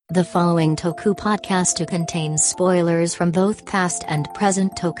The following Toku podcast contains spoilers from both past and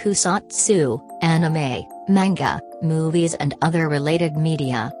present tokusatsu, anime, manga, movies and other related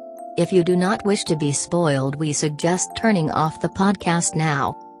media. If you do not wish to be spoiled, we suggest turning off the podcast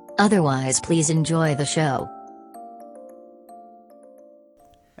now. Otherwise, please enjoy the show.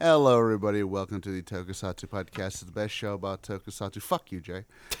 Hello, everybody. Welcome to the Tokusatsu podcast. It's the best show about Tokusatsu. Fuck you, Jay.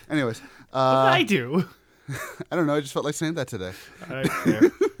 Anyways, What did I do? I don't know. I just felt like saying that today.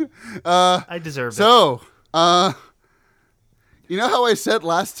 I deserve it. So, you know how I said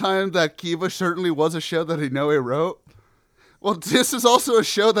last time that Kiba certainly was a show that Inoue wrote? Well, this is also a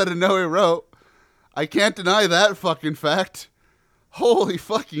show that Inoue wrote. I can't deny that fucking fact. Holy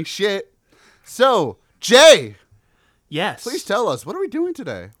fucking shit. So, Jay, Yes. please tell us, what are we doing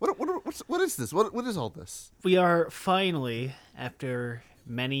today? What is this? What is all this? We are finally, after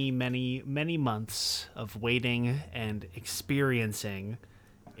many months of waiting and experiencing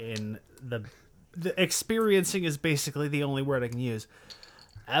in the experiencing is basically the only word I can use.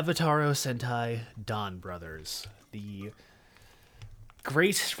 Avataro Sentai Dawn Brothers. The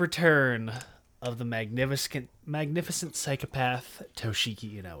great return of the magnificent psychopath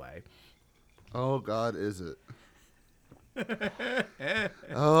Toshiki Inoue. Oh, God, is it?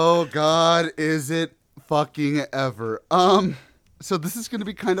 Oh, God, is it fucking ever? So this is going to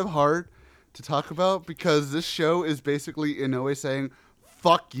be kind of hard to talk about because this show is basically Inoue saying,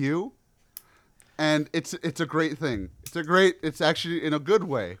 fuck you. And it's a great thing. It's actually in a good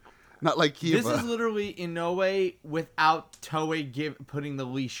way. Not like Kiba. This is literally Inoue without Toei putting the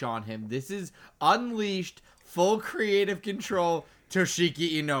leash on him. This is unleashed, full creative control,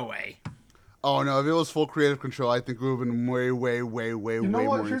 Toshiki Inoue. Oh, no, if it was full creative control, I think we would have been way You know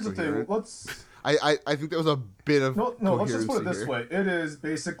what? more Here's the thing. incoherent. I think there was a bit of No. Let's just put it this coherency way. It is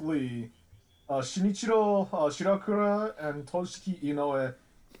basically Shinichiro Shirakura and Toshiki Inoue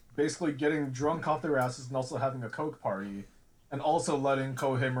basically getting drunk off their asses and also having a coke party, and also letting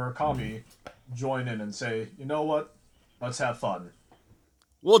Kohei Murakami join in and say, you know what? Let's have fun.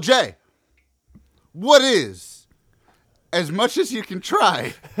 Well, Jay, what is, as much as you can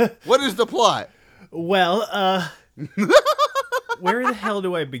try, what is the plot? Well, where the hell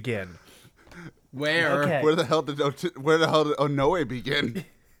do I begin? Where? Okay. Where the hell did Inoue begin?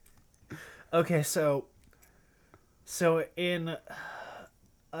 Okay, so in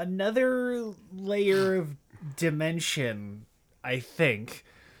another layer of dimension, I think,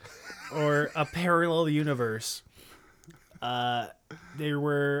 or a parallel universe, there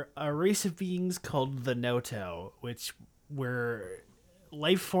were a race of beings called the Noto, which were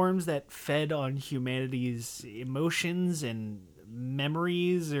life forms that fed on humanity's emotions and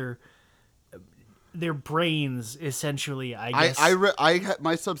memories, or their brains, essentially, I guess.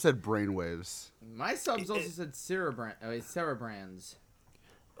 My sub said brainwaves. My subs also said cerebrans.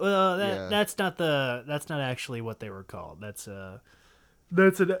 Well, Yeah. that's not actually what they were called. That's an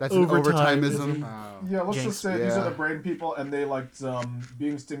overtimeism. Yeah, let's Yes. just say these Yeah. are the brain people, and they liked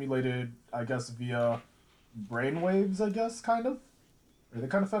being stimulated, I guess, via brain waves, I guess, kind of. Or they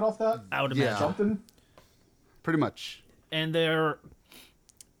kind of fed off that? I would Yeah. imagine. Something? Pretty much. And they're,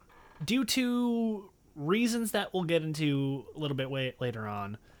 due to reasons that we'll get into a little bit later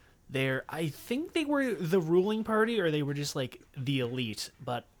on, I think they were the ruling party, or they were just like the elite,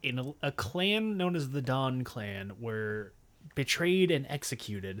 but in a clan known as the Dawn Clan were betrayed and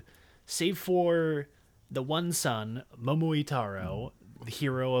executed, save for the one son, Momoitaro, the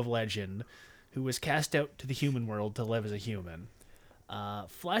hero of legend, who was cast out to the human world to live as a human.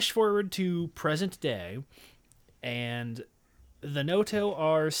 Flash forward to present day, and the Noto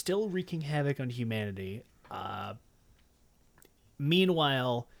are still wreaking havoc on humanity.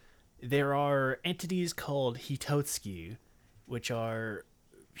 Meanwhile, there are entities called Hitotsuki, which are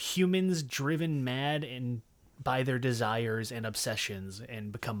humans driven mad by their desires and obsessions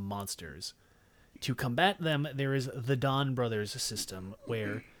and become monsters. To combat them, there is the Dawn Brothers system,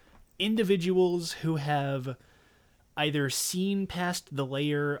 where individuals who have either seen past the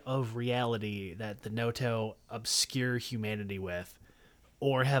layer of reality that the Noto obscure humanity with,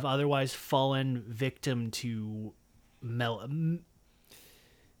 or have otherwise fallen victim to I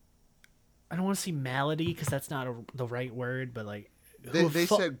don't want to say malady, because that's not the right word, but like They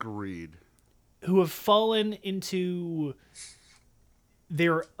said greed. who have fallen into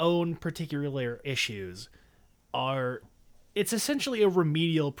their own particular issues. It's essentially a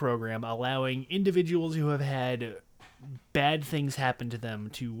remedial program allowing individuals who have had bad things happen to them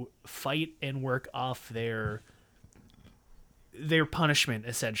to fight and work off their punishment,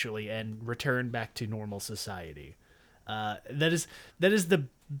 essentially, and return back to normal society. That is the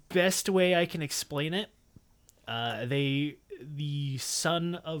best way I can explain it. The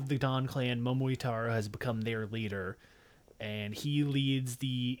son of the Dawn clan, Momoitaro, has become their leader, and he leads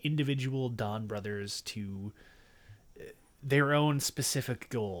the individual Dawn brothers to their own specific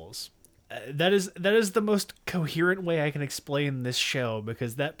goals. That is the most coherent way I can explain this show,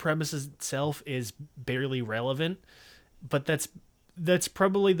 because that premise itself is barely relevant, but that's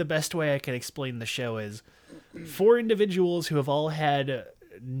probably the best way I can explain the show. Is 4 individuals who have all had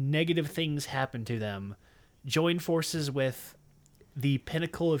negative things happen to them join forces with the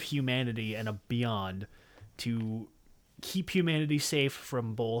pinnacle of humanity and beyond to keep humanity safe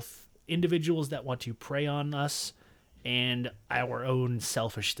from both individuals that want to prey on us and our own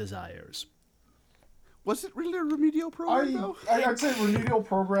selfish desires. Was it really a remedial program, though? I'd say remedial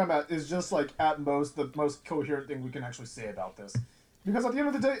program is just like at most the most coherent thing we can actually say about this, because at the end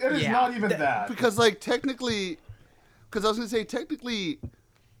of the day, it is not even that. Because like technically, because I was gonna say technically,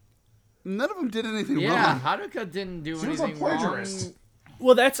 none of them did anything wrong. Yeah, Haruka didn't do She was a anything plagiarist. wrong.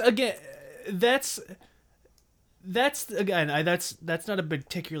 Well, that's not a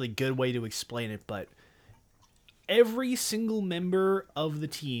particularly good way to explain it, but every single member of the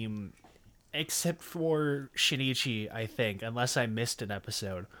team, except for Shinichi, I think, unless I missed an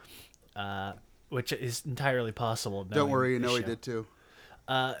episode, which is entirely possible. Don't worry, you knowing know the he show. did too.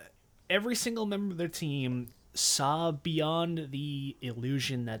 Every single member of their team saw beyond the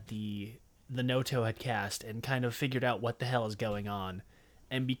illusion that the Noto had cast and kind of figured out what the hell is going on.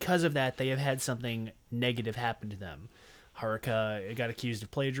 And because of that, they have had something negative happen to them. Haruka got accused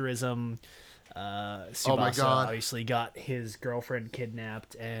of plagiarism. Tsubasa God. obviously got his girlfriend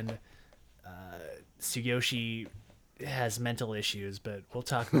kidnapped, and Tsuyoshi has mental issues, but we'll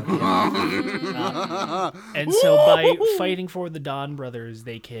talk about that. And so by fighting for the Dawn brothers,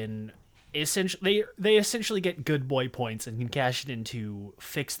 they can they essentially get good boy points and can cash it in to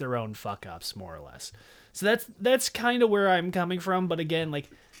fix their own fuck ups, more or less. So that's kind of where I'm coming from, but again, like,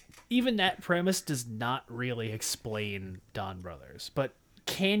 even that premise does not really explain Dawn brothers. But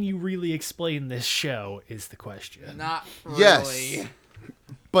can you really explain this show is the question. Not really. Yes.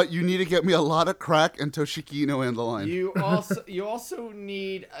 But you need to get me a lot of crack and Toshiki Inoue on the line. You also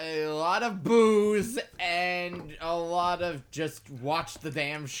need a lot of booze and a lot of just watch the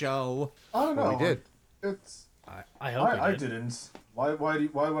damn show. I don't know. Well, we did. It's I hope I it did. didn't. Why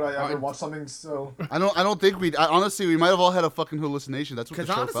would I ever watch something so? I don't think honestly, we might have all had a fucking hallucination. That's what the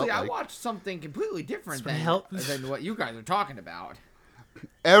Because show honestly, felt I like. watched something completely different Hell- than what you guys are talking about.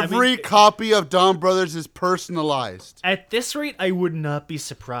 Every copy of Dawn Brothers is personalized. At this rate, I would not be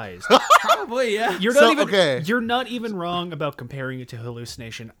surprised. Probably, yeah. You're not even wrong about comparing it to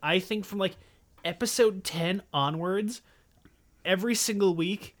Hallucination. I think from like episode 10 onwards, every single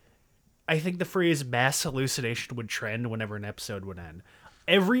week, I think the phrase mass hallucination would trend whenever an episode would end.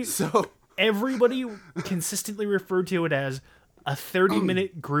 Everybody consistently referred to it as a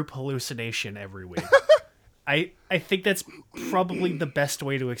 30-minute group hallucination every week. I think that's probably the best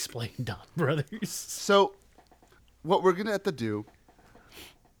way to explain Dawn Brothers. So, what we're gonna have to do,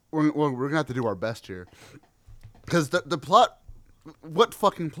 we're gonna have to do our best here, because the plot, what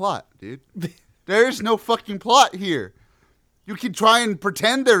fucking plot, dude? There is no fucking plot here. You can try and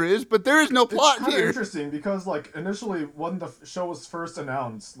pretend there is, but there is no plot It's kind of here. interesting because, like, initially when the show was first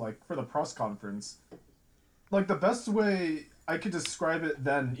announced, like for the press conference, like the best way I could describe it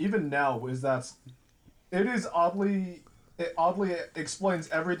then, even now, is that it oddly explains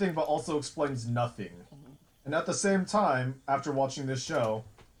everything, but also explains nothing. And at the same time, after watching this show,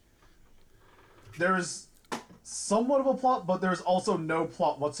 there's somewhat of a plot, but there's also no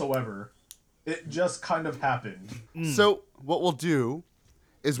plot whatsoever. It just kind of happened. So what we'll do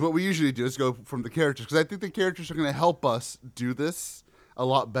is what we usually do is go from the characters, because I think the characters are going to help us do this a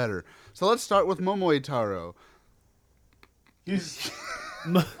lot better. So let's start with Momoitaro. He's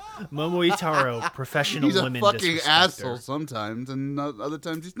Momoitaro, professional He's a women fucking disrespecter. asshole sometimes, and other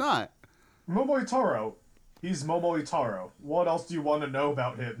times he's not. Momoitaro. He's Momoitaro. What else do you want to know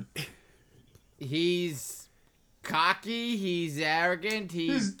about him? He's cocky, he's arrogant,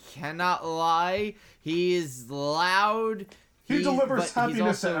 He's- cannot lie, he is loud. He delivers but he's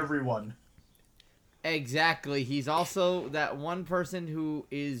happiness also- to everyone. Exactly. He's also that one person who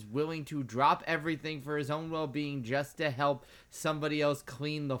is willing to drop everything for his own well-being just to help somebody else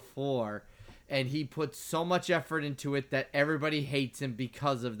clean the floor. And he puts so much effort into it that everybody hates him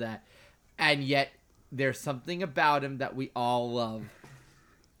because of that. And yet, there's something about him that we all love.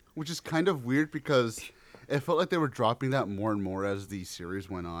 Which is kind of weird because it felt like they were dropping that more and more as the series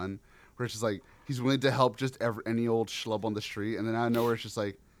went on. Where it's just like, he's willing to help just any old schlub on the street. And then out of nowhere, it's just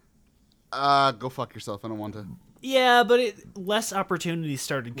like, go fuck yourself. I don't want to. Yeah, but less opportunities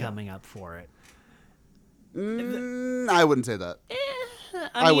started coming up for it. I wouldn't say that.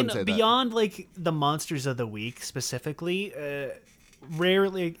 I mean, wouldn't say that. beyond like the monsters of the week specifically,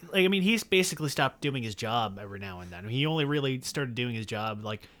 rarely. Like, I mean, he's basically stopped doing his job every now and then. He only really started doing his job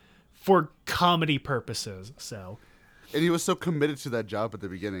like for comedy purposes. So, And he was so committed to that job at the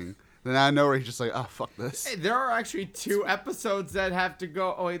beginning. Then I know where he's just like, oh, fuck this. Hey, there are actually 2 episodes that have to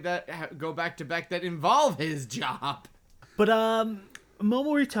go go back to back that involve his job. but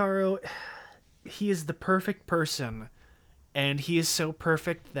Momori Taro, he is the perfect person, and he is so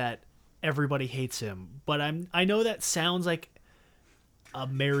perfect that everybody hates him. But I know that sounds like a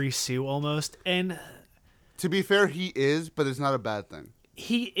Mary Sue almost, and To be fair, he is, but it's not a bad thing.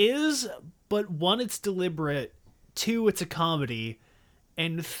 he is, but 1, it's deliberate, 2, it's a comedy,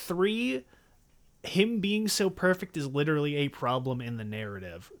 and 3, him being so perfect is literally a problem in the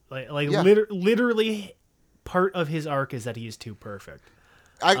narrative. Yeah. Literally part of his arc is that he is too perfect.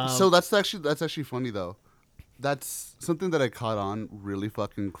 So that's actually funny though. That's something that I caught on really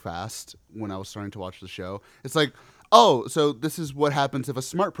fucking fast when I was starting to watch the show. It's like, oh, so this is what happens if a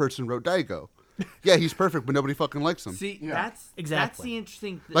smart person wrote Daigo. Yeah, he's perfect, but nobody fucking likes him. See, Yeah. that's Exactly. the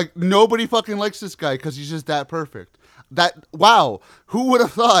interesting Like nobody fucking likes this guy because he's just that perfect. Wow, who would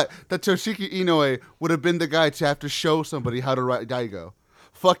have thought that Toshiki Inoue would have been the guy to have to show somebody how to write Daigo?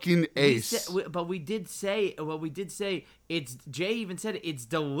 Fucking ace. But we did say it's Jay even said it's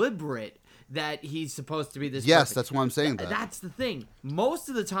deliberate that he's supposed to be this. Yes, perfect. that's why I'm saying that. That's the thing. Most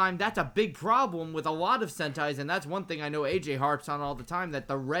of the time, that's a big problem with a lot of Sentais, and that's one thing I know AJ harps on all the time. That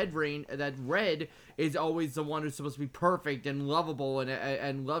Red is always the one who's supposed to be perfect and lovable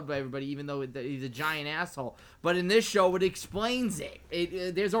and loved by everybody, even though he's a giant asshole. But in this show, it explains it.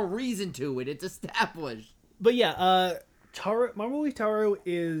 There's a reason to it. It's established. But yeah, Momori Taro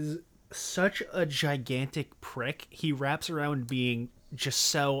is such a gigantic prick. He wraps around being just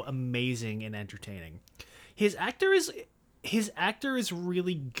so amazing and entertaining. His actor is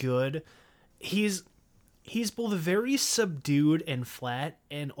really good. He's both very subdued and flat,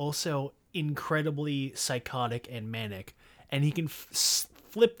 and also incredibly psychotic and manic, and he can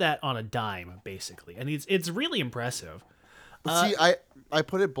flip that on a dime basically, and it's really impressive. See, I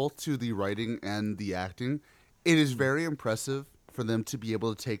put it both to the writing and the acting. It is very impressive for them to be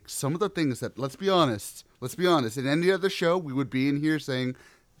able to take some of the things that, let's be honest, in any other show, we would be in here saying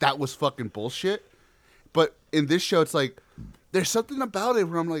that was fucking bullshit. But in this show, it's like, there's something about it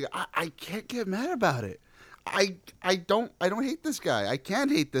where I'm like, I can't get mad about it. I don't hate this guy. I can't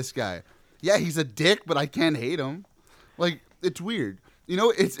hate this guy. Yeah, he's a dick, but I can't hate him. Like, it's weird. You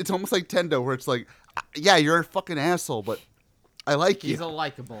know, it's almost like Tendo, where it's like, yeah, you're a fucking asshole, but I like you. He's a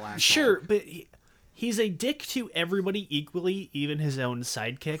likable asshole. Sure, but he's a dick to everybody equally, even his own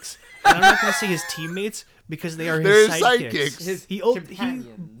sidekicks. And I'm not going to say his teammates because they are his They're sidekicks. sidekicks. His He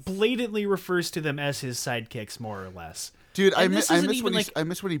companions. blatantly refers to them as his sidekicks, more or less. Dude, I And miss this isn't even like- I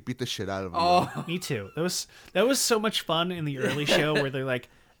miss when he beat the shit out of him. Oh, Me too. That was so much fun in the early show where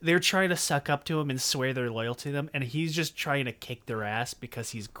they're trying to suck up to him and swear they're loyal to them, and he's just trying to kick their ass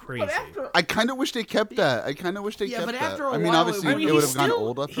because he's crazy. I kind of wish they kept that. but that. after a I mean, while, obviously, I mean, it he would have gone still-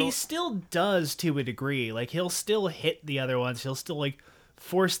 old after. He still does to a degree. Like, he'll still hit the other ones. He'll still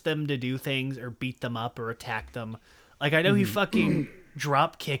force them to do things or beat them up or attack them. Like, I know he fucking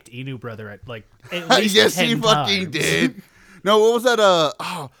drop kicked Inu Brother at least yes, 10 he fucking times. did. No, what was that?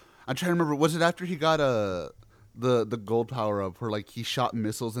 I'm trying to remember. Was it after he got the gold power up, where he shot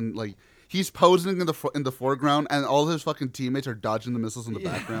missiles and he's posing in the foreground, and all his fucking teammates are dodging the missiles in the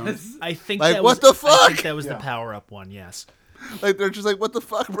background. I think Like, that what was, the fuck? I think that was the Yeah. power up one. Yes. They're just like, what the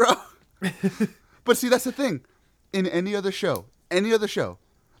fuck, bro? But see, that's the thing. In any other show,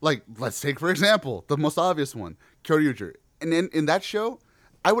 let's take for example the most obvious one, Kyoryuger. And in that show,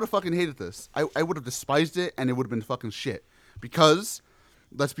 I would have fucking hated this. I would have despised it, and it would have been fucking shit. Because,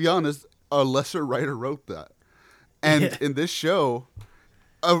 let's be honest, a lesser writer wrote that. And Yeah. in this show,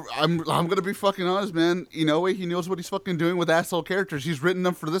 I'm gonna be fucking honest, man. Inoue, he knows what he's fucking doing with asshole characters. He's written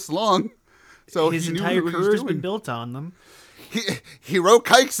them for this long, so His he knew entire what he was career has doing. been built on them. He wrote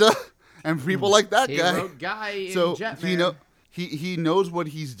Kaiksa and people like that he guy. wrote Guy in So Jetman. he knows what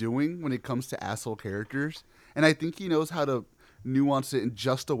he's doing when it comes to asshole characters, and I think he knows how to nuance it in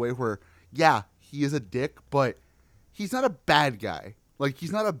just a way where, yeah, he is a dick, but he's not a bad guy. Like,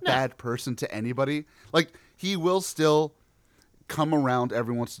 he's not a bad person to anybody. Like, he will still come around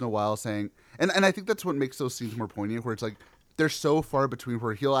every once in a while saying, and I think that's what makes those scenes more poignant, where it's like they're so far between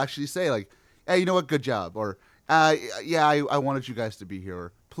where he'll actually say like, hey, you know what, good job, or yeah, I wanted you guys to be here,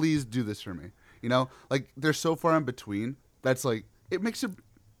 or please do this for me. You know, like, they're so far in between that's like it makes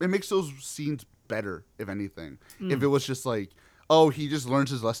those scenes better, if anything. If it was just like, oh, he just learns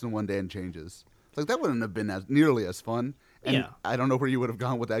his lesson one day and changes. It's like that wouldn't have been as nearly as fun. And Yeah. I don't know where you would have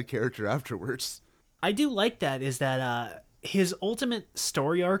gone with that character afterwards. I do like that is that his ultimate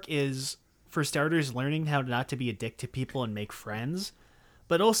story arc is, for starters, learning how not to be a dick to people and make friends,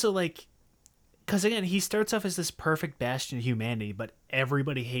 but also like, because again, he starts off as this perfect bastion of humanity, but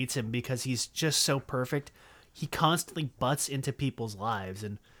everybody hates him because he's just so perfect. He constantly butts into people's lives,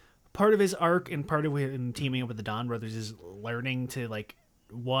 and part of his arc and part of him teaming up with the Don brothers is learning to like,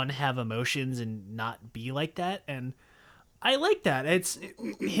 one, have emotions and not be like that. And I like that. It's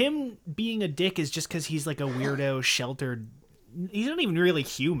him being a dick is just because he's like a weirdo, sheltered. He's not even really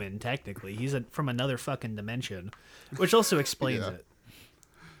human, technically. He's from another fucking dimension, which also explains Yeah. it.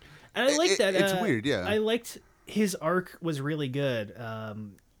 And I like that. It's weird, yeah. I liked his arc was really good,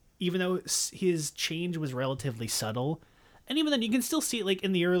 even though his change was relatively subtle. And even then, you can still see it like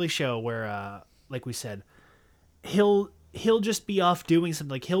in the early show where, like we said, he'll just be off doing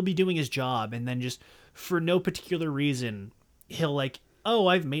something. Like he'll be doing his job, and then just for no particular reason, he'll like, oh,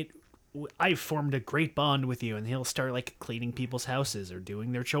 I've formed a great bond with you, and he'll start like cleaning people's houses or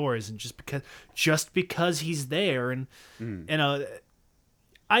doing their chores, and just because he's there, and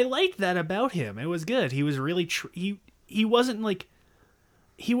I liked that about him. It was good. He was really he wasn't like.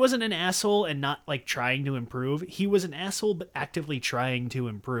 He wasn't an asshole and not like trying to improve. He was an asshole but actively trying to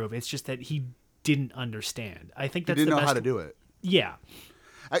improve. It's just that he didn't understand. I think He that's didn't the know best. how to do it. Yeah.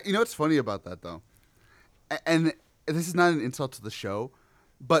 You know what's funny about that, though? And this is not an insult to the show,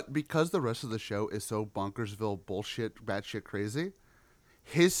 but because the rest of the show is so bonkersville bullshit, batshit crazy,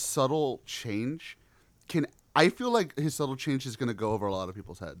 his subtle change I feel like his subtle change is going to go over a lot of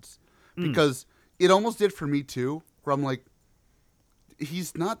people's heads. Because it almost did for me, too, where I'm like,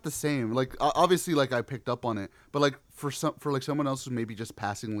 he's not the same. Like, obviously, like, I picked up on it, but like for someone else who's maybe just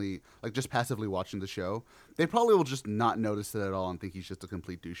passively watching the show, they probably will just not notice it at all and think he's just a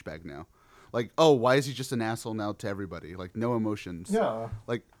complete douchebag now. Like, oh, why is he just an asshole now to everybody? Like, no emotions. Yeah.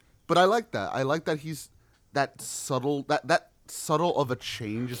 Like, but I like that. I like that he's that subtle of a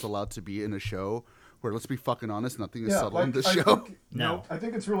change is allowed to be in a show where, let's be fucking honest, nothing is subtle in this show. No. I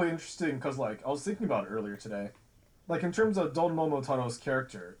think it's really interesting because, like, I was thinking about it earlier today. Like, in terms of Don Momotaro's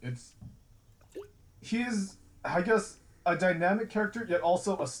character, he's, I guess, a dynamic character, yet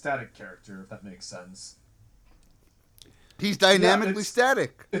also a static character, if that makes sense. He's dynamically it's-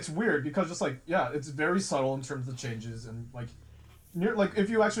 static. It's weird because just, like, yeah, it's very subtle in terms of the changes, and, like, if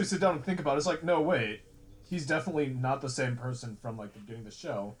you actually sit down and think about it, it's like, no, wait, he's definitely not the same person from, like, the beginning of the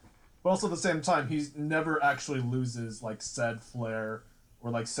show. But also at the same time, he's never actually loses, like, said flair,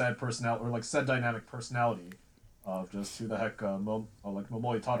 or, like, said personality, or, like, said dynamic personality of just who the heck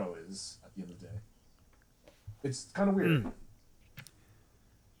Momoi Taro is at the end of the day. It's kind of weird.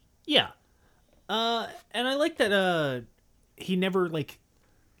 Yeah. And I like that he never like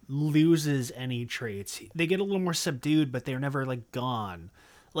loses any traits. They get a little more subdued, but they're never like gone.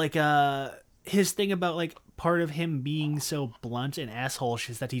 Like his thing about like part of him being so blunt and assholeish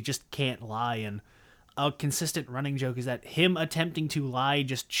is that he just can't lie, and a consistent running joke is that him attempting to lie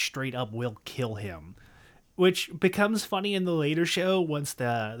just straight up will kill him. Which becomes funny in the later show once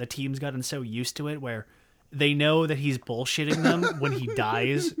the team's gotten so used to it, where they know that he's bullshitting them when he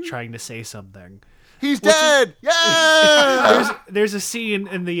dies trying to say something. He's dead! Yeah! There's a scene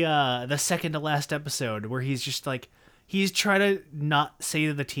in the second to last episode where he's just like, he's trying to not say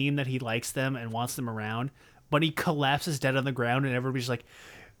to the team that he likes them and wants them around, but he collapses dead on the ground and everybody's like,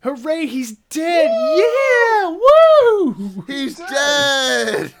 hooray, he's dead! Yeah! Woo! He's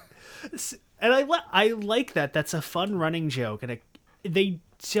dead! And I like that. That's a fun running joke, and they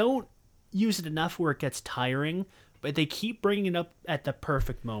don't use it enough where it gets tiring, but they keep bringing it up at the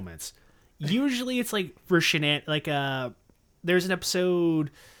perfect moments. Usually, it's like for there's an episode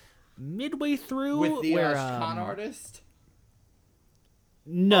midway through With the where con artist?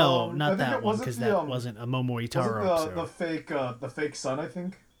 no, I not think that it one wasn't because the, that wasn't a Momoi Taro Wasn't episode. the fake son, I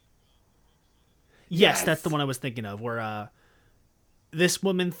think? Yes, that's the one I was thinking of, where this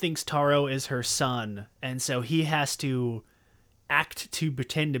woman thinks Taro is her son, and so he has to act to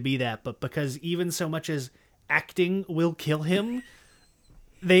pretend to be that, but because even so much as acting will kill him,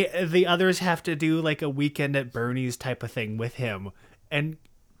 the others have to do like a Weekend at Bernie's type of thing with him and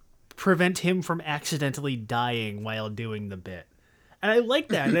prevent him from accidentally dying while doing the bit. And I like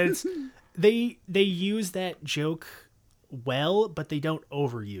that. And it's they use that joke well, but they don't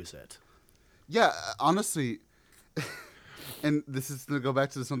overuse it. Yeah, honestly, and this is to go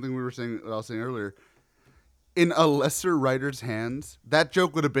back to something what I was saying earlier. In a lesser writer's hands, that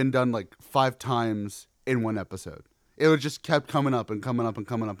joke would have been done like 5 times in one episode. It would just kept coming up and coming up and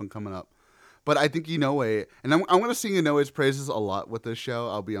coming up and coming up. But I think Inoue, and I'm going to sing Inoue's praises a lot with this show,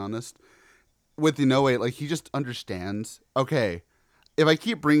 I'll be honest. with Inoue, like he just understands. Okay, if I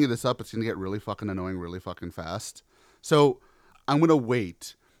keep bringing this up, it's gonna get really fucking annoying, really fucking fast. So I'm gonna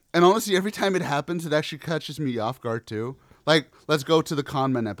wait. And honestly, every time it happens, it actually catches me off guard too. Like, let's go to the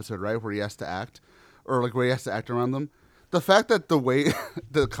Con Men episode, right, where he has to act, or like where he has to act around them. The fact that the way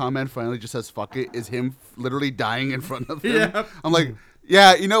the Con Man finally just says "fuck it" is him literally dying in front of him. Yeah. I'm like,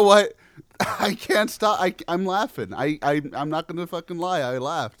 yeah, you know what? I can't stop. I'm laughing. I'm not gonna fucking lie. I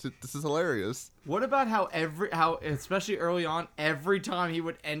laughed. This is hilarious. What about how especially early on, every time he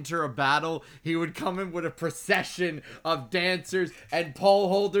would enter a battle, he would come in with a procession of dancers and pole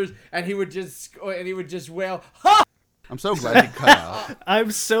holders, and he would just wail, "Ha!" I'm so glad you cut out.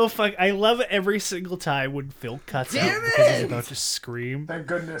 I'm so I love it every single time when Phil cuts out Damn because he's it! about to scream. Thank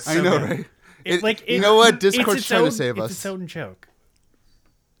goodness. I know, right? You know what? Discord's trying to save It's us. its own joke.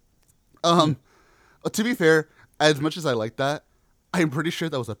 To be fair, as much as I like that, I'm pretty sure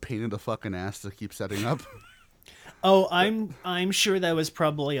that was a pain in the fucking ass to keep setting up. Oh, I'm sure that was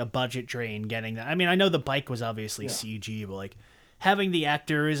probably a budget drain getting that. I mean, I know the bike was obviously CG, but like having the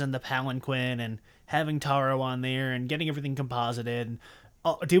actors and the palanquin and having Taro on there and getting everything composited and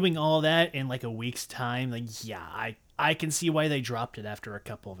doing all that in like a week's time, like I can see why they dropped it after a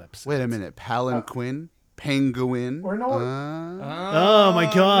couple of episodes. Wait a minute, Palanquin, Penguin. Or no, Oh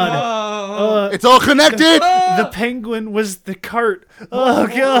my god. It's all connected. The penguin was the cart. Oh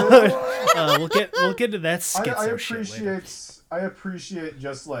god. We'll get to that schizo shit later. I appreciate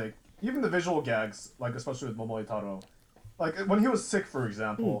just like even the visual gags, like especially with Momoitaro. Like when he was sick, for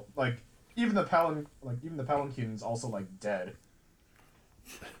example, like even the palanquin's also like dead.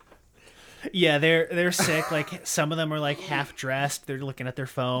 Yeah, they're sick. Like some of them are like half dressed. They're looking at their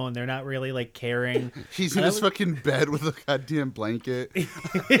phone. They're not really like caring. He's in his fucking bed with a goddamn blanket.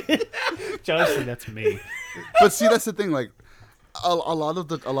 Honestly, that's me. But see, that's the thing. Like a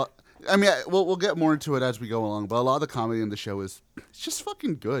lot. I mean, we'll get more into it as we go along. But a lot of the comedy in the show is it's just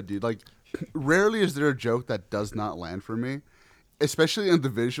fucking good, dude. Like rarely is there a joke that does not land for me, especially on the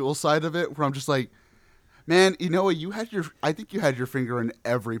visual side of it, where I'm just like, man, you know what? I think you had your finger in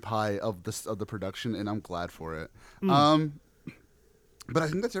every pie of the production, and I'm glad for it. But I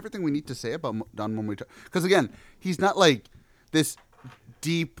think that's everything we need to say about Don Momoitaro. Because again, he's not like this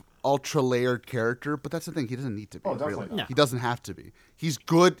deep, ultra layered character. But that's the thing; he doesn't need to be. Oh, definitely really. not. No. He doesn't have to be. He's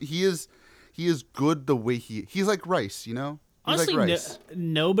good. He is good the way he's like Rice. You know, he's Honestly, like Rice.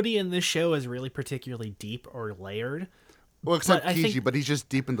 nobody in this show is really particularly deep or layered. Well, except but I Kiji, think- but he's just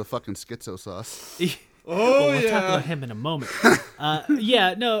deep in the fucking schizo sauce. Well, we'll talk about him in a moment.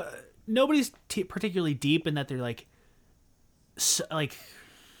 No, nobody's particularly deep in that they're like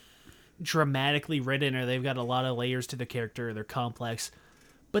dramatically written or they've got a lot of layers to the character or they're complex.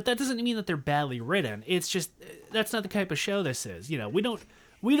 But that doesn't mean that they're badly written. It's just that's not the type of show this is. You know, we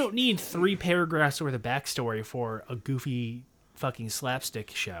don't need 3 paragraphs worth of backstory for a goofy fucking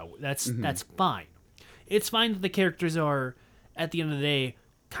slapstick show. That's fine. It's fine that the characters are at the end of the day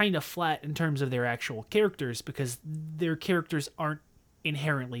kind of flat in terms of their actual characters because their characters aren't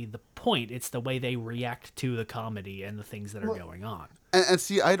inherently the point. It's the way they react to the comedy and the things that are going on. And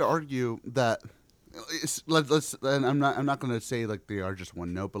see, I'd argue that let's. And I'm not going to say like they are just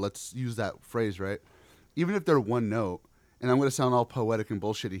one note, but let's use that phrase, right? Even if they're one note, and I'm going to sound all poetic and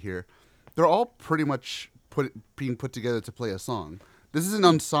bullshitty here, they're all pretty much being put together to play a song. This is an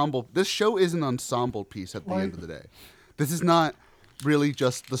ensemble. This show is an ensemble piece at the end of the day. This is not really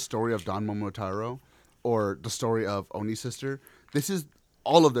just the story of Don Momotaro or the story of Oni's sister. This is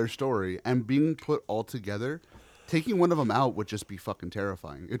all of their story, and being put all together, taking one of them out would just be fucking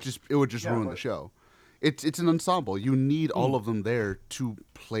terrifying. It would just ruin the show. It's an ensemble. You need all of them there to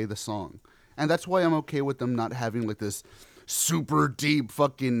play the song, and that's why I'm okay with them not having like this super deep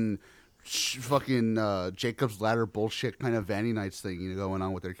fucking Jacob's Ladder bullshit kind of Vanny Nights thing going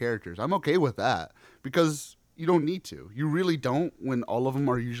on with their characters. I'm okay with that because you don't need to. You really don't when all of them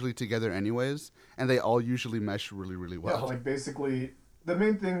are usually together anyways, and they all usually mesh really, really well. Yeah, like basically the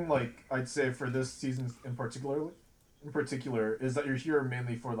main thing, like I'd say for this season in particular, is that you're here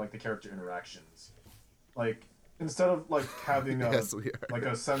mainly for like the character interactions. Like instead of like having a Yes, we are. like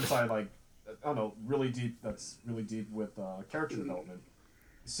a sensei like I don't know really deep with character development.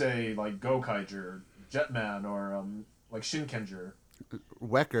 Say like Gokaiger, Jetman, or like Shinkenger.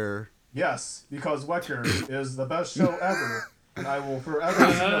 Wecker. Yes, because Wecker is the best show ever, and I will forever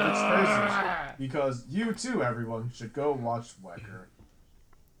sing of its praises. Because you too, everyone, should go watch Wecker.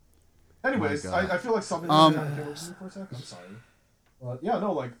 Anyways, God. I feel like something kind of came over me for a second. I'm sorry. Yeah,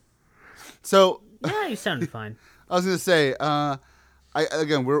 no, like So Yeah, you sounded fine. I was gonna say, I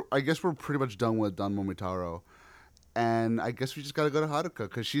guess we're pretty much done with Don Momotaro, and I guess we just gotta go to Haruka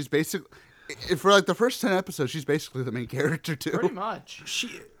because she's basically. for like the first 10 episodes, she's basically the main character too. Pretty much.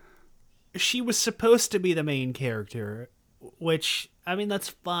 She was supposed to be the main character, which, I mean, that's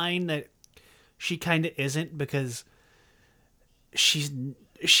fine that she kind of isn't, because she's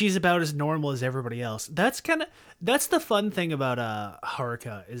about as normal as everybody else. That's the fun thing about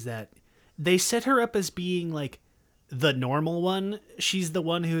Haruka, is that they set her up as being like the normal one. She's the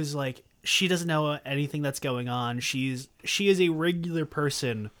one who's like, she doesn't know anything that's going on. She is a regular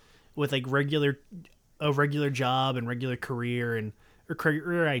person with like a regular job and regular career, and or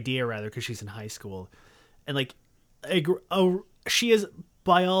career idea rather, because she's in high school, and like she is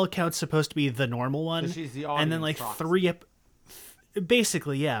by all accounts supposed to be the normal one. So she's the and then like audience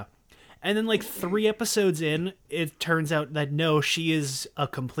basically, yeah. And then like 3 episodes in, it turns out that no, she is a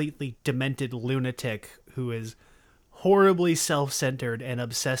completely demented lunatic who is horribly self-centered and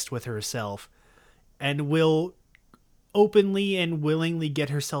obsessed with herself, and will openly and willingly get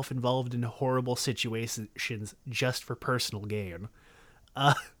herself involved in horrible situations just for personal gain.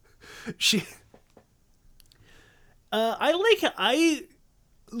 I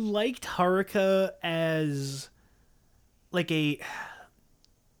liked Haruka as like I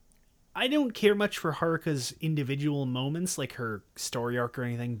don't care much for Haruka's individual moments, like her story arc or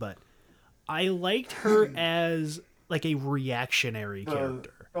anything, but I liked her as like a reactionary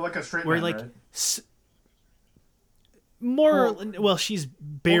character. Or like a straight Where man, like right? Well, she's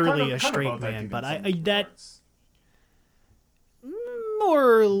barely a straight both, I man, think, but in I some that parts.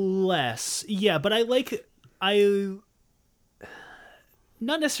 more or less, yeah. But I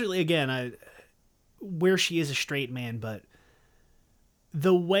not necessarily, again, where she is a straight man, but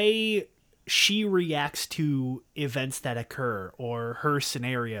the way she reacts to events that occur or her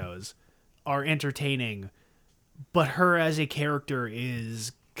scenarios are entertaining, but her as a character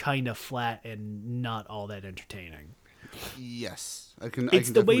is kind of flat and not all that entertaining. Yes, I can. It's I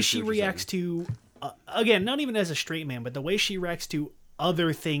can the way definitely see she what you're reacts saying. to, again, not even as a straight man, but the way she reacts to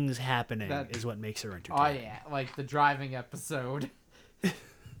other things happening That- is what makes her Oh entertaining. yeah, like the driving episode.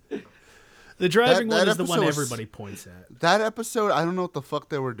 The driving That one is the one episode was- everybody points at. That episode, I don't know what the fuck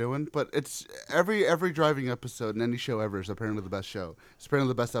they were doing, but it's every driving episode in any show ever is apparently the best show. It's apparently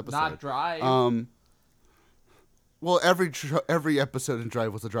the best episode. Not drive. Well, every episode in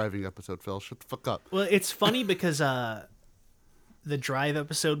Drive was a driving episode. Phil, shut the fuck up. Well, it's funny because the drive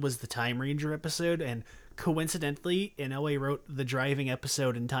episode was the Time Ranger episode, and coincidentally, Inoue wrote the driving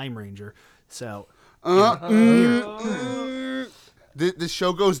episode in Time Ranger. So, This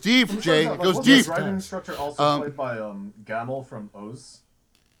show goes deep, Jay. It goes Was deep. the driving instructor also played by Gamel from Oz?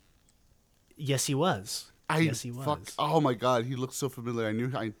 yes, he was. Yes, he was. Fuck. Oh my god, he looks so familiar.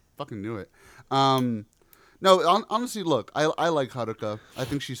 I fucking knew it. No, honestly, look, I like Haruka. I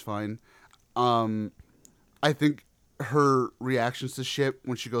think she's fine. I think her reactions to shit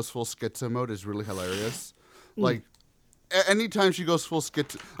when she goes full schizo mode is really hilarious. Like, anytime she goes full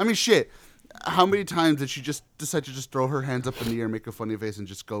schizo, I mean, shit. How many times did she just decide to just throw her hands up in the air, make a funny face, and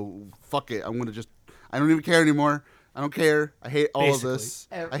just go, fuck it, I don't even care anymore. I don't care. I hate all Basically. of this.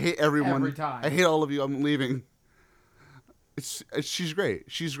 I hate everyone. Every time. I hate all of you. I'm leaving. She's great.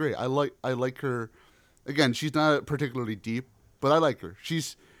 She's great. I like her. Again, she's not particularly deep, but I like her.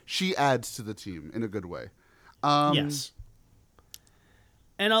 She adds to the team in a good way. Yes.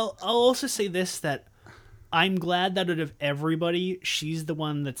 And I'll also say this, that I'm glad that out of everybody, she's the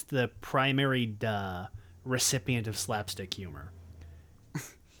one that's the primary recipient of slapstick humor.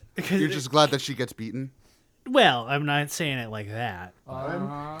 Because You're just glad that she gets beaten. well, I'm not saying it like that.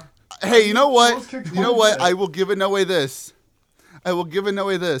 Hey, you know what? was kicked You know what? hard. I will give Inoue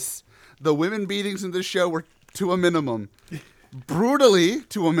this. The women beatings in this show were to a minimum. Brutally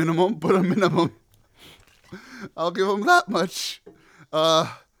to a minimum, but a minimum. I'll give him that much.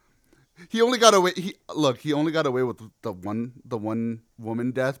 He only got away. He only got away with the one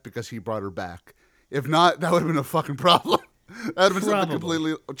woman death because he brought her back. If not, that would have been a fucking problem. That would have been something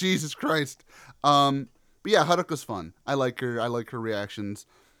Probably. completely. Jesus Christ. But yeah, Haruka's fun. I like her. I like her reactions.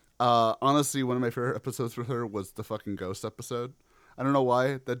 Honestly, one of my favorite episodes with her was the fucking ghost episode. I don't know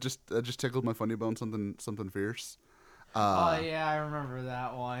why. That just tickled my funny bone. Something fierce. Oh yeah, I remember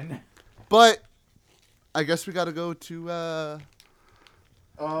that one. But I guess we got to go to.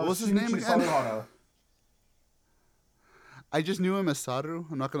 What's his name Shinichi again? Sawahara. I just knew him as Saru.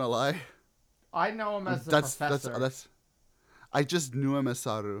 I'm not gonna lie. I know him as the professor. That's. I just knew him as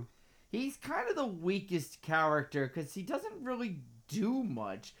Saru. He's kind of the weakest character because he doesn't really do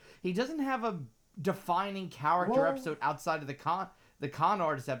much. He doesn't have a defining character Well- episode outside of the con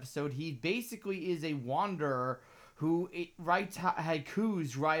artist episode. He basically is a wanderer who writes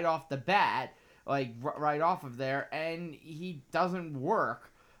haikus right off the bat, like right off of there, and he doesn't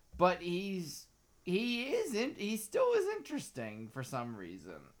work. but he isn't. He still is interesting for some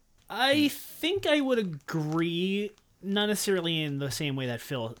reason. I think I would agree, not necessarily in the same way that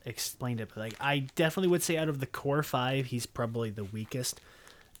Phil explained it, but like I definitely would say out of the core 5, he's probably the weakest.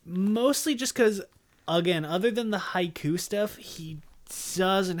 Mostly just because, again, other than the haiku stuff, he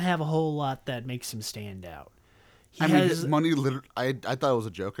doesn't have a whole lot that makes him stand out. He has money. I thought it was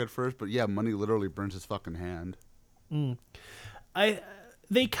a joke at first, but yeah, money literally burns his fucking hand.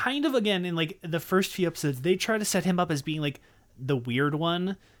 They kind of, again, in like the first few episodes, they try to set him up as being like the weird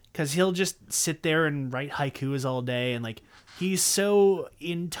one, because he'll just sit there and write haikus all day, and like he's so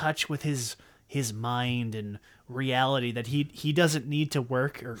in touch with his mind and reality that he doesn't need to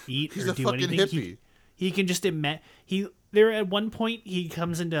work or eat He's or a do fucking anything. hippie. He can just there at one point he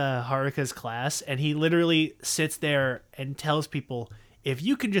comes into Haruka's class and he literally sits there and tells people, if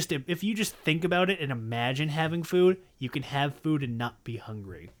you just think about it and imagine having food, you can have food and not be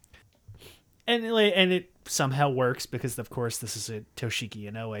hungry. And it somehow works because, of course, this is a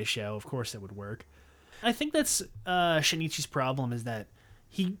Toshiki Inoue show. Of course it would work. I think that's Shinichi's problem, is that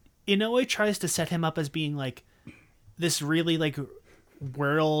Inoue tries to set him up as being like this really like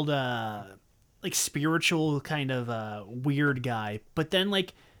world like spiritual kind of weird guy, but then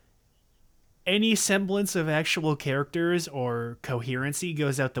like any semblance of actual characters or coherency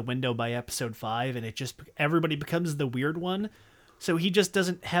goes out the window by episode 5, and everybody becomes the weird one. So he just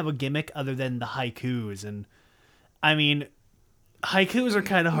doesn't have a gimmick other than the haikus. And I mean, haikus are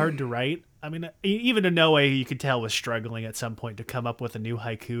kind of hard to write. I mean, even Inoue, you could tell, was struggling at some point to come up with a new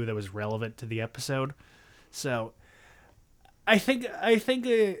haiku that was relevant to the episode. So I think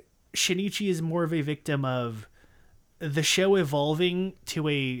Shinichi is more of a victim of the show evolving to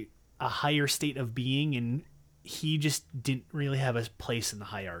a higher state of being, and he just didn't really have a place in the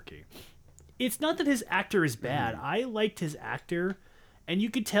hierarchy. It's not that his actor is bad. I liked his actor, and you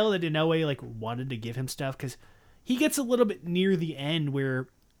could tell that Inoue like wanted to give him stuff, because he gets a little bit near the end where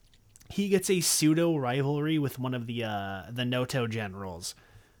he gets a pseudo rivalry with one of the Noto generals.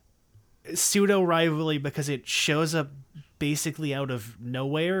 Pseudo rivalry because it shows up basically out of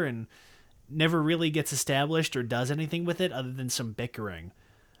nowhere and never really gets established or does anything with it other than some bickering.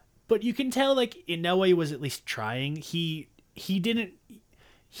 But you can tell like Inoue was at least trying. He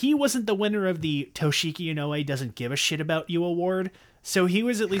wasn't the winner of the Toshiki Inoue doesn't give a shit about you award, so he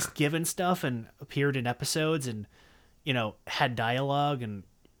was at least given stuff and appeared in episodes and, you know, had dialogue and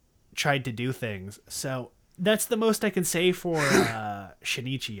tried to do things. So that's the most I can say for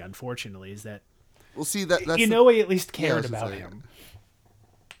Shinichi, unfortunately, is that Well, see that's Inoue at least cared Yeah, about like- him.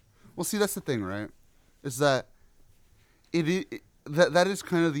 Well, see, that's the thing, right? Is that that is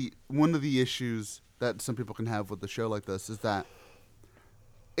kind of one of the issues that some people can have with a show like this, is that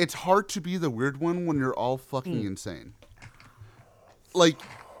it's hard to be the weird one when you're all fucking insane. Like,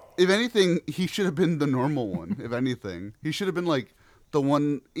 if anything, he should have been the normal one. If anything, he should have been like the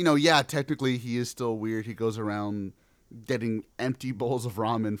one. You know, yeah, technically he is still weird. He goes around getting empty bowls of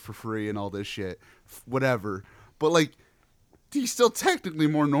ramen for free and all this shit, whatever. But like, he's still technically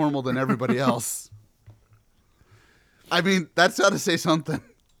more normal than everybody else. I mean, that's got to say something.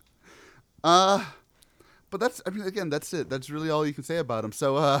 But that's, I mean, again, that's it. That's really all you can say about him.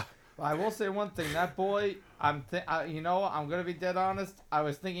 So, I will say one thing. That boy, I'm gonna be dead honest. I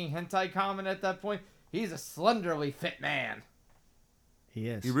was thinking hentai comment at that point. He's a slenderly fit man. He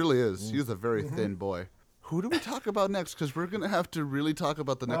is. he really is. He's a very thin boy. Who do we talk about next? Because we're gonna have to really talk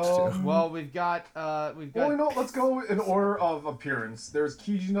about the next two. Well, we've got. Well, you know, let's go in order of appearance. There's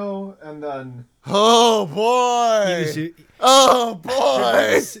Kijino, and then Oh boy! Oh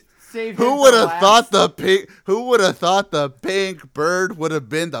boy! Save him Who for would have last. thought the pink? Who would have thought the pink bird would have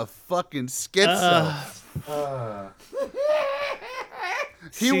been the fucking schizo?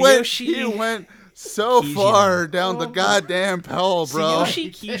 He went so Kijino. far down the goddamn hell, bro. Tsuyoshi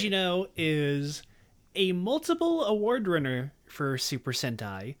Kijino is a multiple award winner for Super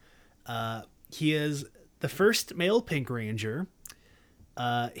Sentai. He is the first male Pink Ranger.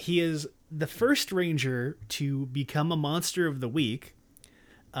 He is the first Ranger to become a Monster of the Week.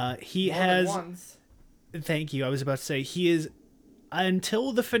 He More than has. once. Thank you. I was about to say he is,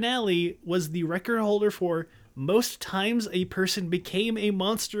 until the finale, was the record holder for most times a person became a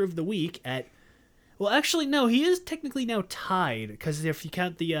Monster of the Week at. Well, actually, no. He is technically now tied, because if you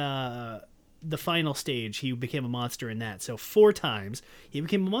count the final stage, he became a monster in that. So 4 times he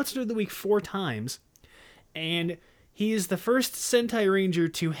became a Monster of the Week 4 times, and he is the first Sentai Ranger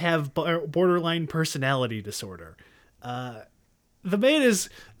to have borderline personality disorder. The man is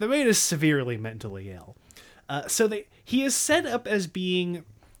severely mentally ill. He is set up as being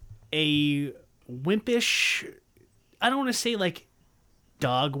a wimpish. I don't want to say like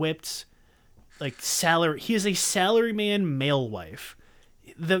dog whipped, like he is a salaryman male wife.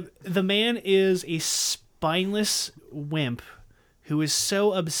 The man is a spineless wimp who is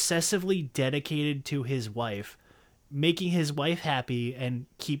so obsessively dedicated to his wife, making his wife happy and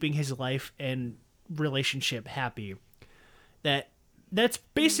keeping his life and relationship happy, that's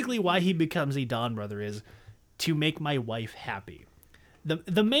basically why he becomes a Dawn brother, is to make my wife happy.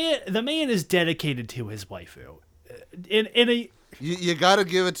 The man is dedicated to his waifu. You gotta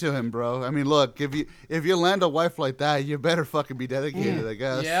give it to him, bro. I mean, look, if you land a wife like that, you better fucking be dedicated, I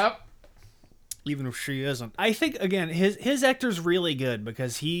guess. Yep. Even if she isn't. I think, again, his actor's really good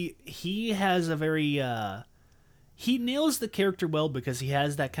because he has a very he nails the character well because he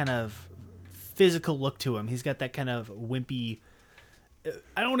has that kind of physical look to him. He's got that kind of wimpy.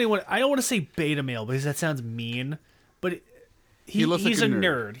 I don't want to say beta male because that sounds mean, but he's like a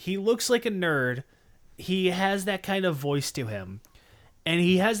nerd. He looks like a nerd. He has that kind of voice to him, and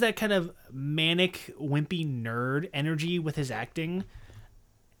he has that kind of manic, wimpy nerd energy with his acting,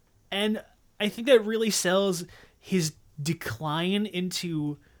 and I think that really sells his decline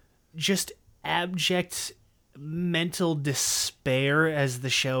into just abject mental despair as the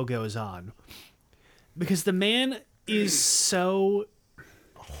show goes on. Because the man is so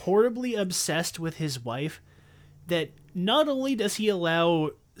horribly obsessed with his wife that not only does he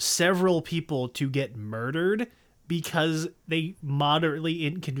allow several people to get murdered because they moderately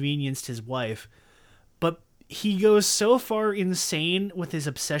inconvenienced his wife, but he goes so far insane with his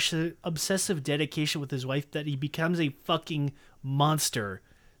obsessive dedication with his wife that he becomes a fucking monster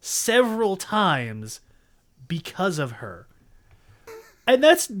several times because of her. And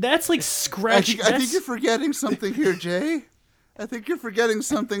that's like scratch. I think you're forgetting something here, Jay. I think you're forgetting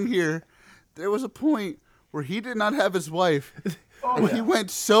something here. There was a point where he did not have his wife. He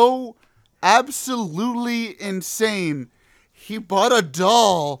went so absolutely insane. He bought a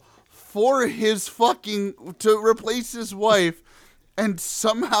doll for his to replace his wife, and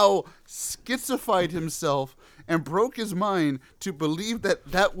somehow schizified himself and broke his mind to believe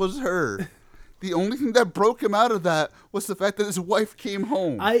that was her. The only thing that broke him out of that was the fact that his wife came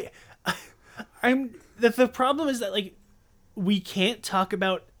home. The problem is that, like, we can't talk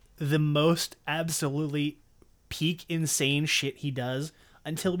about the most absolutely peak insane shit he does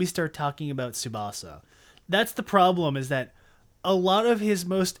until we start talking about Tsubasa. That's the problem, is that a lot of his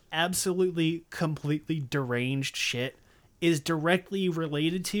most absolutely completely deranged shit is directly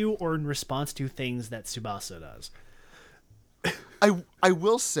related to or in response to things that Tsubasa does. I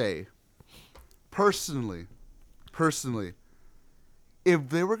will say, personally, if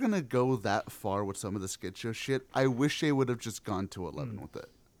they were going to go that far with some of the skid show shit, I wish they would have just gone to 11 with it.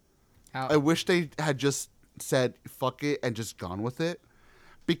 I wish they had just said, fuck it, and just gone with it.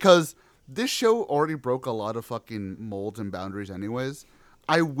 Because this show already broke a lot of fucking molds and boundaries anyways.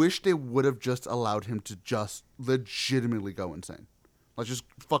 I wish they would have just allowed him to just legitimately go insane. Like, just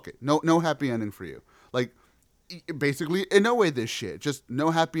fuck it. No happy ending for you. Like, basically, in no way this shit. Just no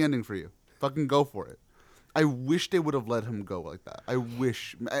happy ending for you. Fucking go for it. I wish they would have let him go like that. I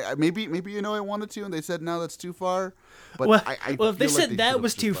wish. Maybe I wanted to, and they said, no, that's too far. But well, I if they feel said like that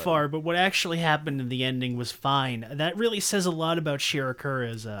was too far, but what actually happened in the ending was fine, that really says a lot about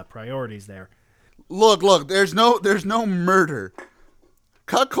Shirakura's priorities there. Look. There's no murder.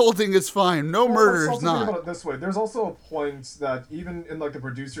 Cuckolding is fine. No murder is not. Think about it this way. There's also a point that even in like the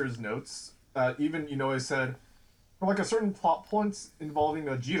producer's notes, even Inoue said, for like a certain plot point involving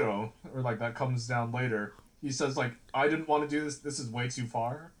a Jiro, or like that comes down later, he says like, I didn't want to do this. This is way too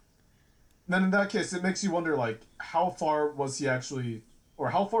far. And then in that case, it makes you wonder like, how far was he actually, or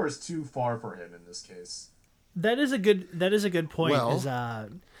how far is too far for him in this case? That is a good point.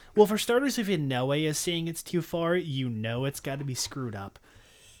 Well, for starters, if Inoue is saying it's too far, you know it's got to be screwed up.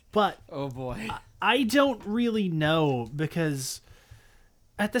 But oh boy, I don't really know, because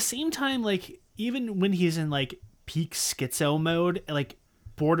at the same time, like, even when he's in like peak schizo mode, like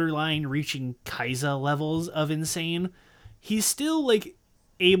borderline reaching Kaiza levels of insane, he's still like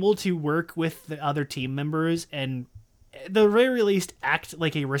able to work with the other team members and at the very least act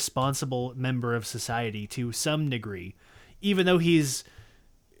like a responsible member of society to some degree, even though he's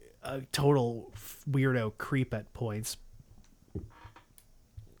a total weirdo creep at points.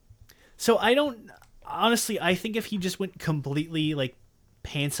 So I think if he just went completely like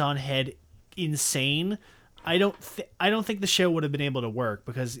pants on head insane, I don't think the show would have been able to work,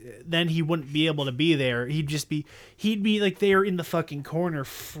 because then he wouldn't be able to be there. He'd be like there in the fucking corner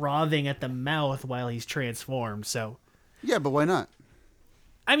frothing at the mouth while he's transformed. So yeah, but why not?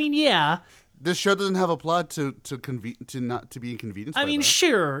 I mean, yeah. This show doesn't have a plot to not to be inconvenienced. I mean,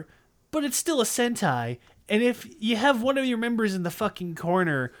 sure, but it's still a Sentai. And if you have one of your members in the fucking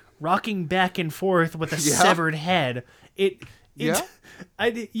corner rocking back and forth with a Yeah. severed head, it Yeah.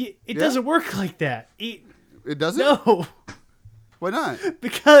 doesn't work like that. It doesn't? No, Why not?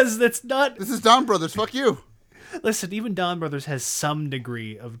 because that's not. This is Don Brothers. Fuck you. Listen, even Don Brothers has some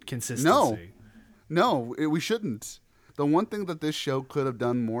degree of consistency. No, we shouldn't. The one thing that this show could have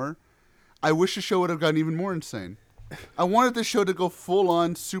done more, I wish the show would have gotten even more insane. I wanted this show to go full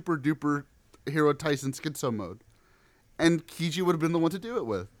on super duper Hero Tyson schizo mode. And Kiji would have been the one to do it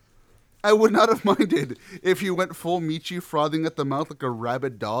with. I would not have minded if he went full Michi frothing at the mouth like a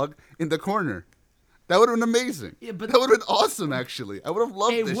rabid dog in the corner. That would have been amazing. Yeah, but- that would have been awesome, actually. I would have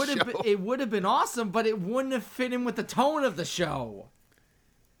loved this show. It would have been awesome, but it wouldn't have fit in with the tone of the show.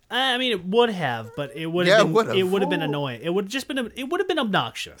 I mean, it would have, but it would Yeah, have it been. would have. It would have been annoying. It would just been. It would have been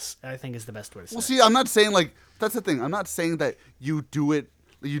obnoxious. I think is the best way to say. Well, see, I'm not saying like that's the thing. I'm not saying that you do it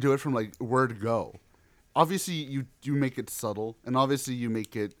from like word go. Obviously, you make it subtle, and obviously you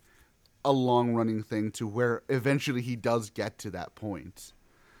make it a long running thing to where eventually he does get to that point.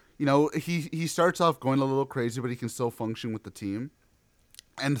 You know, he starts off going a little crazy, but he can still function with the team,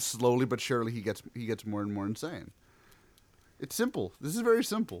 and slowly but surely he gets more and more insane. It's simple. This is very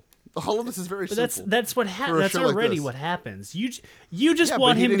simple. All of this is very But simple. that's what for a that's show like already this. what happens. You just Yeah, but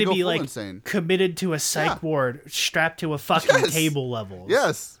want he him to didn't go be full like insane. committed to a psych Yeah. ward, strapped to a fucking Yes. table level.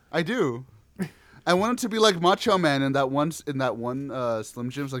 Yes, I do. I want him to be like Macho Man in that one Slim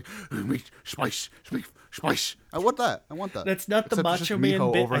Jim's like meat, spice, spice. I want that. That's not the Except it's just Macho Man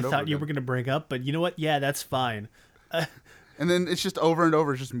Miho bit over I and thought over you were again. gonna bring up, but you know what? Yeah, that's fine. And then it's just over and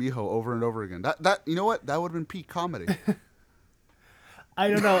over, it's just Miho over and over again. That you know what? That would have been peak comedy. I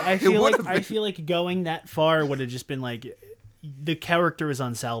don't know. I would've been. feel like going that far would have just been like the character is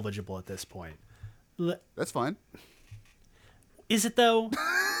unsalvageable at this point. That's fine. Is it though?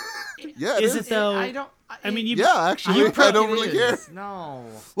 Yeah, Is it though? I don't. I mean, you. Yeah, actually, I don't really care. No.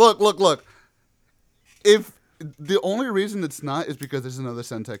 Look. If the only reason it's not is because there's another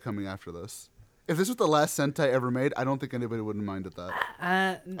Sentai coming after this. If this was the last Sentai ever made, I don't think anybody would have minded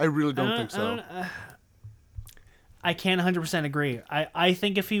that. I really don't think so. I can't 100% agree. I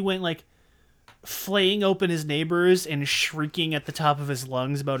think if he went like flaying open his neighbors and shrieking at the top of his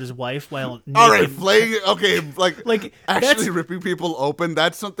lungs about his wife while naked, All right, flaying. Okay, Like, actually that's- ripping people open.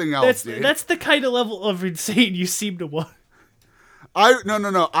 That's something else, dude. that's the kind of level of insane you seem to want.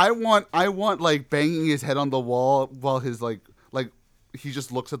 No. I want like banging his head on the wall while his like he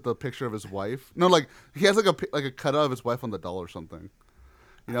just looks at the picture of his wife. No, like he has like a cutout of his wife on the doll or something.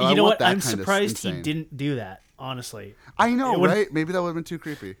 You know, You I know want what? that I'm kind of surprised he insane. didn't do that. Honestly, I know, It would- right? Maybe that would have been too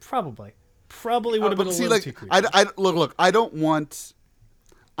creepy. probably would have been a See, little like too creepy. I look. I don't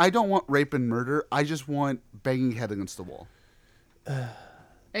want rape and murder. I just want banging head against the wall.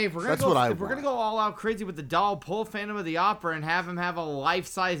 Hey, if we're That's gonna what I go, if we're gonna want. go all out crazy with the doll, pull Phantom of the Opera and have him have a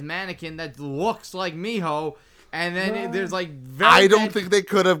life-size mannequin that looks like Miho, and then there's like very I don't bad- think they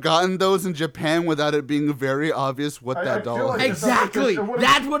could have gotten those in Japan without it being very obvious what I that feel doll like is. it's- Exactly. It would've-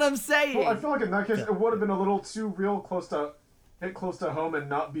 That's what I'm saying. Well, I feel like in that case, it would have been a little too close to home and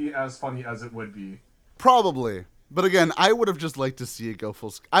not be as funny as it would be. Probably. But again, I would have just liked to see it go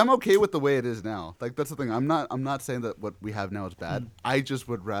full. I'm okay with the way it is now. Like that's the thing. I'm not saying that what we have now is bad. I just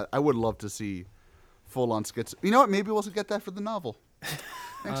would I would love to see full on skits. You know what? Maybe we'll get that for the novel.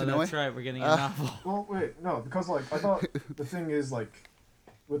 Thanks, Oh, Inoue. that's right. We're getting a novel. Well, wait, no, because like I thought the thing is like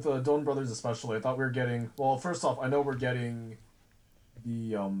with the Don Brothers especially, I thought we were getting. Well, first off, I know we're getting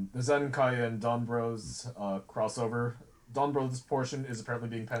the Zenkai and Don Bros crossover. Don Bros portion is apparently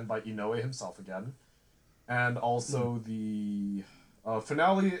being penned by Inoue himself again, and also the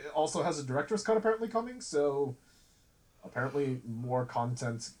finale also has a director's cut apparently coming. So apparently more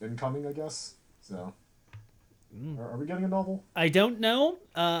content incoming, I guess. So. Are we getting a novel? I don't know.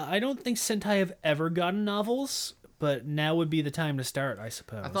 I don't think Sentai have ever gotten novels, but now would be the time to start, I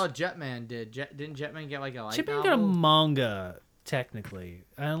suppose. I thought Jetman did. Didn't Jetman get like a light Jetman novel? got a manga, technically,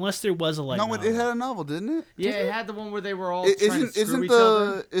 unless there was a light No, novel. it had a novel, didn't it? Yeah, it had the one where they were all It trying to screw each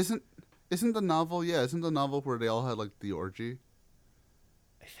other. isn't the novel? Yeah, isn't the novel where they all had like the orgy?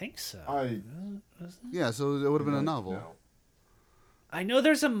 I think so. Yeah, so it would have been a novel. No. I know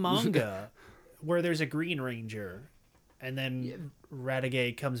there's a manga where there's a Green Ranger, and then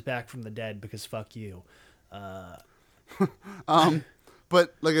Radagay comes back from the dead because fuck you.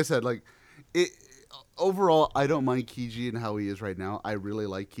 But like I said, like it overall, I don't mind Kiji and how he is right now. I really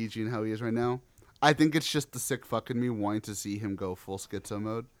like Kiji and how he is right now. I think it's just the sick fucking me wanting to see him go full schizo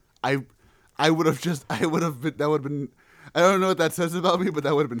mode. I would have been I don't know what that says about me, but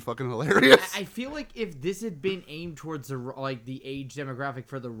that would have been fucking hilarious. I feel like if this had been aimed towards the age demographic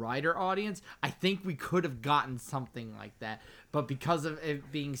for the writer audience, I think we could have gotten something like that. But because of it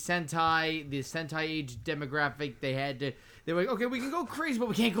being Sentai, the Sentai age demographic, they were like, okay, we can go crazy, but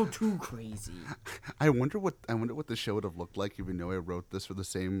we can't go too crazy. I wonder what the show would have looked like if Inoue wrote this for the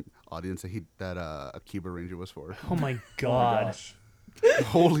same audience that Akiba Ranger was for. Oh my Oh my god. gosh.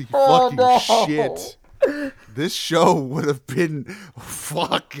 Holy fucking shit. This show would have been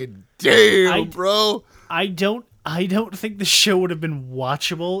fucking damn, bro. I don't think the show would have been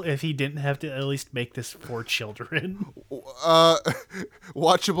watchable if he didn't have to at least make this for children.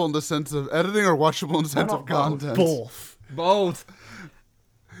 Watchable in the sense of editing or watchable in the sense of content? Both. Both.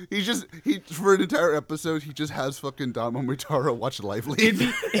 He for an entire episode he just has fucking Don Momotaro watch Life It'd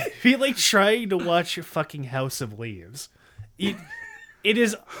League. be like trying to watch fucking House of Leaves. It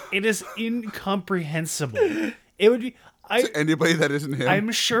is incomprehensible. It would be Anybody that isn't him.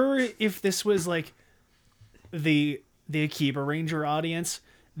 I'm sure if this was like the Akiba Ranger audience,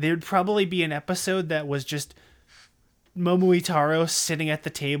 there'd probably be an episode that was just Momoitaro sitting at the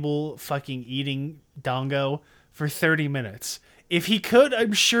table fucking eating dango for 30 minutes. If he could,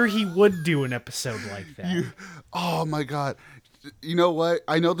 I'm sure he would do an episode like that. Oh my god. You know what?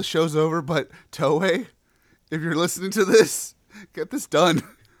 I know the show's over, but Toei, if you're listening to this, get this done.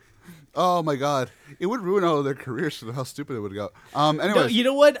 Oh my god. It would ruin all of their careers for how stupid it would go. Anyways. No, you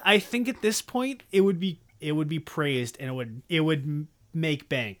know what? I think at this point it would be praised and it would make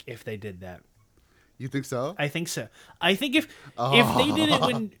bank if they did that. You think so? I think so. I think if they did it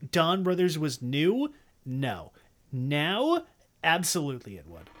when Dawn Brothers was new, no. Now, absolutely it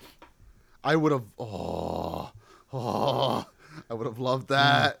would. I would have I would have loved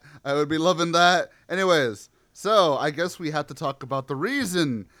that. I would be loving that. Anyways, so I guess we have to talk about the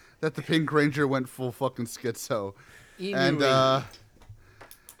reason that the Pink Ranger went full fucking schizo. And yeah,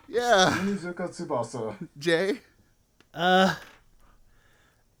 Onizuka Tsubasa. Jay. I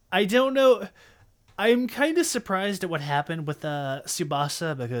don't know. I'm kind of surprised at what happened with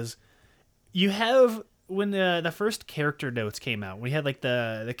Tsubasa because you have when the first character notes came out, we had like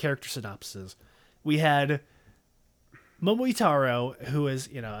the character synopses. We had Momoitaro, who is,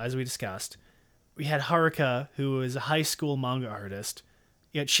 as we discussed. We had Haruka, who is a high school manga artist.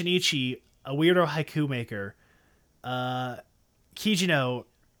 You had Shinichi, a weirdo haiku maker. Kijino,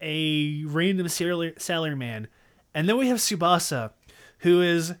 a random salaryman. And then we have Tsubasa, who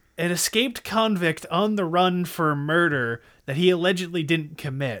is an escaped convict on the run for murder that he allegedly didn't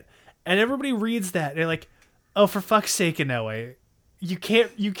commit. And everybody reads that and they're like, "Oh, for fuck's sake, Inoue, you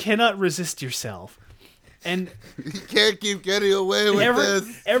cannot resist yourself." And You can't keep getting away with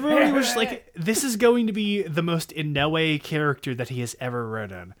this. everybody was like, "This is going to be the most Inoue character that he has ever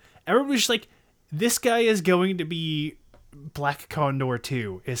written." Everybody was like, "This guy is going to be Black Condor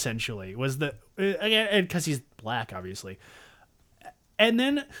 2, essentially." Was the and because he's black, obviously. And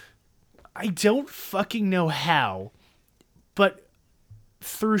then I don't fucking know how, but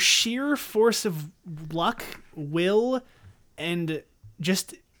through sheer force of luck, will, and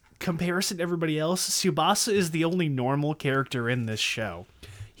just comparison to everybody else, Tsubasa is the only normal character in this show.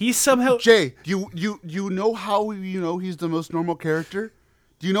 He's somehow Jay, you know how he's the most normal character?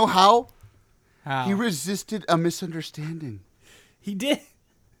 Do you know how? How? He resisted a misunderstanding. he did.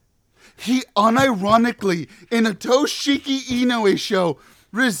 He unironically, in a Toshiki Inoue show,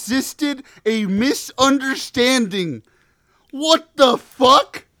 resisted a misunderstanding. What the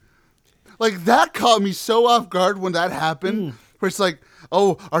fuck? Like, that caught me so off guard when that happened. Where it's like,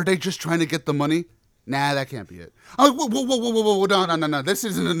 oh, are they just trying to get the money? Nah, that can't be it. I'm like, whoa, no. This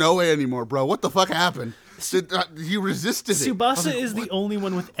isn't a no way anymore, bro. What the fuck happened? He resisted it. I was Tsubasa like, is what? the only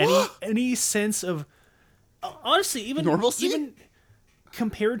one with any sense of honestly, even Normalcy? even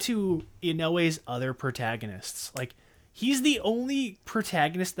compared to Inoue's other protagonists. Like, he's the only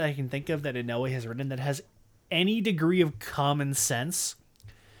protagonist that I can think of that Inoue has written that has any degree of common sense.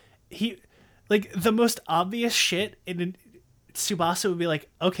 He, like, the most obvious shit in Tsubasa would be like,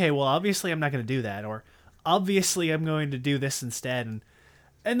 okay, well, obviously I'm not going to do that, or obviously I'm going to do this instead,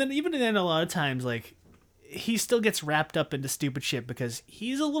 and then even then a lot of times, like, he still gets wrapped up into stupid shit because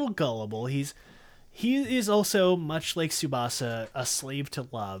he's a little gullible. He is also, much like Tsubasa, a slave to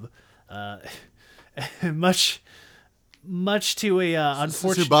love. Much to a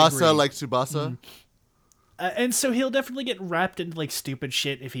unfortunate Tsubasa degree. like Tsubasa. And so he'll definitely get wrapped into like stupid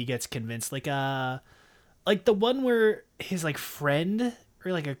shit if he gets convinced. Like the one where his like friend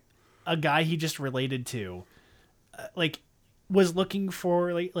or like a guy he just related to, like, was looking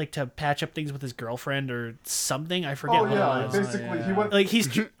for like to patch up things with his girlfriend or something. I forget Oh what yeah, it was. basically he went Like he's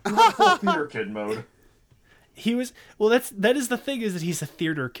full theater kid mode. He was well. That is the thing, is that he's a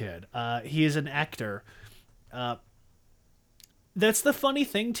theater kid. He is an actor. That's the funny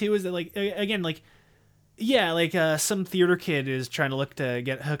thing too, is that like again like. Yeah, like some theater kid is trying to look to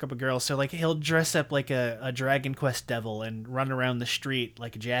hook up a girl, so like he'll dress up like a Dragon Quest devil and run around the street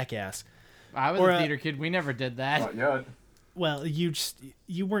like a jackass. I was a theater kid. We never did that. Not yet. Well, you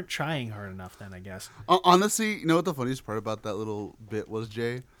weren't trying hard enough then, I guess. Honestly, you know what the funniest part about that little bit was,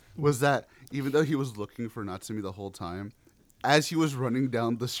 Jay? Was that even though he was looking for Natsumi the whole time, as he was running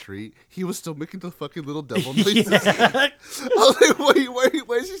down the street, he was still making the fucking little devil noises. I was like,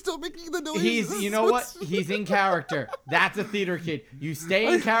 why is he still making the noises? You know what? He's in character. That's a theater kid. You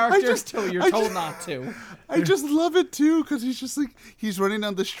stay in character until you're told not to. I just love it too, because he's just like, he's running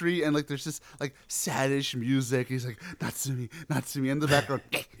down the street and like there's this like saddish music. He's like, Natsumi, Natsumi in the background.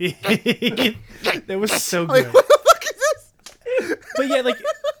 That was so Like, good. what the fuck is this? But yeah, like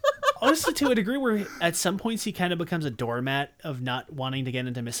honestly, to a degree where at some points he kind of becomes a doormat of not wanting to get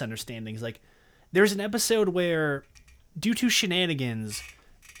into misunderstandings. Like there's an episode where, due to shenanigans,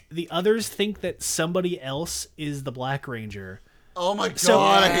 the others think that somebody else is the Black Ranger. Oh my god, So,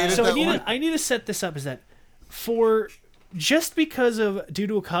 I hated so that one. I need to set this up, is that just because of, due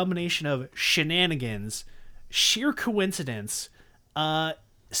to a combination of shenanigans, sheer coincidence,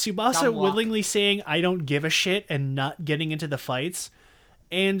 Tsubasa Dumb luck. willingly saying I don't give a shit and not getting into the fights,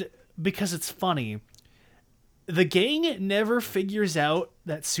 and because it's funny, the gang never figures out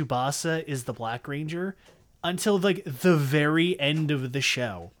that Tsubasa is the Black Ranger until like the very end of the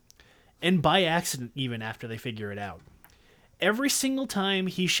show, and by accident even after they figure it out. Every single time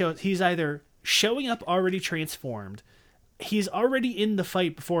he's either showing up already transformed, he's already in the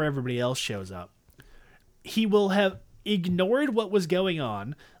fight before everybody else shows up. He will have ignored what was going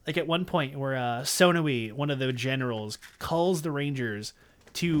on, like at one point where Sonoi, one of the generals, calls the Rangers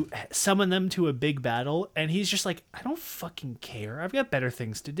to summon them to a big battle, and he's just like, I don't fucking care, I've got better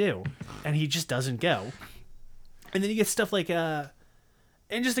things to do, and he just doesn't go. And then you get stuff like and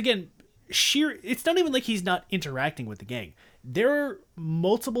just again, it's not even like he's not interacting with the gang. There are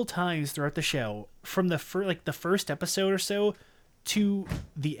multiple times throughout the show, from the first episode or so to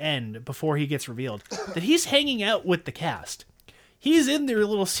the end before he gets revealed, that he's hanging out with the cast. He's in their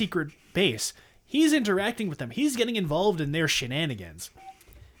little secret base. He's interacting with them. He's getting involved in their shenanigans.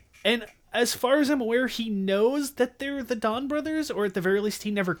 And as far as I'm aware, he knows that they're the Dawn Brothers, or at the very least,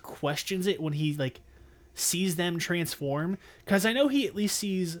 he never questions it when he like sees them transform. Because I know he at least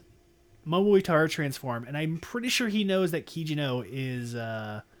sees Momo Itara transform, and I'm pretty sure he knows that Kijino is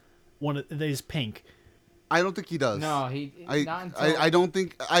is pink. I don't think he does. No, not until... I don't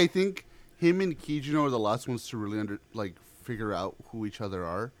think. I think him and Kijino are the last ones to really figure out who each other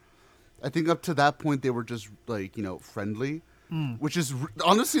are. I think up to that point they were just like, friendly, which is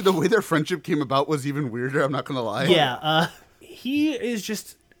honestly the way their friendship came about was even weirder. I'm not gonna lie. Yeah, he is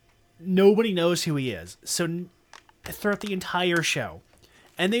just, nobody knows who he is. So throughout the entire show,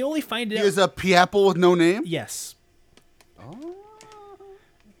 and they only find it out. He is a Piapple with no name. Yes. Oh.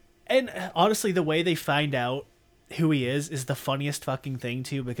 And honestly, the way they find out who he is the funniest fucking thing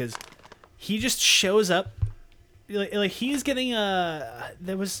too, because he just shows up. Like he's getting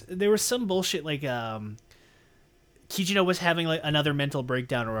there was some bullshit like Kijino was having like another mental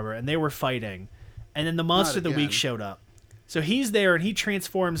breakdown or whatever, and they were fighting, and then the monster of the week showed up. So he's there and he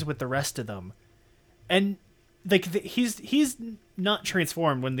transforms with the rest of them, and like he's not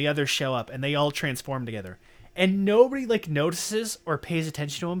transformed when the others show up, and they all transform together, and nobody like notices or pays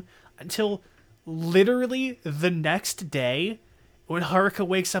attention to him until literally the next day when Haruka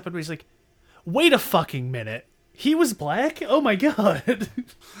wakes up and he's like, "Wait a fucking minute. He was black? Oh my god."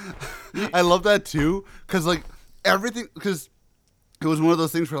 I love that too, because like everything, because it was one of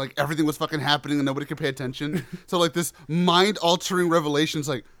those things where like everything was fucking happening and nobody could pay attention. So like this mind-altering revelation's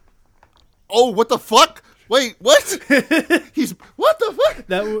like, oh, what the fuck? Wait, what? He's what the fuck?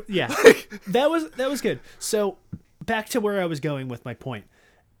 That was good. So back to where I was going with my point.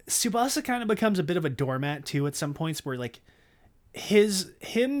 Tsubasa kind of becomes a bit of a doormat too at some points, where like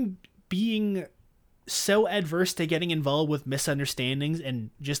him being so adverse to getting involved with misunderstandings and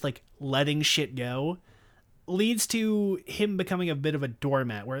just like letting shit go leads to him becoming a bit of a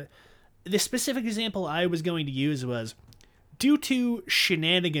doormat, where the specific example I was going to use was, due to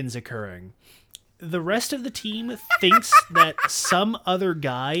shenanigans occurring, the rest of the team thinks that some other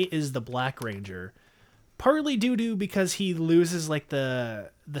guy is the Black Ranger, partly due to because he loses like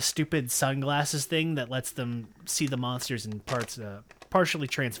the stupid sunglasses thing that lets them see the monsters in parts partially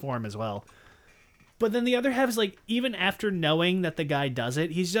transform as well. But then the other half is like, even after knowing that the guy does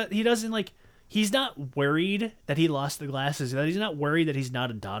it, he's not worried that he lost the glasses. He's not worried that he's not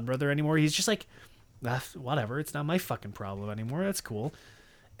a Dawn Brother anymore. He's just like, Whatever, it's not my fucking problem anymore. That's cool.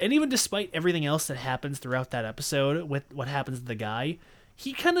 And even despite everything else that happens throughout that episode with what happens to the guy,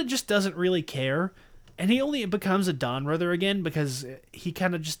 he kind of just doesn't really care. And he only becomes a Dawn Brother again because he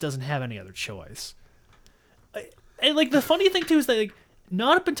kind of just doesn't have any other choice. And, like, the funny thing, too, is that, like,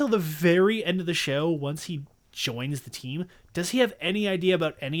 not up until the very end of the show, once he joins the team, does he have any idea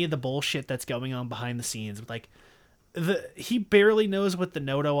about any of the bullshit that's going on behind the scenes. Like, he barely knows what the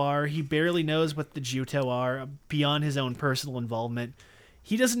Noto are. He barely knows what the Juto are beyond his own personal involvement.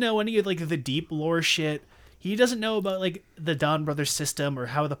 He doesn't know any of, like, the deep lore shit. He doesn't know about, like, the Dawn Brothers system or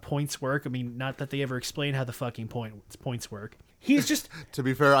how the points work. I mean, not that they ever explain how the fucking points work. He's just... To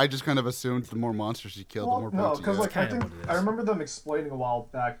be fair, I just kind of assumed the more monsters you kill, the more no, points you because get. like I Kinda think what it I is. remember them explaining a while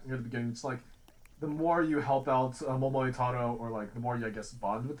back near the beginning. It's like the more you help out Momoitaro, or like the more you, I guess,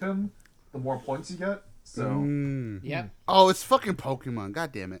 bond with him, the more points you get. So Yep. Oh, it's fucking Pokemon.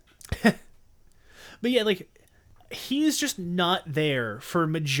 God damn it. But yeah, like, he's just not there for a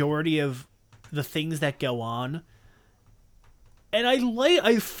majority of the things that go on. And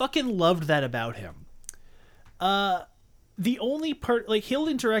I fucking loved that about him. The only part, like, he'll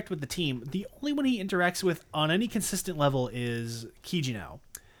interact with the team. The only one he interacts with on any consistent level is Kijino.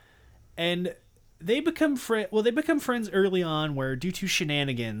 And they become friends early on, where due to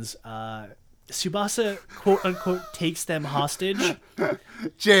shenanigans, Tsubasa, quote unquote, takes them hostage.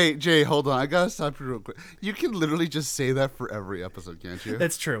 Jay, hold on. I gotta stop you real quick. You can literally just say that for every episode, can't you?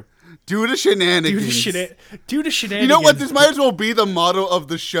 That's true. Due to shenanigans. Due to shenanigans. You know what? This might as well be the motto of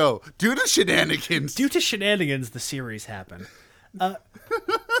the show. Due to shenanigans. Due to shenanigans, the series happened.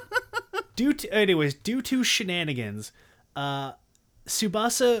 Due to shenanigans,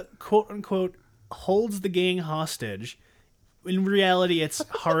 Tsubasa, quote unquote, holds the gang hostage. In reality, it's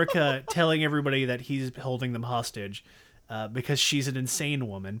Haruka telling everybody that he's holding them hostage because she's an insane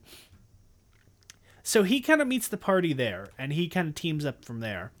woman. So he kind of meets the party there, and he kind of teams up from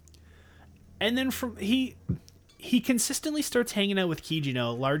there. And then he consistently starts hanging out with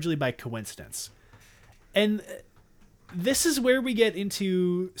Kijino, largely by coincidence. And this is where we get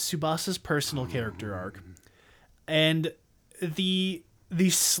into Tsubasa's personal character arc. And the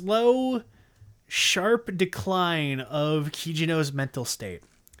slow, sharp decline of Kijino's mental state.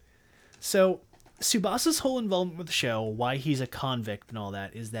 So, Tsubasa's whole involvement with the show, why he's a convict and all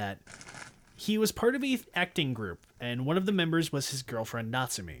that, is that he was part of an acting group, and one of the members was his girlfriend,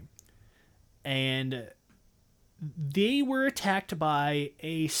 Natsumi. And they were attacked by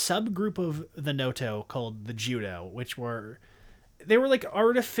a subgroup of the Noto called the Judo, they were like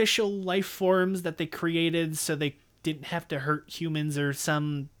artificial life forms that they created so they didn't have to hurt humans or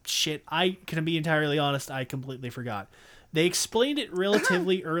some shit. I can be entirely honest, I completely forgot. They explained it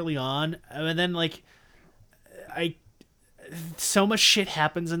relatively early on, and then like so much shit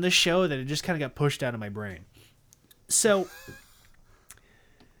happens in this show that it just kind of got pushed out of my brain. So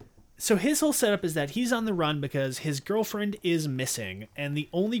his whole setup is that he's on the run because his girlfriend is missing, and the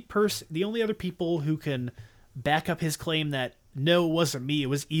only other people who can back up his claim that no, it wasn't me, it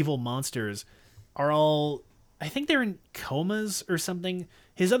was evil monsters, are all, I think they're in comas or something.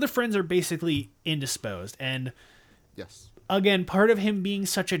 His other friends are basically indisposed, and Yes. again, part of him being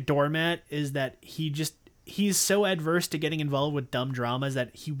such a doormat is that he's so adverse to getting involved with dumb dramas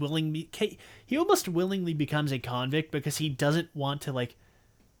that he almost willingly becomes a convict because he doesn't want to like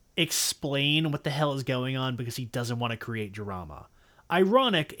explain what the hell is going on because he doesn't want to create drama.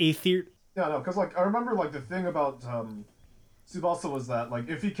 Ironic, yeah, no, because like I remember like the thing about Tsubasa was that like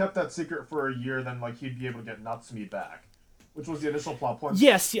if he kept that secret for a year, then like he'd be able to get Natsumi back, which was the initial plot point.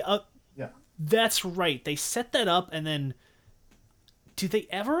 Yes, yeah, Yeah. that's right. They set that up, and then do they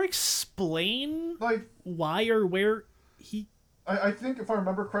ever explain Like why or where he? I think if I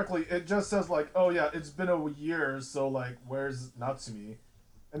remember correctly, it just says like, oh yeah, it's been a year, so like where's Natsumi?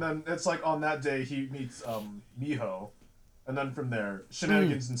 And then it's like on that day he meets Miho, and then from there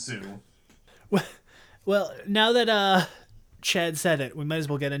shenanigans ensue. Well, now that Chad said it, we might as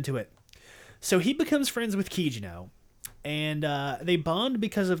well get into it. So he becomes friends with Kijino, and they bond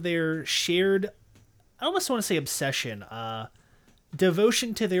because of their shared, I almost want to say obsession,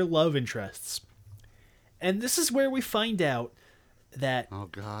 devotion to their love interests. And this is where we find out that Oh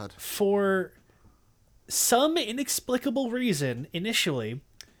God. for some inexplicable reason, initially,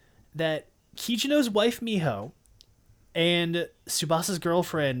 that Kijino's wife Miho and Tsubasa's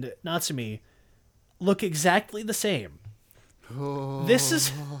girlfriend Natsumi look exactly the same. Oh. This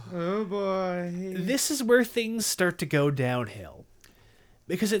is Oh boy. this is where things start to go downhill,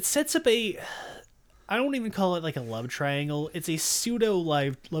 because it sets up I don't even call it like a love triangle. It's a pseudo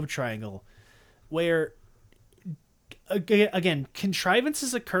love triangle where again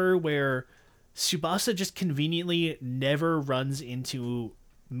contrivances occur where Tsubasa just conveniently never runs into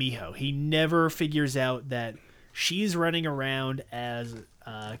Miho. He never figures out that she's running around as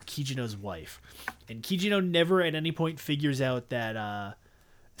Kijino's wife. And Kijino never at any point figures out that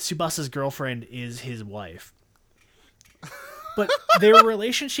Tsubasa's girlfriend is his wife. But their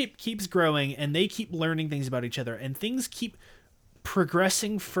relationship keeps growing, and they keep learning things about each other, and things keep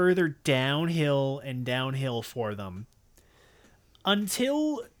progressing further downhill and downhill for them.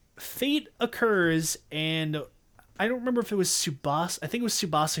 Until fate occurs, and I don't remember if it was Tsubasa. I think it was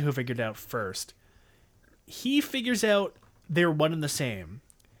Tsubasa who figured it out first. He figures out they're one and the same.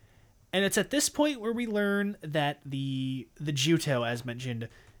 And it's at this point where we learn that the Juto, as mentioned,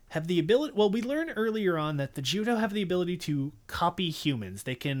 have the ability... Well, we learned earlier on that the Juto have the ability to copy humans.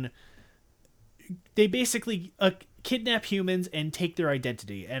 They basically kidnap humans and take their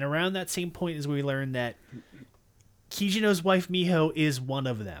identity. And around that same point is where we learn that Kijino's wife, Miho, is one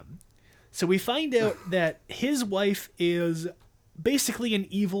of them. So we find out that his wife is basically an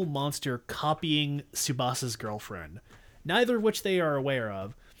evil monster copying Tsubasa's girlfriend, neither of which they are aware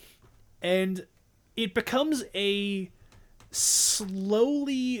of. And it becomes a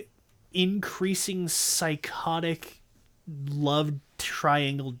slowly increasing psychotic love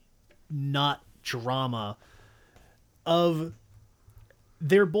triangle knot drama of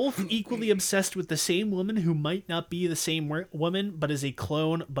they're both equally obsessed with the same woman who might not be the same woman, but is a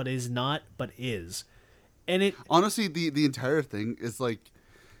clone, but is not, but is. And it honestly, the entire thing is like,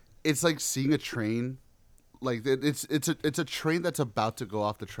 it's like seeing a train. Like it's a train that's about to go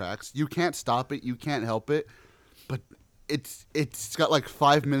off the tracks. You can't stop it. You can't help it. But it's got like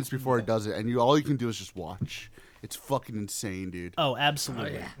 5 minutes before it does it, and all you can do is just watch. It's fucking insane, dude. Oh,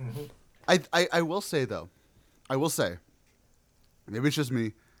 absolutely. Oh, yeah. I will say though, maybe it's just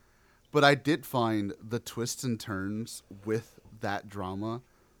me, but I did find the twists and turns with that drama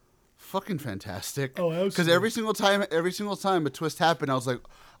fucking fantastic. Oh, absolutely. Because every single time a twist happened, I was like,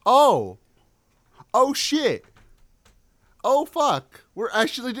 oh shit, oh fuck, we're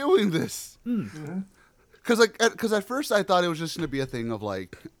actually doing this. Because at first I thought it was just gonna be a thing of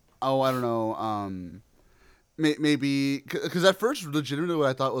like, oh, I don't know, maybe because at first legitimately what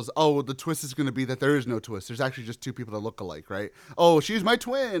I thought was, oh, the twist is gonna be that there is no twist. There's actually just two people that look alike, right? Oh, she's my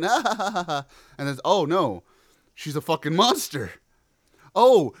twin, and then oh no, she's a fucking monster.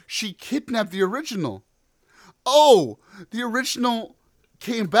 Oh, she kidnapped the original. Oh, the original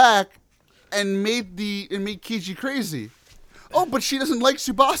came back and made Kiji crazy. Oh, but she doesn't like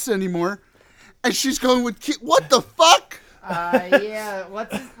Tsubasa anymore. And she's going with what the fuck? Yeah.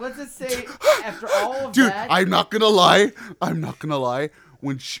 Let's just say after all of Dude, that, I'm not gonna lie.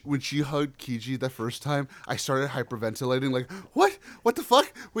 When she hugged Kiji the first time, I started hyperventilating. Like, what? What the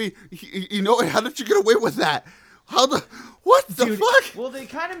fuck? Wait, how did you get away with that? What the fuck? Well, they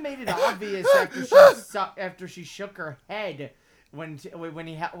kind of made it obvious after she shook her head when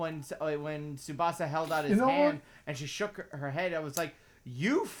Tsubasa held out his hand and she shook her head. I was like,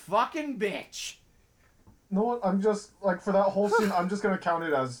 you fucking bitch. You know what? I'm just, like, for that whole scene, I'm just gonna count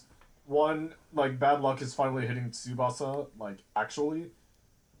it as one, like, bad luck is finally hitting Tsubasa, like, actually.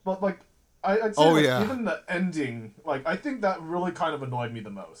 But, like, I'd say, even the ending, like, I think that really kind of annoyed me the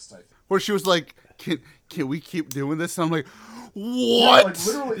most, I think. Where she was like, can we keep doing this? And I'm like, what? Yeah, like,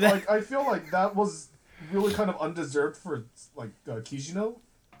 literally, like, I feel like that was really kind of undeserved for, like, Kijino.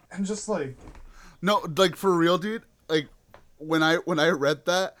 And just, like... No, like, for real, dude, like, when I read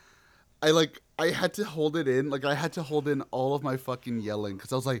that, I had to hold it in. Like, I had to hold in all of my fucking yelling.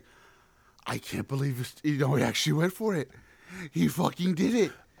 Because I was like, I can't believe, he actually went for it. He fucking did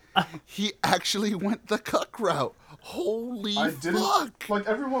it. He actually went the cuck route. Holy fuck. Like,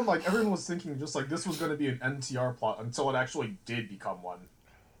 everyone was thinking just, like, this was going to be an NTR plot until it actually did become one.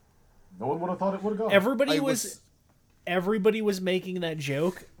 No one would have thought it would have gone. Everybody was making that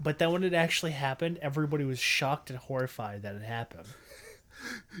joke, but then when it actually happened, everybody was shocked and horrified that it happened.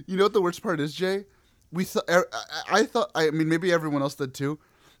 You know what the worst part is, Jay? I mean, maybe everyone else did too.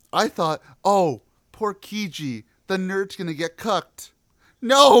 I thought, oh, poor Kiji, the nerd's gonna get cucked.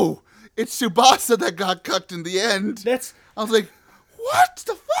 No, it's Tsubasa that got cucked in the end. I was like, what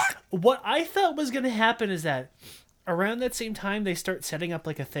the fuck? What I thought was gonna happen is that around that same time they start setting up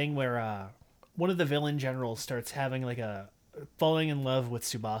like a thing where one of the villain generals starts having like falling in love with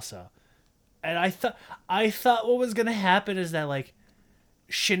Tsubasa, and I thought what was gonna happen is that like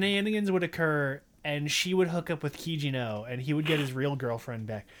shenanigans would occur and she would hook up with Kijino and he would get his real girlfriend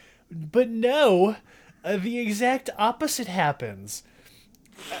back. But no, the exact opposite happens.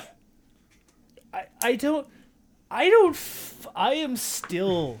 I am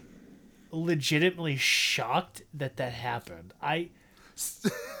still legitimately shocked that happened.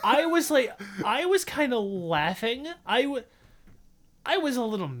 I was kind of laughing. I was a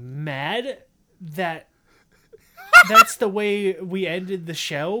little mad that that's the way we ended the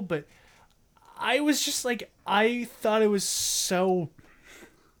show, but I was just like, I thought it was so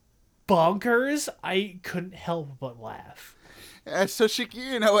bonkers, I couldn't help but laugh. That's so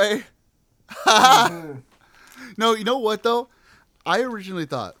Shiki in a way. No, you know what though? I originally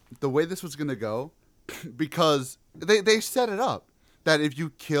thought the way this was gonna go, because they set it up that if you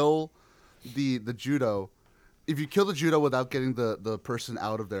kill the judo, if you kill the judo without getting the person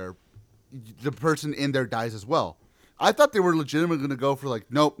out of there, the person in there dies as well. I thought they were legitimately gonna go for like,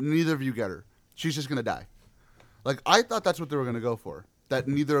 nope, neither of you get her. She's just gonna die. Like I thought that's what they were gonna go for. That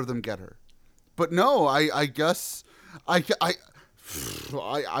neither of them get her. But no, I guess I'm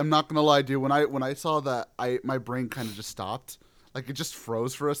not gonna lie, dude. When I saw that, my brain kind of just stopped. Like it just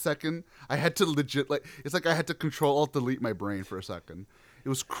froze for a second. I had to it's like I had to Control Alt Delete my brain for a second. It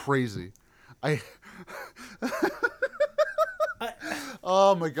was crazy.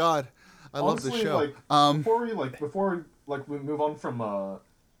 Oh my god, I love this show. Like, before we move on from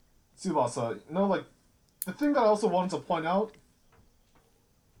Tsubasa, like the thing that I also wanted to point out.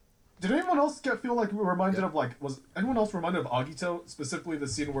 Did anyone else feel like we were reminded of was anyone else reminded of Agito, specifically the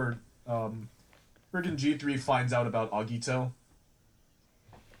scene where friggin' G3 finds out about Agito?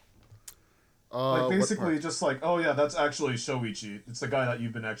 Like basically just like, oh yeah, that's actually Shoichi. It's the guy that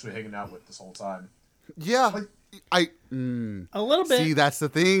you've been actually hanging out with this whole time. Yeah, a little bit. See, that's the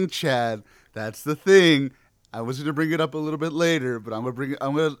thing, Chad. That's the thing. I was gonna bring it up a little bit later, but I'm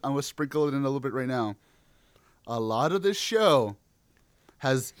gonna sprinkle it in a little bit right now. A lot of this show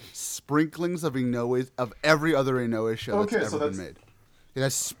has sprinklings of Inoue, of every other Inoue show that's ever been made. It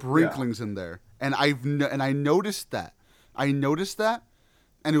has sprinklings in there, and I noticed that.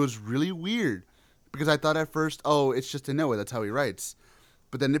 And it was really weird because I thought at first, oh, it's just Inoue, that's how he writes.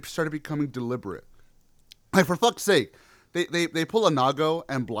 But then it started becoming deliberate. Like, for fuck's sake, they pull a Nago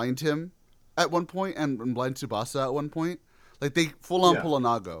and blind him at one point and blind Tsubasa at one point. Like, they full on pull a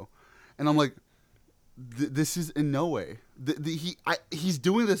Nago. And I'm like, this is Inoue. He's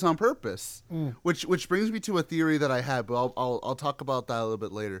doing this on purpose. Which brings me to a theory that I had, but I'll talk about that a little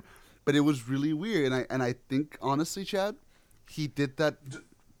bit later. But it was really weird, and I think, honestly, Chad, he did that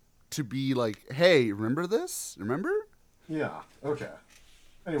to be like, hey, remember this? Remember? Yeah. Okay.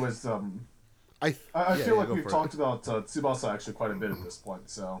 Anyways, I yeah, feel like go we've for talked about Tsubasa actually quite a bit at this point.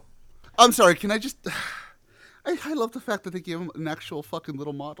 So I'm sorry. Can I just? I love the fact that they gave him an actual fucking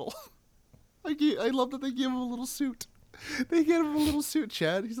little model. I love that they gave him a little suit. They gave him a little suit,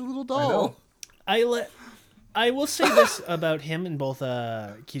 Chad. He's a little doll. I will say this about him and both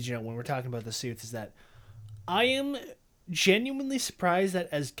Kijino when we're talking about the suits is that I am genuinely surprised that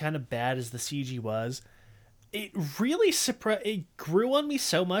as kind of bad as the CG was, it really it grew on me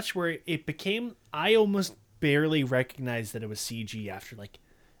so much where it became, I almost barely recognized that it was CG after like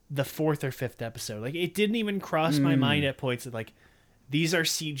the 4th or 5th episode. Like it didn't even cross my mind at points that like these are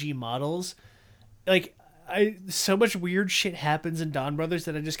CG models. Like so much weird shit happens in Dawn Brothers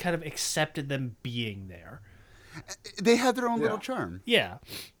that I just kind of accepted them being there. They had their own little charm. Yeah.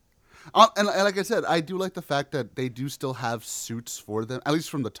 And like I said, I do like the fact that they do still have suits for them, at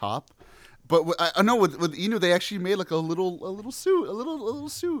least from the top. But I know with Inu, they actually made like a little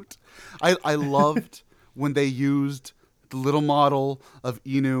suit. I loved when they used the little model of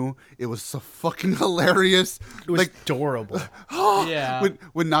Inu. It was so fucking hilarious. It was like adorable. Yeah.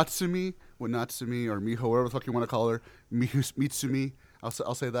 When Natsumi or Miho, whatever the fuck you want to call her, Mitsumi.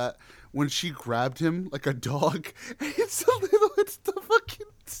 I'll say that when she grabbed him like a dog, it's a little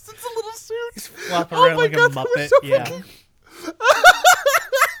suit. Flopping around like a Muppet. So yeah.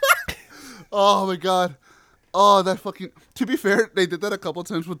 Oh my god. Oh, that fucking. To be fair, they did that a couple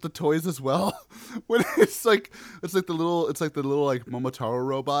times with the toys as well. When it's like the little like Momotaro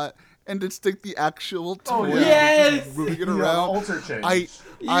robot, and it's like the actual toy. yeah. Yes! Moving it Yeah, around. alter change.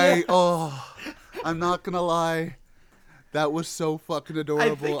 I'm not gonna lie. That was so fucking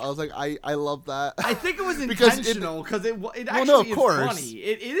adorable. I was like, I love that. I think it was Because intentional because it actually well, no, of is course. funny.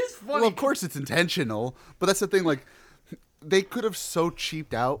 It is funny. Well, of course it's intentional, but that's the thing. Like, they could have so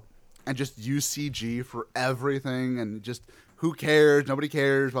cheaped out and just used CG for everything, and just who cares? Nobody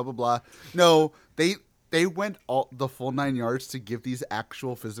cares. Blah blah blah. No, they went all the full 9 yards to give these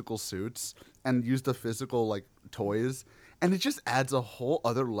actual physical suits and use the physical like toys, and it just adds a whole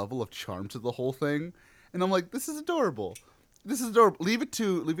other level of charm to the whole thing. And I'm like, this is adorable. This is adorable. Leave it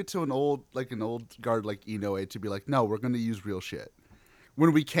to an old guard like Inoue to be like, no, we're going to use real shit.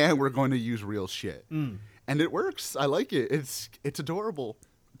 When we can, we're going to use real shit. And it works. I like it. It's adorable.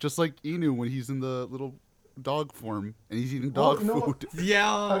 Just like Inu when he's in the little dog form and he's eating dog you know what? food.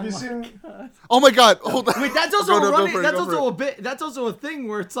 Yeah. Have you seen? Oh my god! Hold on. Wait, that's also Go, a no, go running. for it, That's go for also it. a bit. That's also a thing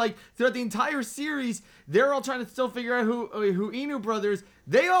where it's like throughout the entire series, they're all trying to still figure out who Inu brothers.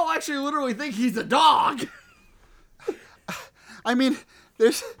 They all actually literally think he's a dog. I mean,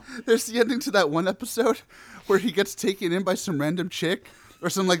 there's the ending to that one episode where he gets taken in by some random chick or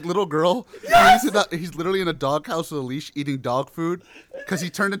some like little girl. Yes! He's literally in a doghouse with a leash eating dog food because he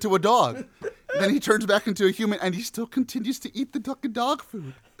turned into a dog. Then he turns back into a human and he still continues to eat the fucking dog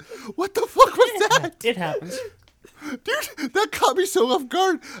food. What the fuck was that? It happens. Dude, that caught me so off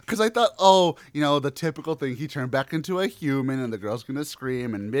guard because I thought, oh, the typical thing. He turned back into a human and the girl's going to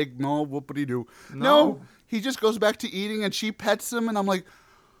scream and big no whoopity-doo. No, he just goes back to eating and she pets him and I'm like,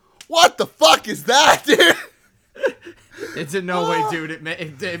 what the fuck is that, dude? It's in no way, dude.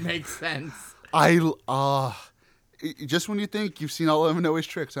 It makes sense. Just when you think you've seen all of Inoue's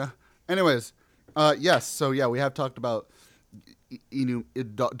tricks, huh? Anyways, yes. So yeah, we have talked about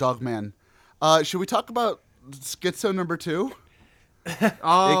Dogman. Should we talk about Schizo number 2?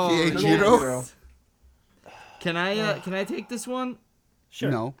 Oh, AKA yes. Jiro? Can I take this one?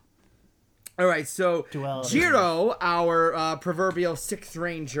 Sure. No. All right, so Duality. Jiro, our proverbial sixth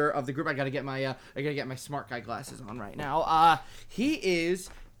ranger of the group, I gotta get my smart guy glasses on right now. He is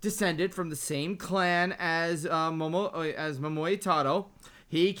descended from the same clan as Momoe Taro.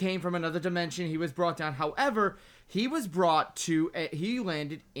 He came from another dimension. He was brought down. However, he was brought to. He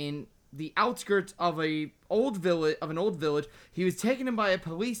landed in the outskirts of an old village. He was taken in by a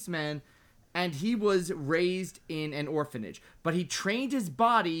policeman, and he was raised in an orphanage. But he trained his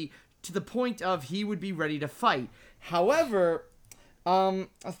body to the point of he would be ready to fight. However,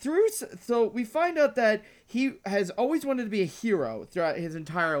 so we find out that he has always wanted to be a hero throughout his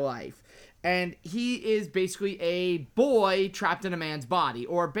entire life. And he is basically a boy trapped in a man's body.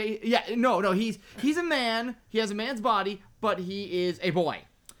 He's a man. He has a man's body, but he is a boy.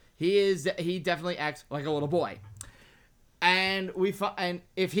 He definitely acts like a little boy. And and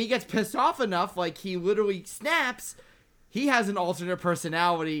if he gets pissed off enough, like he literally snaps, he has an alternate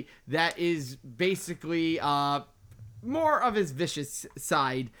personality that is basically more of his vicious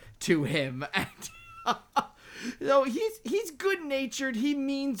side to him. And so he's good-natured, he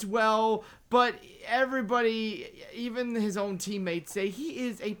means well, but everybody, even his own teammates, say he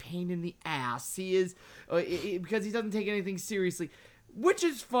is a pain in the ass. He is because he doesn't take anything seriously. Which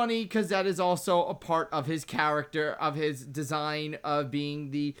is funny because that is also a part of his character, of his design, of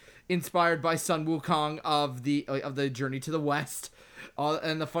being inspired by Sun Wukong of the Journey to the West.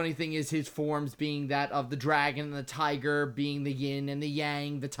 And the funny thing is his forms being that of the dragon and the tiger being the yin and the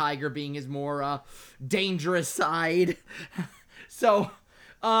yang, the tiger being his more dangerous side. So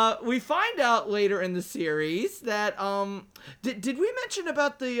we find out later in the series that did we mention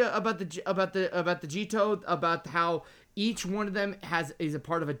about the Jito, about how each one of them is a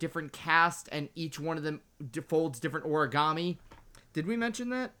part of a different caste and each one of them folds different origami? Did we mention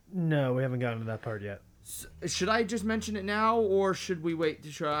that? No, we haven't gotten to that part yet. Should I just mention it now, or should we wait?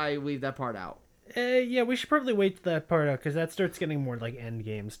 Should I leave that part out? Yeah, we should probably wait to that part out because that starts getting more like end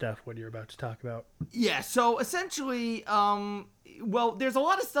game stuff. What you're about to talk about. Yeah. So essentially, there's a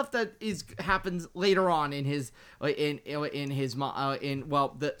lot of stuff that happens later on in the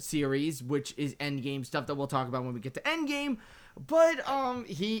series, which is end game stuff that we'll talk about when we get to end game. But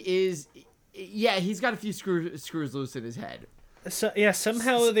he's got a few screws loose in his head. So yeah,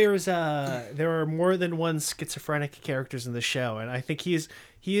 somehow there are more than one schizophrenic characters in the show, and I think he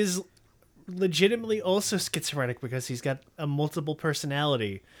is legitimately also schizophrenic because he's got a multiple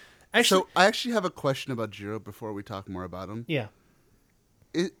personality. Actually, So I actually have a question about Jiro before we talk more about him. yeah,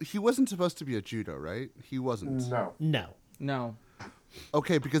 He wasn't supposed to be a judo, right? He wasn't. no.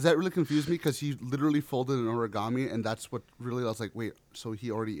 Okay, because that really confused me because he literally folded an origami, and that's what really I was like, wait, so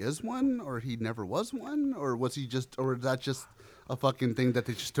he already is one, or he never was one, or was he just, or is that just a fucking thing that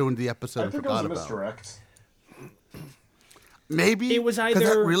they just threw in the episode I and think it was forgot a about? misdirect. Maybe It was 'cause that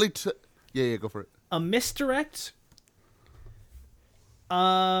either- really. Yeah, go for it. A misdirect.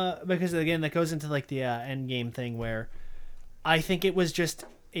 Because again, that goes into like the end game thing where I think it was just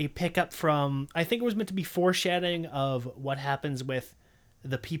a pickup from. I think it was meant to be foreshadowing of what happens with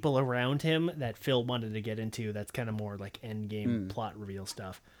the people around him that Phil wanted to get into. That's kind of more like end game plot reveal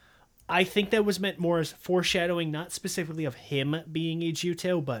stuff. I think that was meant more as foreshadowing, not specifically of him being a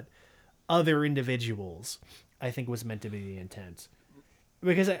Juto, but other individuals. I think was meant to be the intent.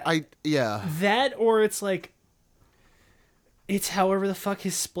 Because Yeah. that, or it's like, it's however the fuck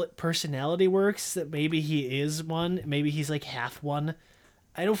his split personality works, that maybe he is one, maybe he's like half one.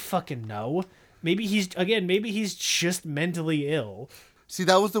 I don't fucking know. Maybe he's just mentally ill. See,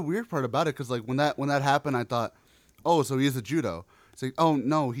 that was the weird part about it, because like when that happened, I thought, oh, so he is a judo. It's like, oh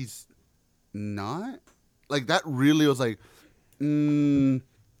no, he's not. Like that really was like, was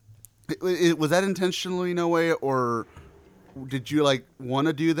that intentionally Inoue, or did you like want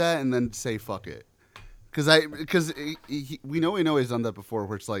to do that and then say fuck it? Because we know Inoue's done that before,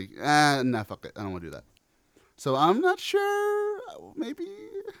 where it's like, nah, fuck it, I don't want to do that. So I'm not sure. Maybe.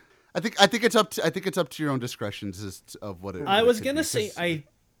 I think it's up to your own discretion of what it. I what it was could gonna be, say 'cause- I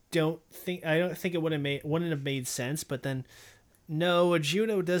don't think it wouldn't have made sense, but then no, a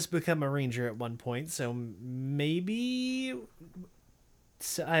judo does become a ranger at one point, so maybe.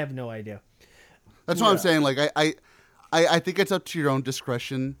 So I have no idea. That's what I'm saying. Like I think it's up to your own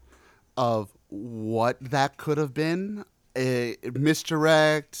discretion of what that could have been.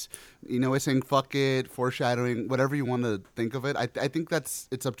 Misdirect, saying fuck it, foreshadowing, whatever you want to think of it. I think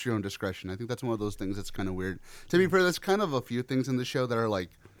it's up to your own discretion. I think that's one of those things that's kind of weird. To be fair, there's kind of a few things in the show that are like,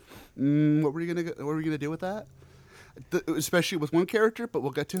 what were you gonna do with that? Especially with one character, but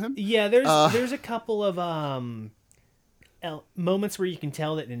we'll get to him. Yeah, there's a couple of moments where you can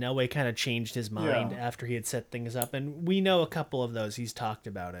tell that Inoue kind of changed his mind after he had set things up, and we know a couple of those. He's talked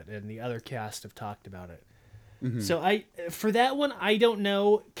about it, and the other cast have talked about it. Mm-hmm. So for that one, I don't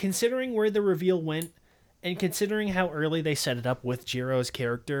know. Considering where the reveal went, and considering how early they set it up with Jiro's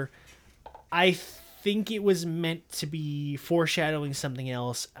character, I think it was meant to be foreshadowing something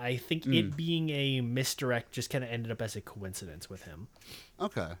else. I think it being a misdirect just kind of ended up as a coincidence with him.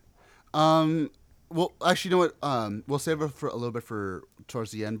 Okay. Well, actually, you know what? We'll save it for a little bit for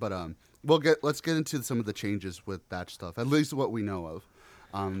towards the end, but let's get into some of the changes with that stuff. At least what we know of.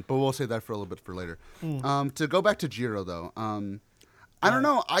 But we'll save that for a little bit for later. To go back to Jiro, though, I don't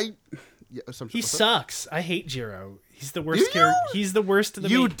know. He sucks. I hate Jiro. He's the worst character. He's the worst of the.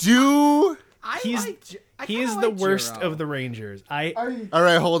 You do. He is the worst of the Rangers. All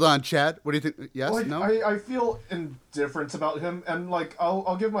right, hold on, Chad. What do you think? Yes, like, no. I feel indifferent about him, and like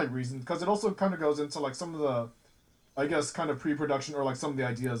I'll give my reason, because it also kind of goes into like some of the, I guess, kind of pre-production or like some of the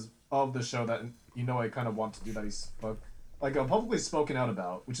ideas of the show that I kind of want to do that he's publicly spoken out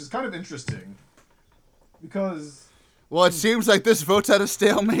about, which is kind of interesting, because. Well, it seems like this vote's at a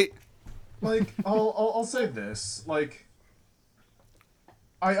stalemate. Like I'll say this, like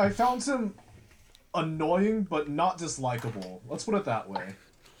I found him annoying but not dislikable. Let's put it that way.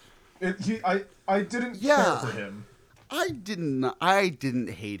 I didn't care for him. I didn't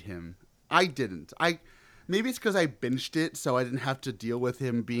hate him. I didn't. Maybe it's because I binged it, so I didn't have to deal with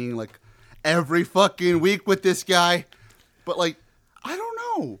him being like every fucking week with this guy. But like, I don't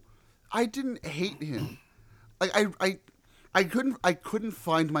know. I didn't hate him. Like I couldn't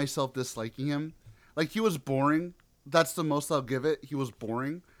find myself disliking him. Like, he was boring. That's the most I'll give it. He was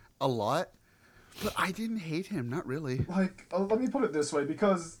boring a lot. But I didn't hate him, not really. Like, let me put it this way,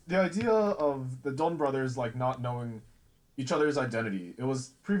 because the idea of the Don brothers, like, not knowing each other's identity, it was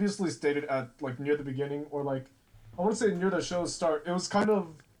previously stated at, like, near the beginning, or, like, I want to say near the show's start. It was kind of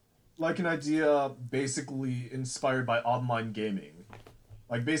like an idea basically inspired by online gaming.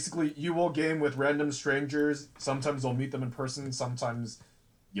 Like, basically, you will game with random strangers. Sometimes you'll meet them in person. Sometimes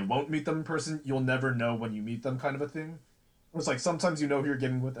you won't meet them in person. You'll never know when you meet them, kind of a thing. It's like, sometimes you know who you're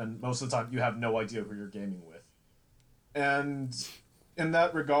gaming with, and most of the time you have no idea who you're gaming with. And in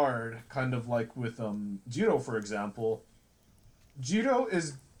that regard, kind of like with Jiro, for example, Jiro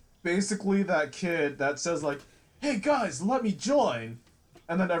is basically that kid that says, like, hey, guys, let me join.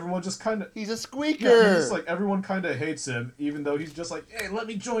 And then everyone just kind of... He's a squeaker! Yeah, just, like, everyone kind of hates him, even though he's just like, hey, let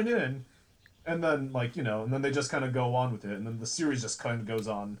me join in. And then, like, and then they just kind of go on with it, and then the series just kind of goes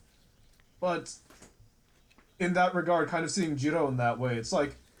on. But in that regard, kind of seeing Jiro in that way, it's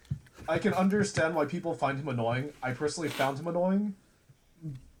like, I can understand why people find him annoying. I personally found him annoying,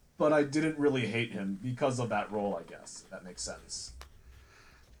 but I didn't really hate him because of that role, I guess. If that makes sense.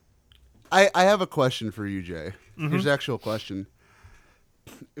 I have a question for you, Jay. Here's the actual question.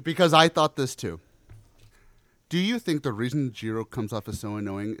 Because I thought this too. Do you think the reason Jiro comes off as so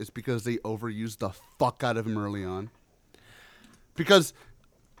annoying is because they overused the fuck out of him early on? Because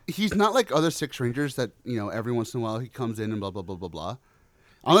he's not like other Six Rangers that, every once in a while he comes in and blah, blah, blah, blah, blah.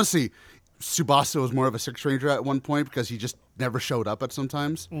 Honestly, Tsubasa was more of a Six Ranger at one point because he just never showed up at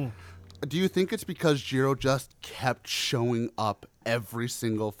sometimes. Do you think it's because Jiro just kept showing up every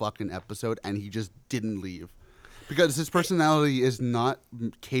single fucking episode and he just didn't leave? Because his personality is not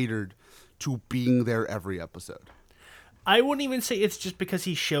catered to being there every episode. I wouldn't even say it's just because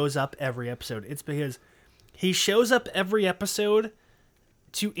he shows up every episode. It's because he shows up every episode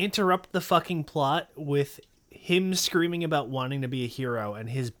to interrupt the fucking plot with him screaming about wanting to be a hero and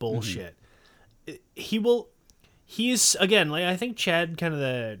his bullshit. He he's again, like I think Chad kind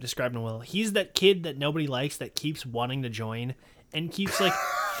of described him well. He's that kid that nobody likes that keeps wanting to join and keeps like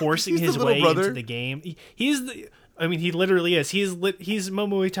forcing He's the his little way brother. into the game. He's the, I mean, he literally is. He's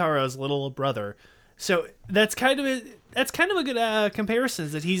Momoitaro's little brother. So that's kind of a good comparison.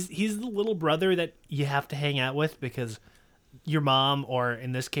 Is that he's the little brother that you have to hang out with because your mom, or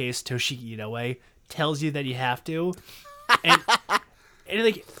in this case Toshiki Inoue, tells you that you have to, and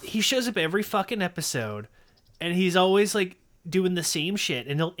like he shows up every fucking episode, and he's always like doing the same shit,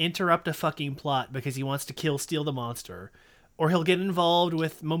 and he'll interrupt a fucking plot because he wants to steal the monster, or he'll get involved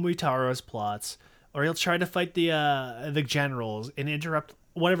with Momoitaro's plots, or he'll try to fight the generals and interrupt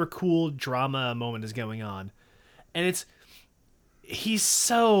whatever cool drama moment is going on, and he's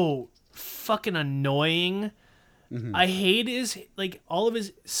so fucking annoying. I hate his like all of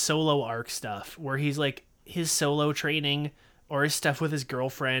his solo arc stuff where he's like his solo training or his stuff with his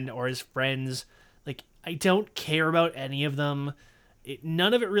girlfriend or his friends. Like I don't care about any of them.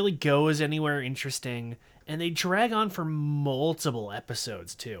 None of it really goes anywhere interesting, and they drag on for multiple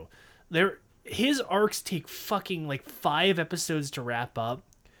episodes too. His arcs take fucking like 5 episodes to wrap up.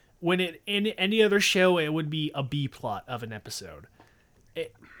 When in any other show it would be a B plot of an episode.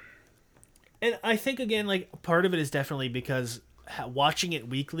 And I think, again, like, part of it is definitely because watching it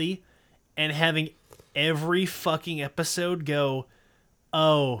weekly and having every fucking episode go,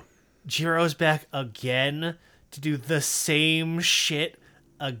 oh, Jiro's back again to do the same shit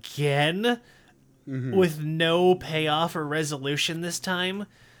again with no payoff or resolution this time.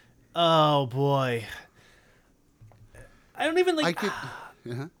 Oh, boy. I don't even, like...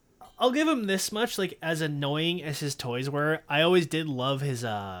 I'll give him this much, like, as annoying as his toys were. I always did love his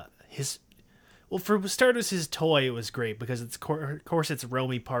well, for starters, his toy was great because of course it's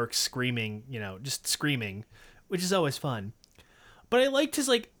Romy Park screaming, just screaming, which is always fun. But I liked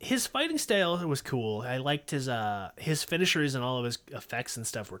his fighting style was cool. I liked his finishers and all of his effects and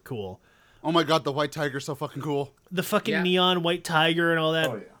stuff were cool. Oh my god, the white tiger's so fucking cool. The fucking neon white tiger and all that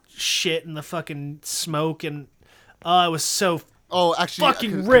Oh, yeah. shit and the fucking smoke and it was so Actually,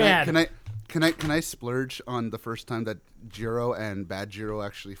 fucking rad. Can I splurge on the first time that Jiro and Bad Jiro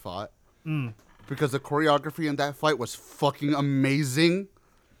actually fought? Because the choreography in that fight was fucking amazing.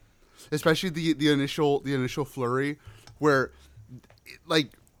 Especially the initial flurry where like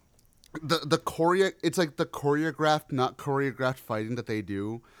the choreo, it's like the choreographed, not choreographed fighting that they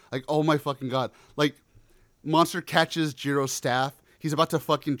do. Like, oh my fucking god. Like, Monster catches Jiro's staff. He's about to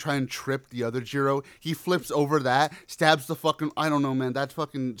fucking try and trip the other Jiro. He flips over that, stabs the fucking, I don't know, man. That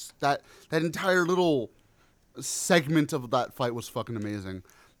fucking, that entire little segment of that fight was fucking amazing.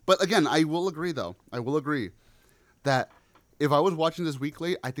 But again, I will agree that if I was watching this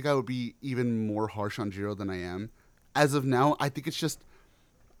weekly, I think I would be even more harsh on Jiro than I am. As of now, I think it's just,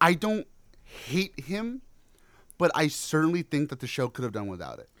 I don't hate him, but I certainly think that the show could have done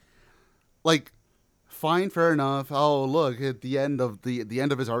without it. Like, fine, fair enough. Oh, look, at the end of the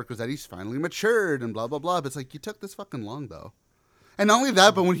end of his arc was that he's finally matured and blah blah blah. But it's like, you took this fucking long though. And not only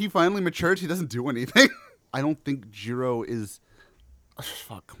that, but when he finally matures, he doesn't do anything. I don't think Jiro is.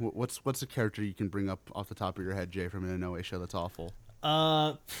 Fuck. What's a character you can bring up off the top of your head, Jay, from an Inoue show that's awful?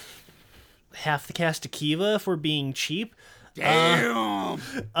 Half the cast of Kiva for being cheap. Damn.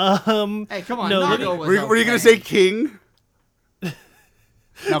 Hey, come on. No, Nago was Were you gonna okay. say King?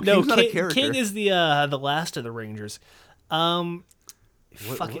 No, No, King's not a character. King is the last of the Rangers.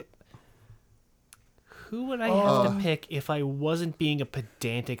 Fuck it. Who would I have to pick if I wasn't being a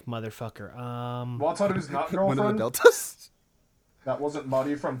pedantic motherfucker? Wataru's not One of the girlfriend. Deltas. That wasn't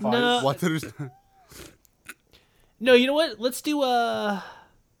Mari from Five. No. Wataru's. No, you know what? Let's do One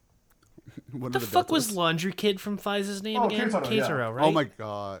the of fuck was Deltas. Laundry Kid from Fize's name Oh, again? Keitaro, yeah. Right? Oh my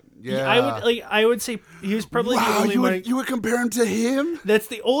god. Yeah. I would say he was probably the Wow, only one. you would compare him to him? That's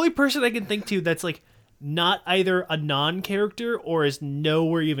the only person I can think to that's like not either a non-character or is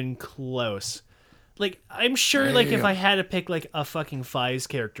nowhere even close. Like, I'm sure, like, if I had to pick, like, a fucking Fives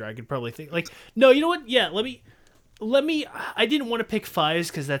character, I could probably think, like, no, you know what? Yeah, let me, I didn't want to pick Fives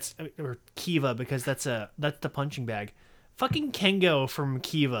because or Kiva because that's the punching bag. Fucking Kengo from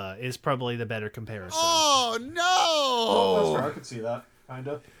Kiva is probably the better comparison. Oh That's no! fair. I could see that.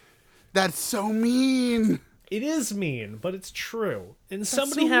 Kinda. That's so mean. It is mean, but it's true. And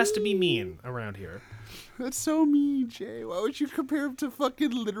somebody has to be mean around here. That's so mean, Jay. Why would you compare him to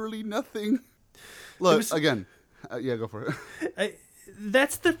fucking literally nothing? Look, again. Yeah, go for it.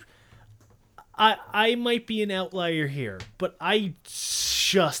 I might be an outlier here, but I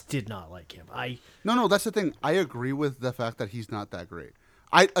just did not like him. No, that's the thing. I agree with the fact that he's not that great.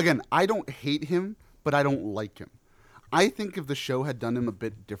 I don't hate him, but I don't like him. I think if the show had done him a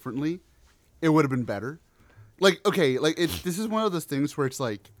bit differently, it would have been better. Like, okay, like this is one of those things where it's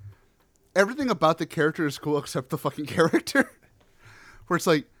like everything about the character is cool except the fucking character. Where it's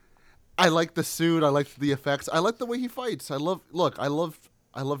like, I like the suit, I like the effects, I like the way he fights. I love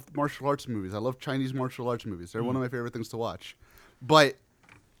martial arts movies. I love Chinese martial arts movies. They're one of my favorite things to watch. But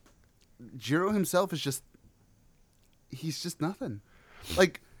Jiro himself is he's just nothing.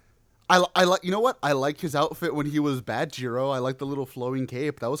 Like, I like, you know what? I like his outfit when he was Bad Jiro. I like the little flowing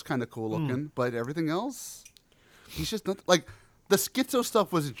cape. That was kind of cool looking. But everything else, he's just nothing. Like, the schizo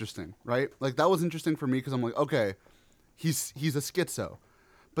stuff was interesting, right? Like, that was interesting for me because I'm like, okay, he's a schizo.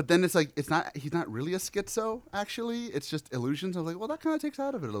 But then it's like, he's not really a schizo, actually. It's just illusions. I was like, well, that kind of takes it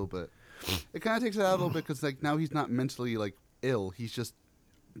out of it a little bit. It kind of takes it out a little bit because, like, now he's not mentally, like, ill. He's just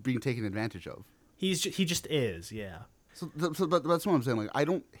being taken advantage of. He just is, yeah. But that's what I'm saying. Like, I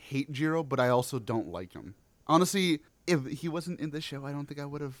don't hate Jiro, but I also don't like him. Honestly, if he wasn't in this show, I don't think I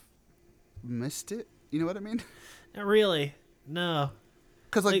would have missed it. You know what I mean? Not really. No.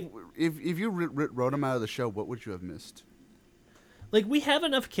 Because, like, if you wrote him out of the show, what would you have missed? Like, we have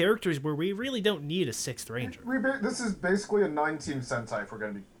enough characters where we really don't need a sixth ranger. This is basically a 9-team Sentai, if we're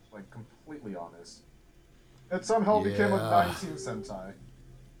going to be, like, completely honest. It somehow became a 9-team Sentai.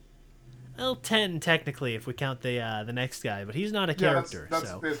 Well, 10 technically if we count the next guy, but he's not a character. That's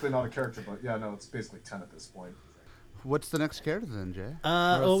so. basically not a character, but yeah, no, it's basically 10 at this point. What's the next character then, Jay?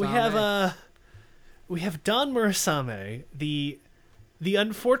 Well, we have Don Murasame, the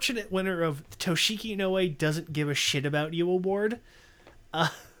unfortunate winner of Toshiki Inoue Doesn't Give a Shit About You award.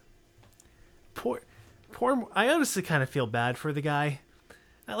 Poor. I honestly kind of feel bad for the guy.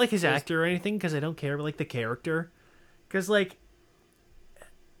 Not like his actor or anything, because I don't care, but like the character. Because, like,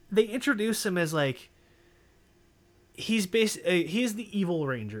 they introduce him as, like, he's the evil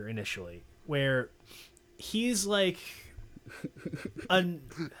ranger initially, where he's like I don't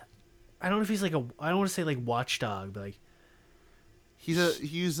know if he's like I don't want to say like watchdog, but like he's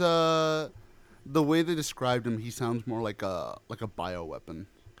the way they described him, he sounds more like a bioweapon.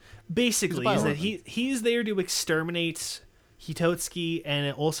 Basically, is that he's there to exterminate Hitotsuki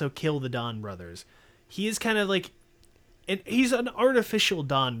and also kill the Don brothers. He is kind of like, and he's an artificial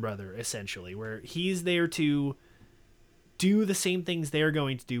Don brother, essentially, where he's there to do the same things they're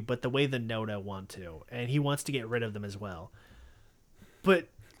going to do, but the way the Noda want to, and he wants to get rid of them as well. But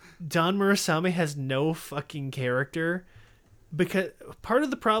Don Murasame has no fucking character, because part of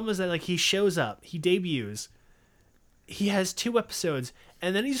the problem is that, like, he shows up, he debuts, he has 2 episodes,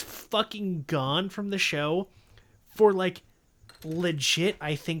 and then he's fucking gone from the show for, like, legit,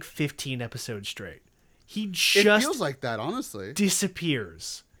 I think, 15 episodes straight. He just It feels like that, honestly.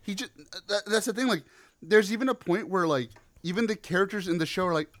 disappears. He just that's the thing. Like, there's even a point where, like, even the characters in the show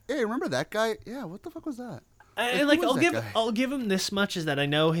are like, "Hey, remember that guy? Yeah, what the fuck was that?" And who like, was that guy? I'll give him this much, is that I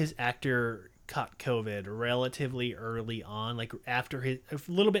know his actor caught COVID relatively early on, like a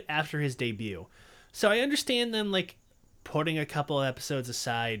little bit after his debut. So I understand them, like, putting a couple of episodes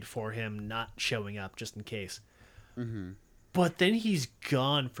aside for him not showing up just in case. Mm-hmm. But then he's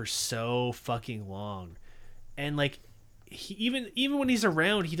gone for so fucking long. And, like, even when he's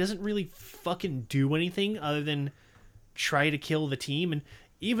around, he doesn't really fucking do anything other than try to kill the team. And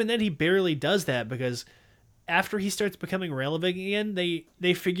even then, he barely does that, because after he starts becoming relevant again,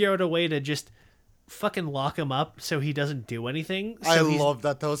 they figure out a way to just fucking lock him up so he doesn't do anything. So I love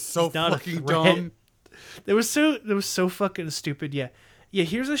that. That was so fucking dumb. That was so fucking stupid. Yeah,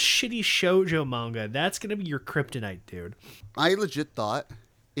 here's a shitty shoujo manga. That's gonna be your kryptonite, dude. I legit thought,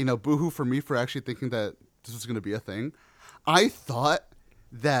 boohoo for me for actually thinking that this was going to be a thing. I thought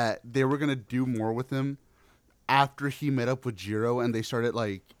that they were going to do more with him after he met up with Jiro and they started,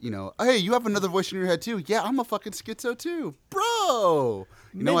 like, hey, you have another voice in your head too. Yeah, I'm a fucking schizo too. Bro!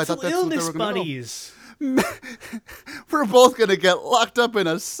 I thought that's what they were going to buddies. We're both going to get locked up in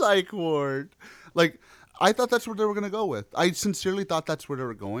a psych ward. Like, I thought that's what they were going to go with. I sincerely thought that's where they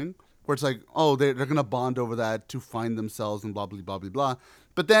were going. Where it's like, oh, they're going to bond over that to find themselves and blah, blah, blah, blah, blah.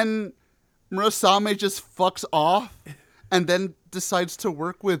 But then Murasame just fucks off and then decides to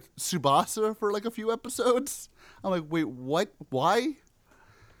work with Tsubasa for, like, a few episodes. I'm like, wait, what? Why?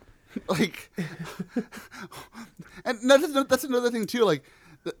 Like, and that's another thing too. Like,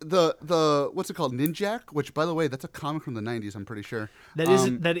 the what's it called, Ninjak? Which, by the way, that's a comic from the 90s. I'm pretty sure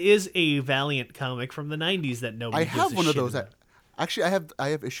That is a Valiant comic from the 90s that nobody. I have one of those. About. Actually, I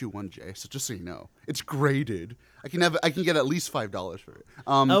have issue 1, Jay. So just so you know, it's graded. I can get at least $5 for it.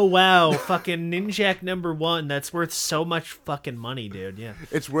 Oh wow, fucking Ninjak #1. That's worth so much fucking money, dude. Yeah,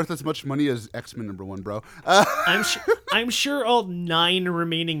 it's worth as much money as X-Men #1, bro. I'm sure all 9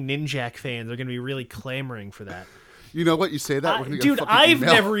 remaining Ninjak fans are gonna be really clamoring for that. You know what? You say that, we're gonna get a Dude, fucking I've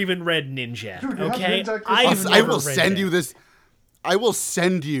email. never even read Ninja. Dude, you have Okay, Ninja? I've I never will read send it. you this. I will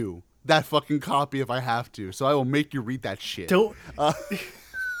send you that fucking copy if I have to. So I will make you read that shit. Don't.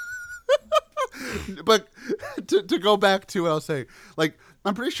 But to go back to what I was saying, like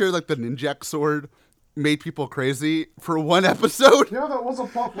I'm pretty sure like the Ninjak sword made people crazy for one episode. Yeah, that was a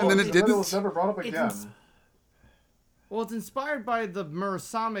plot And then point, it didn't. it was never brought up again. Well, it's inspired by the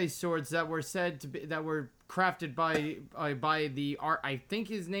Murasame swords that were said to be that were crafted by the art. I think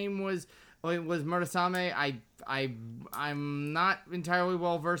his name was Murasame. I'm not entirely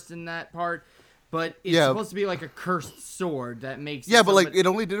well versed in that part, but it's Yeah. supposed to be like a cursed sword that makes. Yeah, but like somebody- it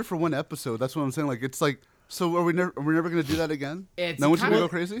only did it for one episode. That's what I'm saying. Like it's like, so are we never gonna do that again? It's No one's gonna kinda- go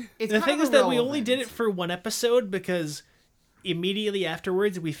crazy. it's The kind thing of is that we only did it irrelevant. for one episode because immediately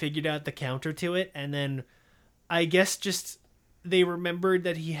afterwards we figured out the counter to it, and then I guess just they remembered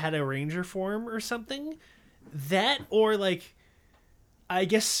that he had a ranger form or something. That or like I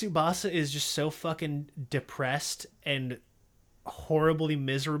guess Tsubasa is just so fucking depressed and horribly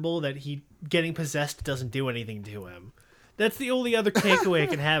miserable that he getting possessed doesn't do anything to him. That's the only other takeaway I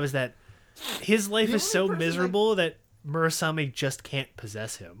can have is that his life The is so only person miserable that Murasame just can't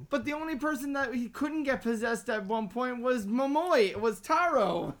possess him. But the only person that he couldn't get possessed at one point was Momoi. It was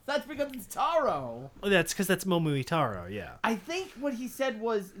Taro. That's because it's Taro. Oh, that's because that's Momoi Taro, yeah. I think what he said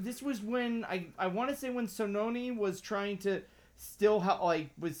was this was when I want to say when Sononi was trying to still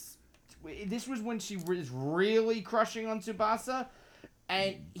this was when she was really crushing on Tsubasa,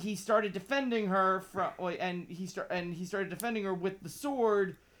 and he started defending her and he started defending her with the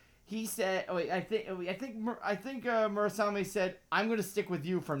sword. He said, I think Murasame said, "I'm gonna stick with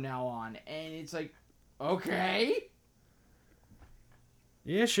you from now on," and it's like, okay.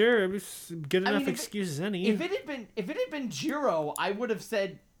 Yeah, sure. It was good enough mean, excuse as any. If it had been Jiro, I would have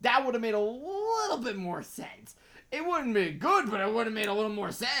said that would have made a little bit more sense. It wouldn't be good, but it would have made a little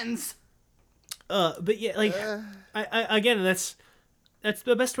more sense. But yeah, like, I again, that's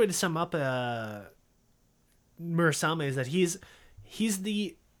the best way to sum up Murasame is that he's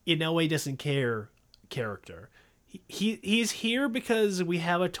the Inoue doesn't care character. He's here because we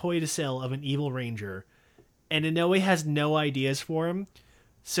have a toy to sell of an evil ranger, and Inoue has no ideas for him,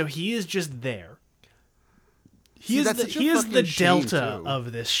 so he is just there. He is that's such a the fucking shame, delta too.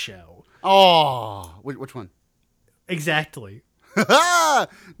 of this show. Oh, which one? Exactly. No,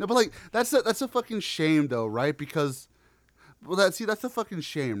 but like that's a fucking shame though, right? Because that's a fucking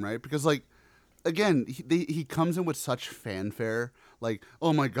shame, right? Because like again, he comes in with such fanfare, like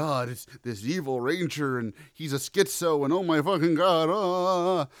oh my god, it's this evil ranger and he's a schizo and oh my fucking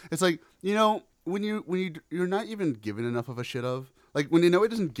god, it's like when you're not even given enough of a shit of. Like, when it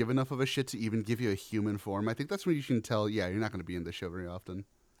doesn't give enough of a shit to even give you a human form, I think that's when you can tell, yeah, you're not going to be in the show very often.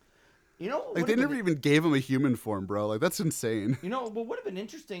 You know, Like, they never even gave him a human form, bro. Like, that's insane. You know, what would have been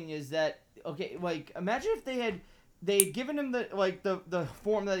interesting is that like imagine if they had given him the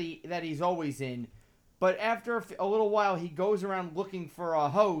form that he's always in, but after a little while he goes around looking for a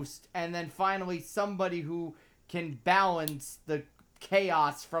host, and then finally somebody who can balance the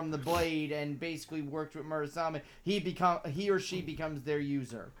chaos from the blade and basically worked with Murasame, he or she becomes their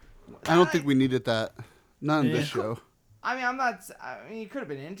user. I don't think we needed that. Not in Yeah. this show. I mean, it could have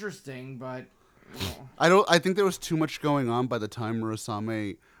been interesting, but you know. I think there was too much going on by the time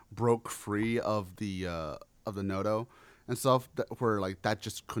Murasame broke free of the Nodo and stuff where like that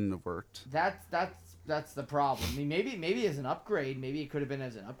just couldn't have worked. That's the problem. I mean, maybe as an upgrade, maybe it could have been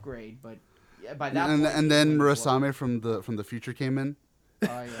as an upgrade, but yeah, by that point, And then it wouldn't Murasame from the future came in. work.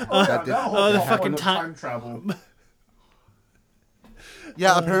 Oh, yeah. Oh, yeah, That did- that whole Oh, the plot fucking point of time- travel.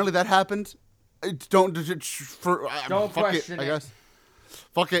 Yeah, apparently that happened. Don't Don't fuck question it. I it. guess.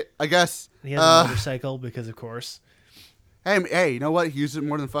 Fuck it. I guess. He has a motorcycle because, of course, Hey, you know what? He used it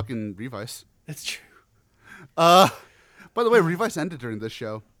more than fucking Revice. it's true. By the way, Revice ended during this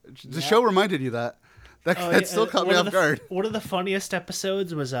show. The show reminded you that. That still caught me off guard. One of the funniest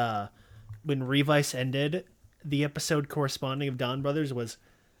episodes was when Revice ended. The episode corresponding of Dawn Brothers was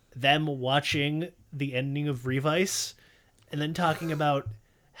them watching the ending of Revice and then talking about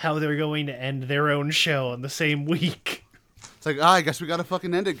how they're going to end their own show on the same week. It's like, I guess we gotta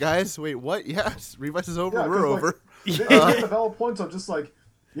fucking end it, guys. Wait, what? Yes, Revice is over. Yeah, 'cause, We're like, over. They have the valid points of just like,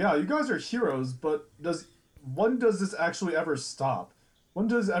 yeah, you guys are heroes, but when does this actually ever stop? When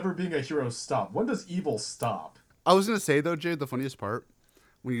does ever being a hero stop? When does evil stop? I was gonna say though, Jay, the funniest part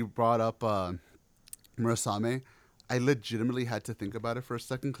when you brought up Murasame, I legitimately had to think about it for a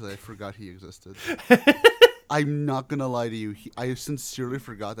second because I forgot he existed. I'm not gonna lie to you. I sincerely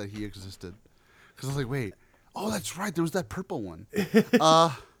forgot that he existed because I was like, wait, oh, that's right. There was that purple one.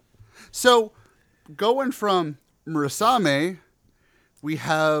 So going from Murasame, we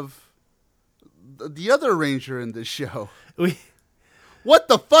have the other ranger in this show. We What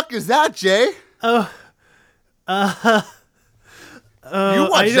the fuck is that, Jay? You watch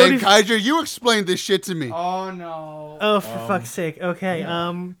I don't Zenkaiger. You explained this shit to me. Oh no. Oh, for fuck's sake. Okay.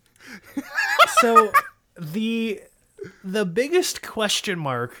 So the biggest question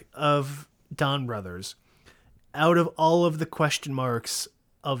mark of Don Brothers, out of all of the question marks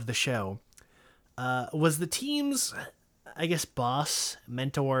of the show, was the team's, I guess, boss,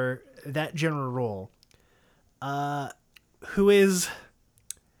 mentor, that general role, who is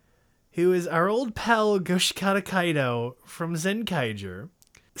our old pal Goshikata Kaido from Zenkaiger,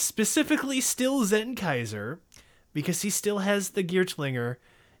 specifically still Zenkaiser, because he still has the Geertlinger.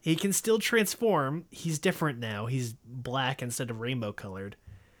 He can still transform. He's different now. He's black instead of rainbow colored.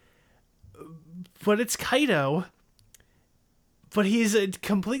 But it's Kaido. But he's a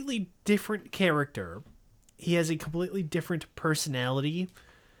completely different character. He has a completely different personality.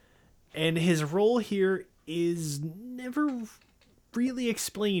 And his role here is never really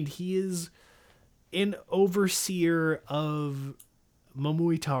explained. He is an overseer of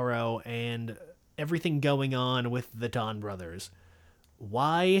Momoitaro and everything going on with the Don brothers.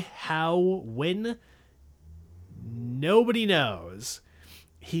 Why, how, when? Nobody knows.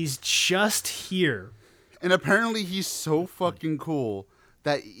 He's just here. And apparently he's so fucking cool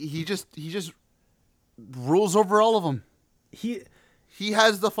that he just rules over all of them. He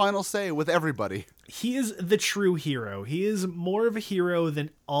has the final say with everybody. He is the true hero. He is more of a hero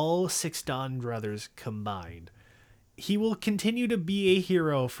than all 6 Don brothers combined. He will continue to be a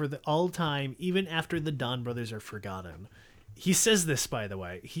hero for all time, even after the Don brothers are forgotten. He says this, by the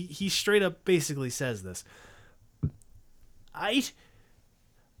way. He straight up basically says this. I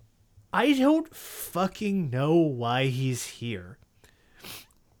don't fucking know why he's here.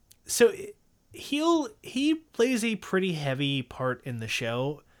 So he plays a pretty heavy part in the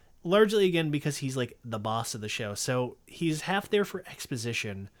show, largely again because he's like the boss of the show. So he's half there for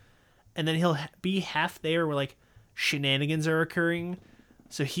exposition, and then he'll be half there where like shenanigans are occurring.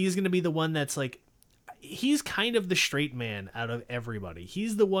 So he's going to be the one that's like, he's kind of the straight man out of everybody.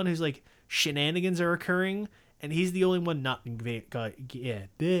 He's the one who's like, shenanigans are occurring, and he's the only one not engaged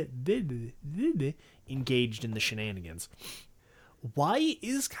in the shenanigans. Why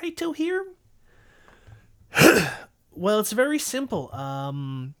is Kaito here? Well, it's very simple.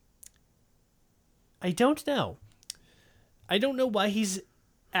 I don't know. I don't know why he's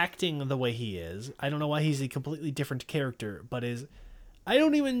acting the way he is. I don't know why he's a completely different character, but I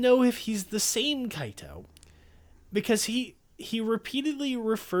don't even know if he's the same Kaito, because he repeatedly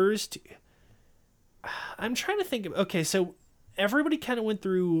refers to... I'm trying to think of... Okay, so everybody kind of went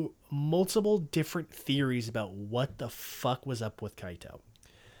through multiple different theories about what the fuck was up with Kaito.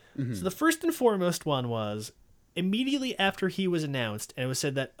 Mm-hmm. So the first and foremost one was, immediately after he was announced, and it was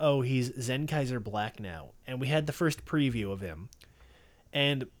said that, oh, he's Zenkaiser Black now, and we had the first preview of him.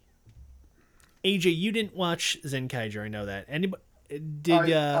 And AJ, you didn't watch Zenkaiger, I know that. Anybody... Did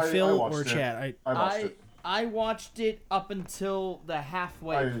Phil or Chad? I watched it. I watched it up until the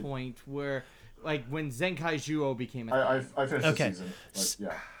halfway point where, like, when Zenkai Juo became a I finished the season.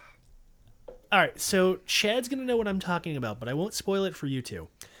 Yeah. All right, so Chad's gonna know what I'm talking about, but I won't spoil it for you two.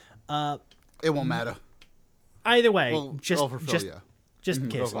 It won't matter. Either way, Well, just yeah. in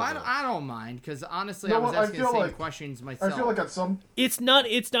case. Well, I don't mind, because honestly, I was asking the same questions myself. I feel like at some... It's not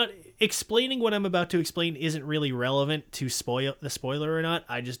explaining what I'm about to explain isn't really relevant to spoil the spoiler or not.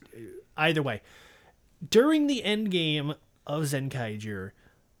 Either way, during the end game of Zenkaiger,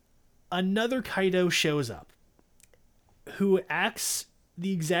 another Kaido shows up who acts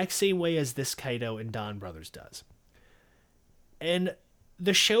the exact same way as this Kaido in Don Brothers does. And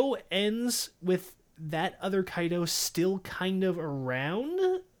the show ends with that other Kaido still kind of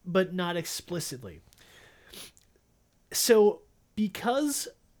around, but not explicitly. So, because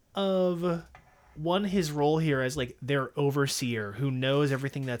of, one, his role here as, like, their overseer who knows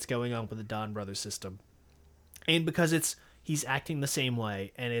everything that's going on with the Don Brothers system, and because he's acting the same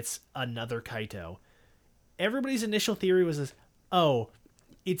way, and it's another Kaito, everybody's initial theory was this, oh,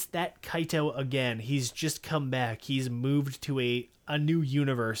 it's that Kaito again. He's just come back. He's moved to a new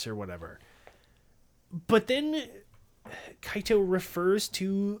universe or whatever. But then Kaito refers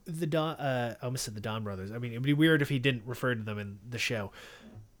to the Don... I almost said the Don Brothers. I mean, it'd be weird if he didn't refer to them in the show.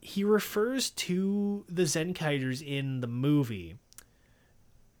 He refers to the Zenkaigers in the movie.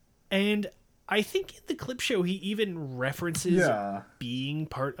 And I think in the clip show, he even references being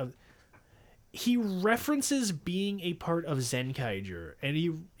part of... He references being a part of Zenkaiger. And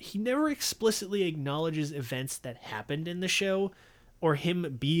he never explicitly acknowledges events that happened in the show, or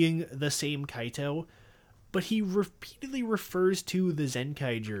him being the same Kaito. but he repeatedly refers to the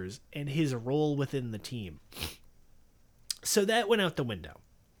Zenkaigers and his role within the team. So that went out the window.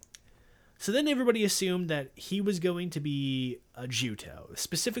 So then everybody assumed that he was going to be a Juto.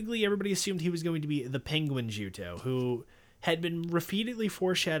 Specifically, everybody assumed he was going to be the Penguin Juto, who had been repeatedly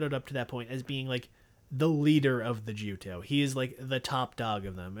foreshadowed up to that point as being like the leader of the Juto. He is like the top dog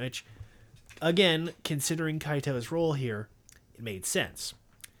of them, which, again, considering Kaito's role here, it made sense.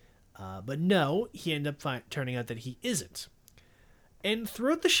 But no, he ended up turning out that he isn't. And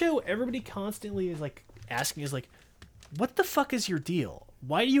throughout the show, everybody constantly is like asking is like, what the fuck is your deal?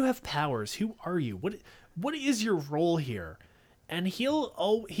 Why do you have powers? Who are you? What is your role here? And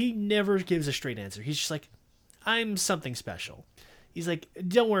he never gives a straight answer. He's just like, I'm something special. He's like,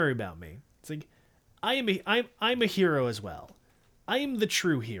 don't worry about me. It's like, I'm a hero as well. I am the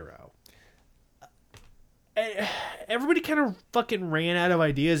true hero. Everybody kind of fucking ran out of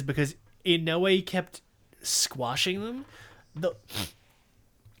ideas because Inoue kept squashing them.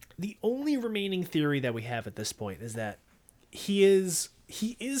 The only remaining theory that we have at this point is that he is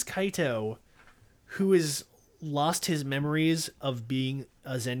Kaito, who has lost his memories of being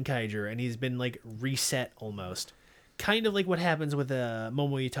a Zenkaiger, and he's been like reset almost, kind of like what happens with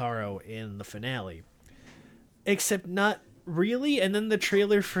Momoitaro in the finale, except not really. And then the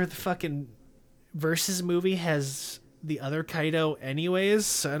trailer for the fucking Versus movie has the other Kaito anyways,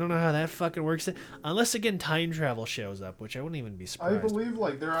 so I don't know how that fucking works. Unless, again, time travel shows up, which I wouldn't even be surprised. I believe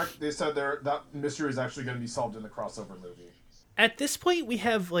they said that mystery is actually going to be solved in the crossover movie. At this point, we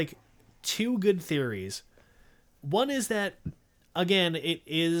have like two good theories. One is that, again, it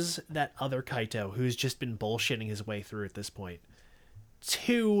is that other Kaito who's just been bullshitting his way through at this point.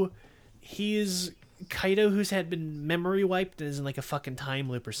 Two, he's Kaito who's had been memory wiped and is in like a fucking time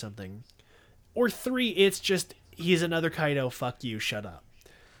loop or something. Or three, it's just, he's another Kaito, fuck you, shut up.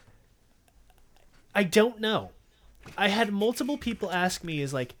 I don't know. I had multiple people ask me,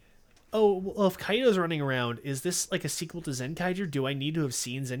 is like, oh, well, if Kaito's running around, is this like a sequel to Zenkaiger? Do I need to have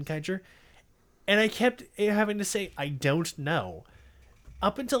seen Zenkaiger? And I kept having to say, I don't know.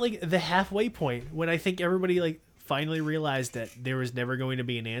 Up until like the halfway point, when I think everybody like finally realized that there was never going to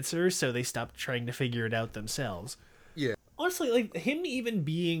be an answer, so they stopped trying to figure it out themselves. Yeah. Honestly, like, him even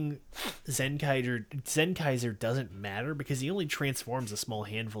being Zenkaiser doesn't matter because he only transforms a small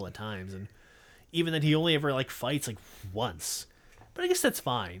handful of times, and even then he only ever, like, fights, like, once. But I guess that's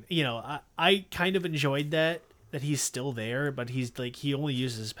fine. You know, I kind of enjoyed that he's still there, but he's, like, he only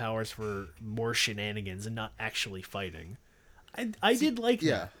uses his powers for more shenanigans and not actually fighting. I did like that.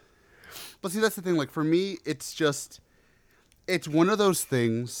 Yeah. But see, that's the thing. Like, for me, it's one of those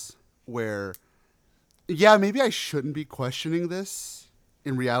things where, yeah, maybe I shouldn't be questioning this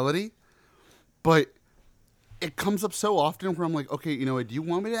in reality, but it comes up so often where I'm like, okay, you know what, do you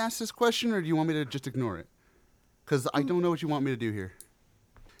want me to ask this question or do you want me to just ignore it? Because I don't know what you want me to do here.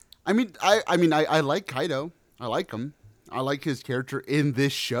 I mean, I like Kaito. I like him. I like his character in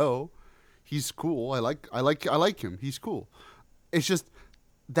this show. He's cool. I like him. He's cool. It's just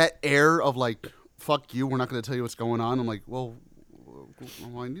that air of like, fuck you, we're not going to tell you what's going on. I'm like, well,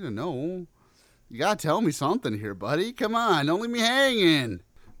 I need to know. You gotta tell me something here, buddy. Come on, don't leave me hanging.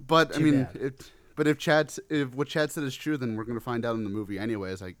 But I mean, if what Chad said is true, then we're gonna find out in the movie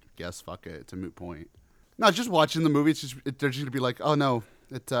anyways. I guess fuck it, it's a moot point. No, just watching the movie, they're just gonna be like, oh no,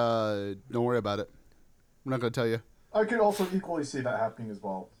 don't worry about it. We're not gonna tell you. I could also equally see that happening as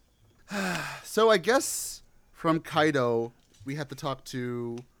well. So I guess from Kaito, we have to talk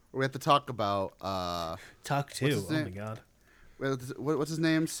about Talk to. Oh my god. What's his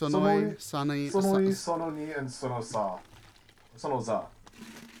name? Sonoi, Sononi, and Sonoza.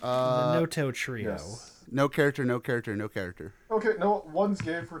 The Noto trio. Yes. No character. Okay, no, one's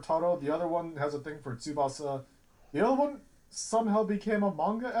gay for Taro, the other one has a thing for Tsubasa. The other one somehow became a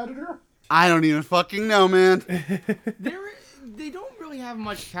manga editor? I don't even fucking know, man. They don't really have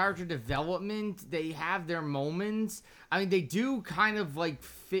much character development. They have their moments. I mean, they do kind of like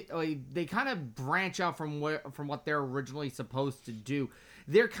fit. Like, they kind of branch out from what they're originally supposed to do.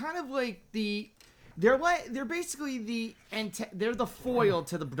 They're kind of like they're basically they're the foil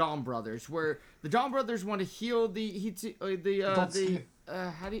to the Dawn Brothers, where the Dawn Brothers want to heal the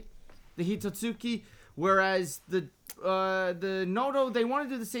Hitotsuki, whereas the Noto, they want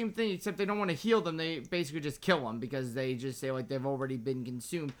to do the same thing, except they don't want to heal them. They basically just kill them because they just say like they've already been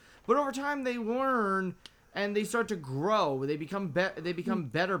consumed. But over time they learn and they start to grow. They become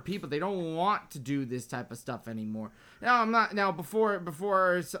better people. They don't want to do this type of stuff anymore. Now before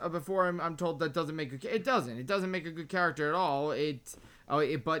I'm told that doesn't make it doesn't make a good character at all.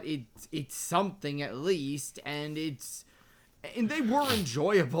 But it's something at least, and And they were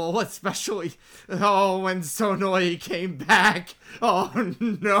enjoyable, especially when Sonoi came back. Oh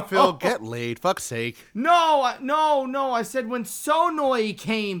no, Phil, get laid. Fuck's sake. No, I said when Sonoi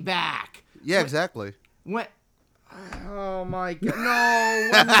came back. Yeah, exactly. When oh my god,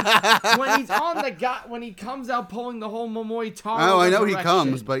 no! When he's on the guy, when he comes out pulling the whole Momoitaro. Oh, I know he resurrection.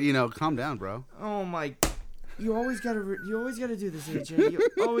 comes, but calm down, bro. Oh my! You always gotta do this, AJ. You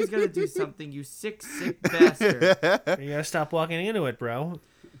always gotta do something. You sick bastard. You gotta stop walking into it, bro.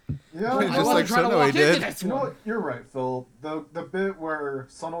 Yeah, Just I wasn't like trying to Sonoi walk did. into this you know one. what? You're right, Phil. The bit where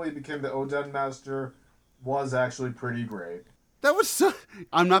Sonoi became the Oden master was actually pretty great. That was so.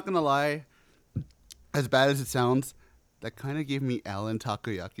 I'm not gonna lie. As bad as it sounds, that kind of gave me Alan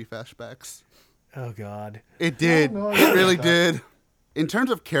Takoyaki flashbacks. Oh God. It did. No, I It get really that. did. In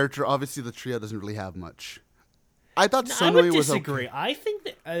terms of character, obviously the trio doesn't really have much. I thought I Sonoi would was disagree. okay. I think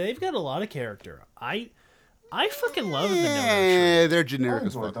that they've got a lot of character. I fucking love the Nono Yeah, they're generic I'll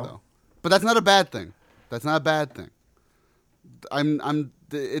as enjoy fuck them. though. But that's not a bad thing. That's not a bad thing.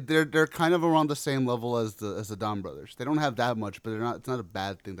 They're kind of around the same level as the Don brothers. They don't have that much, but they're not. It's not a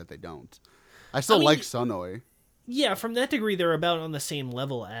bad thing that they don't. I still mean, like Sonoi. Yeah, from that degree, they're about on the same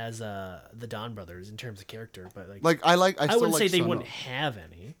level as the Don brothers in terms of character. But I I still wouldn't like say they Sonoi. wouldn't have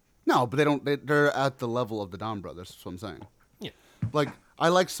any. No, but they don't. They're at the level of the Don brothers. That's what I'm saying. Yeah. Like I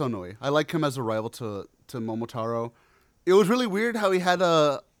like Sonoi. I like him as a rival to Momotaro. It was really weird how he had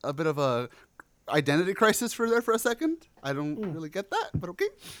a bit of a identity crisis for a second. I don't really get that, but okay.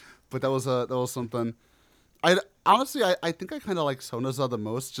 But that was something. I honestly I think I kind of like Sonoza the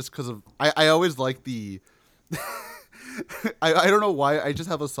most just because of I always like the. I don't know why I just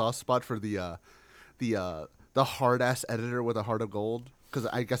have a soft spot for the hard ass editor with a heart of gold. Because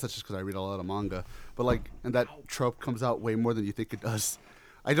I guess that's just because I read a lot of manga, but and that trope comes out way more than you think it does.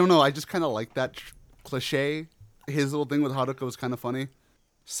 I don't know. I just kind of like that cliche. His little thing with Haruka was kind of funny.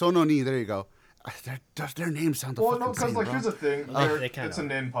 Sononi, there you go. Their names sound the Well, fucking no, because same, here's bro. the thing. They kinda It's a are.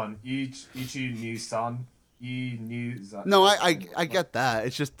 name pun. Ichi ni san. Ni-san. No, I get that.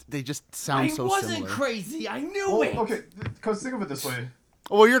 It's just they just sound I so wasn't similar. crazy. I knew Well, it. okay, because think of it this way.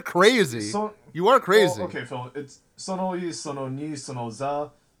 Well, you're crazy. You are crazy. Well, okay, Phil. It's sonoi, sononi,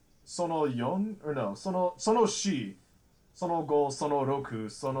 sonoza, sono yon, or no, sono shi, sono go, sono roku,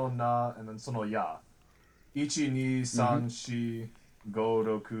 sono na, and then sono ya. Ichi, ni, san, shi, go,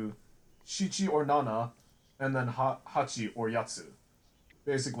 roku, shichi or nana, and then hachi or yatsu.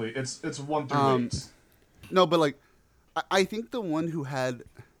 Basically, it's 1 through 8. No, but I think the one who had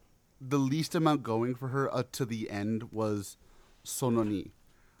the least amount going for her to the end was Sononi.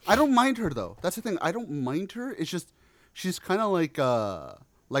 I don't mind her though. That's the thing. I don't mind her. It's just she's kind of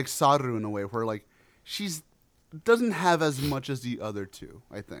like Saru in a way, where she's doesn't have as much as the other two.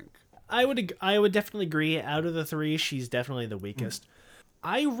 I think. I would definitely agree. Out of the three, she's definitely the weakest.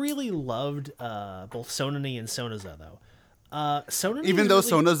 I really loved both Sononi and Sonoza though. Sononi, Even though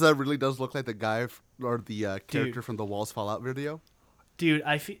really, Sonoza really does look like the guy or the character from the Walls Fall Out video. dude,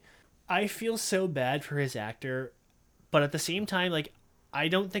 I feel so bad for his actor, but at the same time, I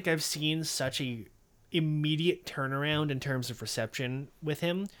don't think I've seen such a immediate turnaround in terms of reception with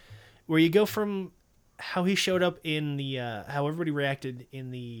him, where you go from how he showed up in the how everybody reacted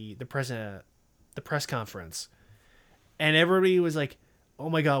in the press conference, and everybody was like, "Oh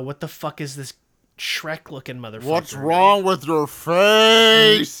my god, what the fuck is this Shrek looking motherfucker?" What's wrong with your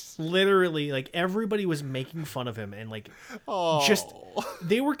face? Literally, everybody was making fun of him, and just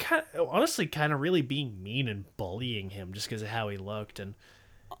they were honestly kind of really being mean and bullying him just because of how he looked. And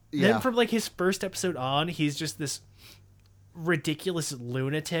then from his first episode on, he's just this ridiculous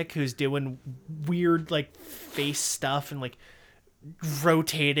lunatic who's doing weird face stuff and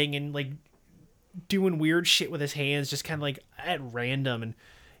rotating and doing weird shit with his hands just kind of at random. And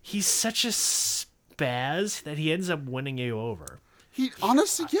he's such a spaz that he ends up winning you over. He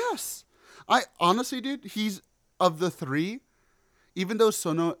honestly, yes. I honestly, dude, he's of the three. Even though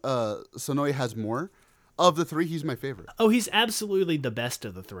Sonoi has more, of the three, he's my favorite. Oh, he's absolutely the best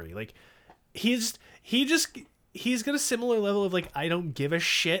of the three. He's got a similar level of I don't give a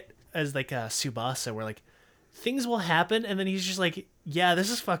shit as Tsubasa, where things will happen and then he's just yeah, this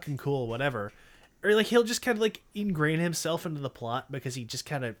is fucking cool, whatever. Or he'll just kind of ingrain himself into the plot because he just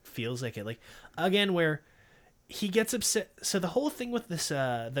kind of feels like it. Again, where he gets upset. So the whole thing with this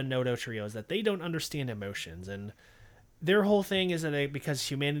the Nodo trio is that they don't understand emotions, and their whole thing is that because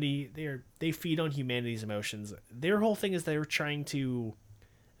humanity, they feed on humanity's emotions. Their whole thing is they're trying to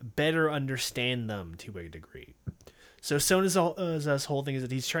better understand them to a degree. So Sona's whole thing is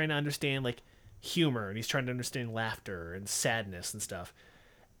that he's trying to understand humor, and he's trying to understand laughter and sadness and stuff.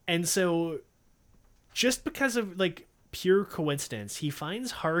 And so just because of pure coincidence, he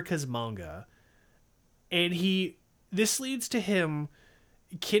finds Haruka's manga, and this leads to him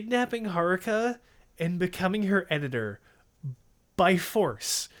kidnapping Haruka and becoming her editor by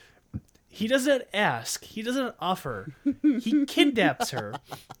force. He doesn't ask, he doesn't offer, he kidnaps her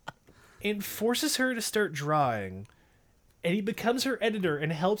and forces her to start drawing, and he becomes her editor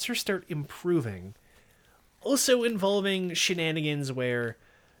and helps her start improving. Also involving shenanigans where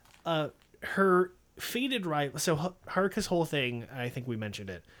her fated rival, so Haruka's whole thing, I think we mentioned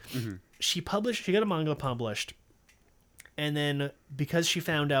it. Mm-hmm. She got a manga published, and then because she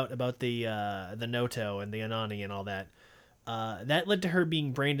found out about the Noto and the Anani and all that, that led to her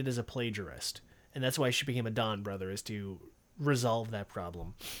being branded as a plagiarist, and that's why she became a Don Brother, is to resolve that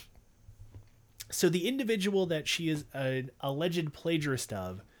problem. So the individual that she is an alleged plagiarist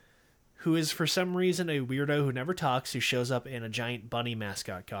of, who is for some reason a weirdo who never talks, who shows up in a giant bunny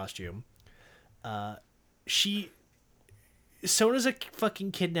mascot costume, Sonoza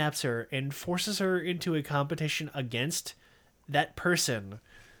fucking kidnaps her and forces her into a competition against that person.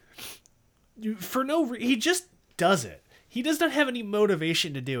 He just does it. He does not have any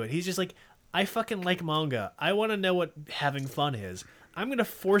motivation to do it. He's just like, I fucking like manga. I want to know what having fun is. I'm going to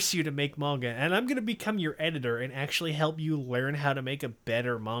force you to make manga, and I'm going to become your editor and actually help you learn how to make a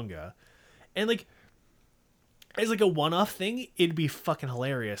better manga. And, like, as, like, a one-off thing, it'd be fucking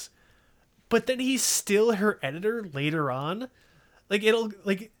hilarious. But then he's still her editor later on. Like,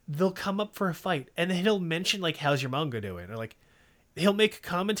 they'll come up for a fight, and then he'll mention, like, how's your manga doing? Or, like, he'll make a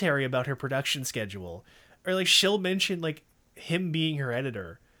commentary about her production schedule. Or, like, she'll mention, like, him being her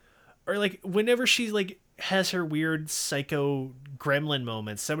editor. Or, like, whenever she's, like, has her weird psycho gremlin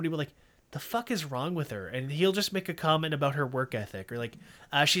moments, somebody will, like, the fuck is wrong with her? And he'll just make a comment about her work ethic. Or, like,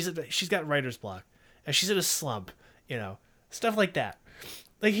 she's got writer's block. She's in a slump. You know, stuff like that.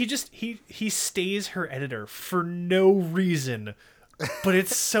 Like, he stays her editor for no reason. But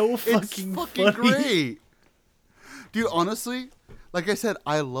it's so fucking funny. Great. Dude, honestly, like I said,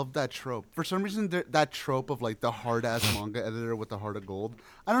 I love that trope. For some reason, that trope of, like, the hard-ass manga editor with the heart of gold,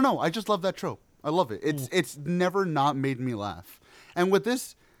 I don't know. I just love that trope. I love it. It's never not made me laugh. And with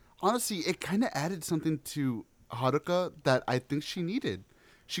this, honestly, it kind of added something to Haruka that I think she needed.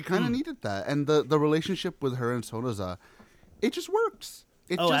 She kind of needed that. And the relationship with her and Sonoza, it just works.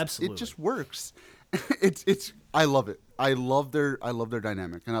 Absolutely. It just works. I love it. I love their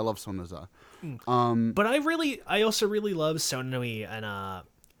dynamic, and I love Sonoza. But I also really love Sonoi and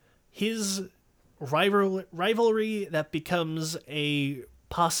his rivalry that becomes a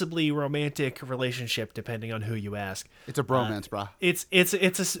possibly romantic relationship, depending on who you ask. It's a bromance, brah. It's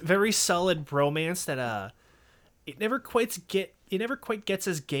a very solid bromance that it never quite gets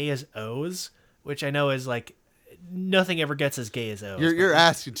as gay as O's, which I know is like nothing ever gets as gay as O's. You're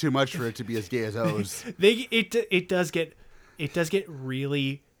asking too much for it to be as gay as O's. It does get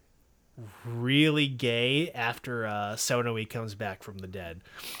really, really gay after Sonoi comes back from the dead.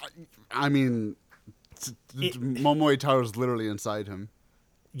 I mean, Momo Itaro's literally inside him.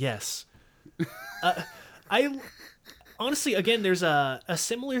 Yes. I honestly, again, there's a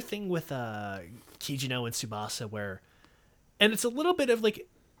similar thing with Kijino and Tsubasa where, and it's a little bit of like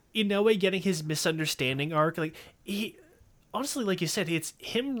Inoue getting his misunderstanding arc. Like, he honestly, like you said, it's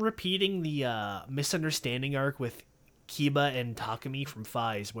him repeating the misunderstanding arc with Kiba and Takumi from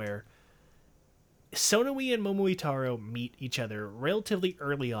Faiz, where Sonoi and Momoitaro meet each other relatively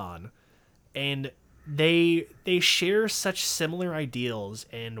early on, and they share such similar ideals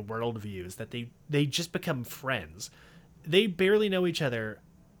and worldviews that they just become friends. They barely know each other,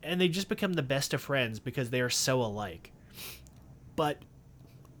 and they just become the best of friends because they are so alike. But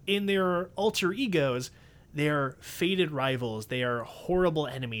in their alter egos, they are fated rivals. They are horrible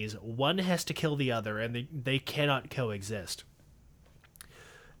enemies. One has to kill the other, and they cannot coexist.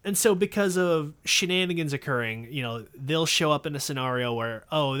 And so because of shenanigans occurring, you know, they'll show up in a scenario where,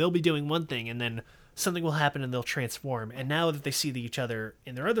 they'll be doing one thing, and then something will happen and they'll transform. And now that they see each other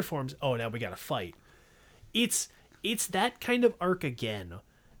in their other forms, now we gotta fight. It's that kind of arc again.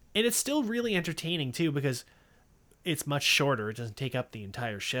 And it's still really entertaining, too, because it's much shorter. It doesn't take up the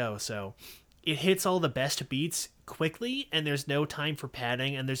entire show, so it hits all the best beats quickly, and there's no time for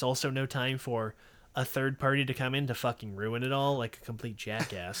padding, and there's also no time for a third party to come in to fucking ruin it all like a complete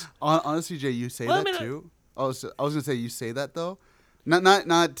jackass. Honestly, Jay, you say that too? I was going to say, you say that, though?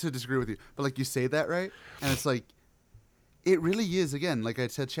 Not to disagree with you, but, like, you say that, right? And it's like, it really is, again, like I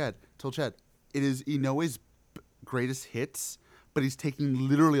said, told Chad, it is Inoue's greatest hits, but he's taking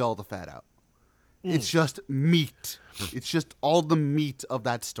literally all the fat out. It's just meat. It's just all the meat of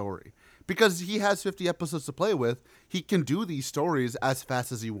that story. Because he has 50 episodes to play with, he can do these stories as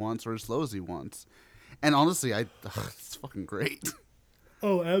fast as he wants or as slow as he wants. And honestly, it's fucking great.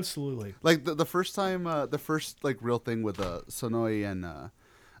 Oh, absolutely. Like the first time, the first like real thing with Sonoi and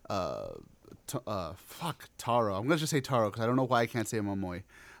Taro. I'm gonna just say Taro because I don't know why I can't say Momoi.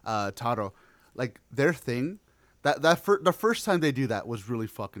 Taro, like their thing, the first time they do that was really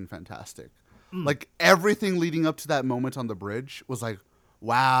fucking fantastic. Like everything leading up to that moment on the bridge was like,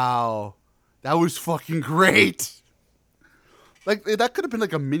 wow, that was fucking great. Like that could have been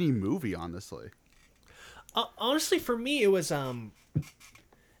like a mini movie, honestly. Honestly, for me, it was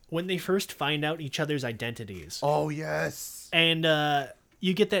when they first find out each other's identities. Oh yes. And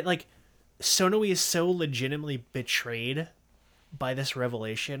you get that, like, Sonoi is so legitimately betrayed by this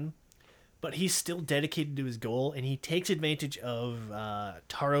revelation, but he's still dedicated to his goal, and he takes advantage of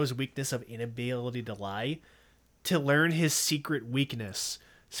Taro's weakness of inability to lie to learn his secret weakness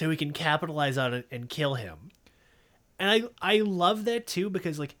so he can capitalize on it and kill him. And I love that, too,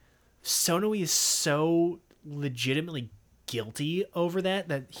 because, like, Sonoi is so legitimately guilty over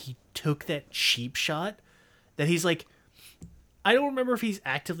that he took that cheap shot that he's like, I don't remember if he's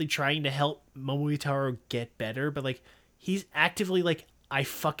actively trying to help Momotaro get better, but like he's actively like, I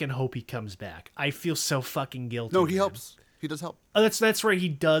fucking hope he comes back. I feel so fucking guilty. No, he man. helps. He does help. Oh, that's right. He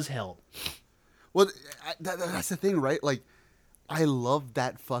does help. Well, that's the thing, right? Like, I love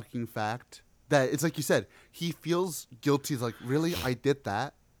that fucking fact that it's like you said, he feels guilty. He's like, really? I did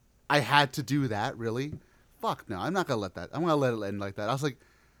that? I had to do that? Really? Fuck no, I'm not going to let that. I'm going to let it end like that. I was like,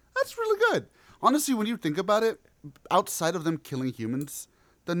 that's really good. Honestly, when you think about it, outside of them killing humans,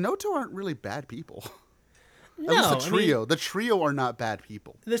 the Noto aren't really bad people. No, At least the trio. I mean, The trio are not bad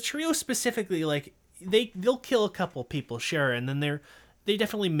people. the trio specifically, like they'll kill a couple people, sure, and then they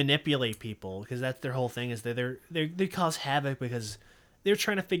definitely manipulate people because that's their whole thing is that they cause havoc because they're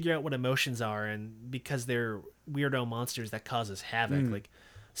trying to figure out what emotions are, and because they're weirdo monsters that causes havoc. Like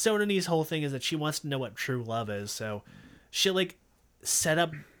Sononi's whole thing is that she wants to know what true love is, so she'll like set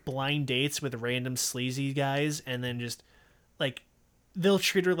up blind dates with random sleazy guys, and then just like they'll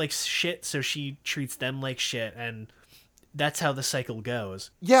treat her like shit, so she treats them like shit, and that's how the cycle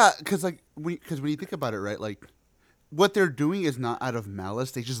goes. Yeah, because when you think about it, right, like what they're doing is not out of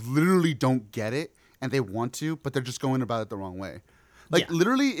malice. They just literally don't get it, and they want to, but they're just going about it the wrong way. Like Yeah.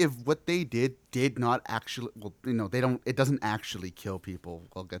 literally, if what they did not actually, well, they don't. It doesn't actually kill people.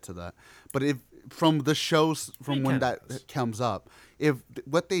 I'll get to that. But if from the shows from It when kinda that does. comes up, if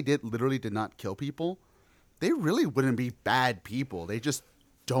what they did literally did not kill people, they really wouldn't be bad people. They just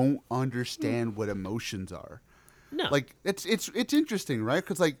don't understand what emotions are. No, Like it's interesting, right?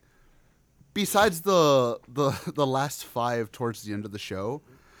 Because like besides the last 5 towards the end of the show,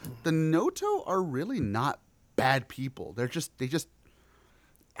 the Noto are really not bad people. They just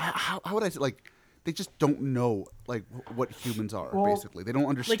how would I say, like they just don't know like what humans are. Well, basically, they don't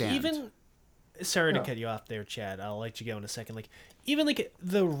understand. like even sorry to Yeah. cut you off there, Chad. I'll let you go in a second. Like even like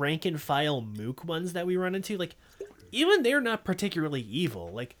the rank and file mook ones that we run into, like even they're not particularly evil.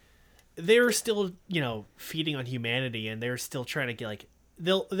 Like they're still, feeding on humanity, and they're still trying to get like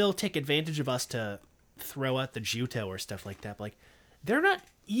they'll take advantage of us to throw out the Juto or stuff like that. But, like they're not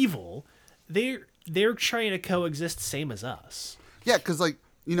evil. They're trying to coexist same as us. Yeah, because like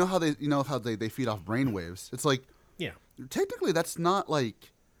you know how they feed off brainwaves. It's like Yeah. technically that's not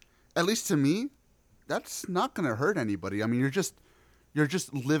like, at least to me, that's not gonna hurt anybody. I mean, you're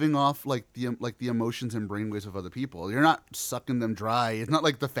just living off like the emotions and brainwaves of other people. You're not sucking them dry. It's not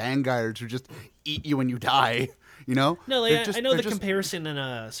like the Fanguards who just eat you when you die. You know? No, like They're I know they're the just- comparison in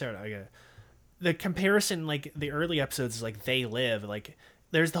the comparison, like the early episodes is like They Live. Like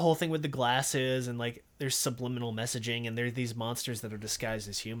there's the whole thing with the glasses, and like there's subliminal messaging, and there's these monsters that are disguised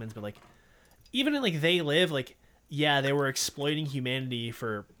as humans. But like even in like They Live, like yeah, they were exploiting humanity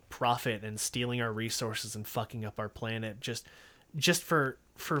for profit and stealing our resources and fucking up our planet just for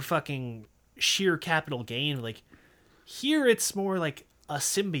fucking sheer capital gain. Like here it's more like a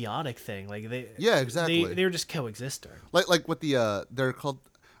symbiotic thing. Like Yeah, exactly. they're just coexisting. like what they're called.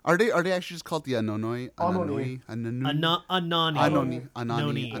 Are they actually just called the Anonoi? Anoni. Anoni? Anani.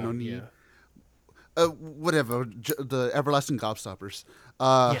 Anoni. Yeah. Whatever. The everlasting gobstoppers.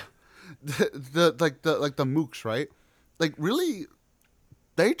 The the mooks, right? Like really,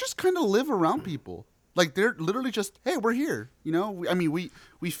 they just kind of live around people. Like they're literally just, hey, we're here.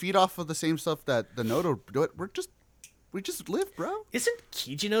 We feed off of the same stuff that the Noto do. We just live, bro. Isn't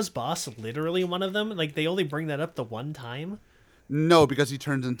Kijino's boss literally one of them? Like they only bring that up the one time. No, because he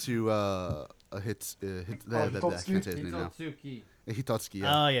turns into a hit. I Hitotsuki? can't say his name now. Hitotsuki. Hitotsuki.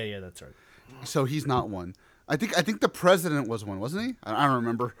 Yeah. Oh yeah, that's right. So he's not one. I think the president was one, wasn't he? I don't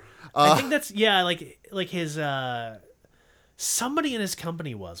remember. I think that's like his Somebody in his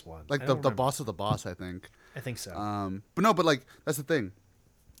company was one. Like I the don't remember. boss of the boss, I think. I think so. But no, but like that's the thing.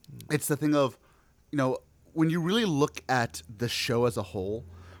 It's the thing of, when you really look at the show as a whole,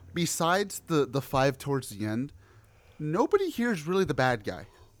 besides the five towards the end, nobody here is really the bad guy.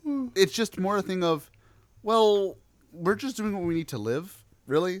 It's just more a thing of, well, we're just doing what we need to live,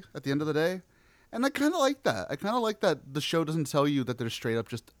 really, at the end of the day. And I kind of like that. I kind of like that the show doesn't tell you that they're straight up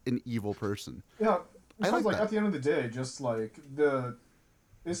just an evil person. Yeah, because like that. at the end of the day, just like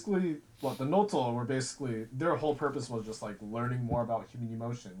basically the Noto were basically their whole purpose was just like learning more about human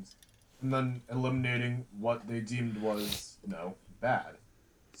emotions, and then eliminating what they deemed was bad.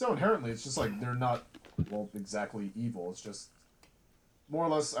 So inherently, it's just like they're not exactly evil. It's just more or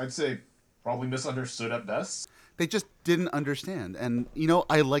less, I'd say, probably misunderstood at best. They just didn't understand, and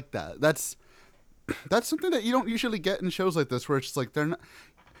I like that. That's something that you don't usually get in shows like this, where it's just like they're not.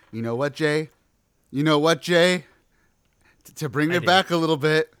 You know what, Jay? To bring it back a little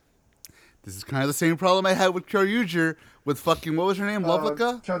bit, this is kind of the same problem I had with Kyoryuger with fucking, what was her name?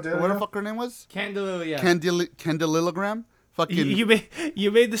 Lovelica? Candelia? What the fuck her name was? Candelilia. Candelilogram? Fucking.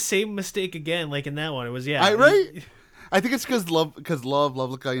 You made the same mistake again, like in that one. It was Right? I think it's because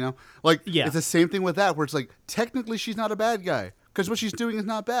Lovelica, Yeah. It's the same thing with that, where it's like, technically she's not a bad guy, because what she's doing is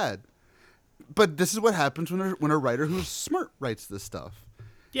not bad. But this is what happens when a writer who's smart writes this stuff.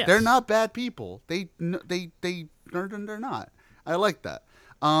 Yes. They're not bad people. They're not. I like that.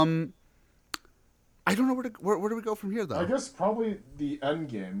 I don't know where do we go from here, though? I guess probably the end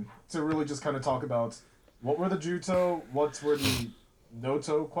game to really just kind of talk about what were the Juto, what were the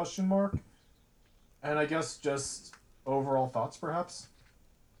Noto ? And I guess just overall thoughts, perhaps.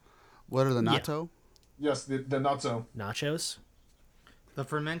 What are the natto? Yes, the Natto. Nachos. The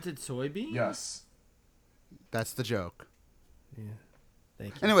fermented soybean? Yes. That's the joke.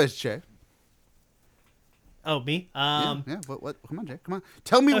 Thank you. Anyways, Jay. Oh, me? Yeah. What? Come on, Jay. Come on.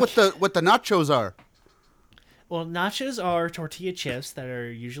 Tell me what the nachos are. Well, nachos are tortilla chips that are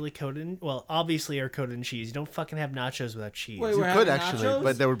usually coated in, obviously are coated in cheese. You don't fucking have nachos without cheese. Wait, You we're could having actually, nachos?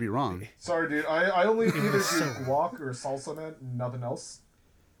 but that would be wrong. Sorry, dude. I only either do guac or salsa, man. Nothing else.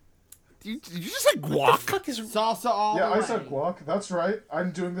 Did you just say What guac? the fuck is... Salsa all Yeah, the way. I said guac. That's right.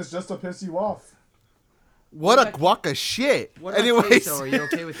 I'm doing this just to piss you off. What a guac of shit. What about Anyways. queso? Are you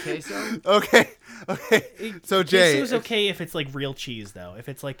okay with queso? Okay. So, Jay. Queso's okay if it's like real cheese, though. If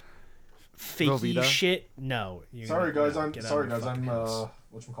it's like fakey Velveeta? shit, no. Sorry, guys. I'm get out of my I'm fucking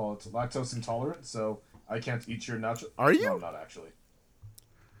house. lactose intolerant, so I can't eat your nacho. Are you? No, I'm not actually.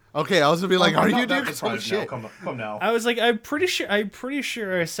 Okay, I was gonna be like, I'm are not you, that dude? 'Cause holy surprised now. shit. Come now. I was like, I'm pretty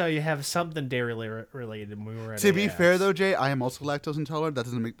sure I saw you have something dairy related when we were at To be AAS. fair, though, Jay, I am also lactose intolerant. That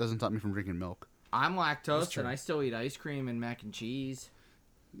doesn't stop me from drinking milk. I'm lactose, and I still eat ice cream and mac and cheese.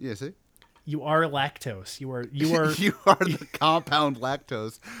 Yeah, see? You are lactose. You are You are the compound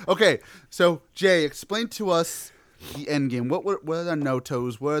lactose. Okay, so Jay, explain to us the end game. What are the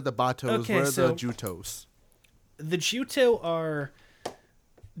notos? What are the batos? Okay, what are so- the jutos? The Juto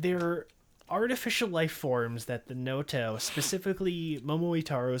they're artificial life forms that the Noto, specifically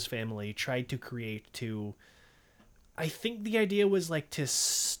Momoitaro's family, tried to create to. I think the idea was like to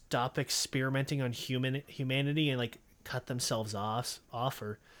stop experimenting on humanity and like cut themselves off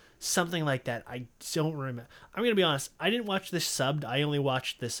or something like that. I don't remember. I'm gonna be honest. I didn't watch this subbed. I only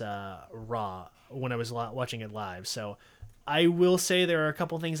watched this raw when I was watching it live. So I will say there are a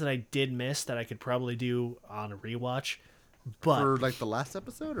couple things that I did miss that I could probably do on a rewatch. But For like the last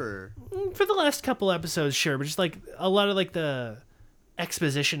episode, or for the last couple episodes, sure, but just like a lot of like the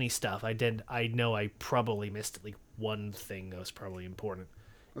exposition-y stuff I know I probably missed like one thing that was probably important.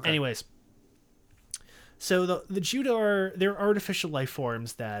 Okay. Anyways, so the Judo they're artificial life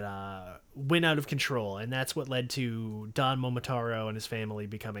forms that went out of control, and that's what led to Don Momotaro and his family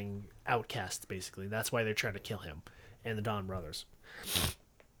becoming outcasts, basically. That's why they're trying to kill him and the Don brothers.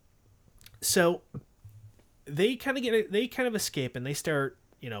 So they kind of escape, and they start,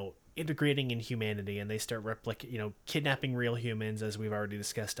 integrating in humanity, and they start kidnapping real humans, as we've already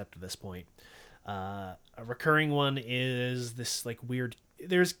discussed up to this point. A recurring one is this like weird.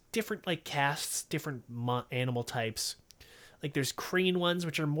 There's different like castes, different animal types. Like there's crane ones,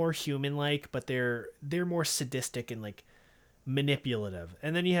 which are more human-like, but they're more sadistic and like manipulative.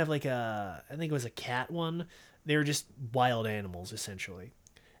 And then you have like I think it was a cat one. They're just wild animals essentially.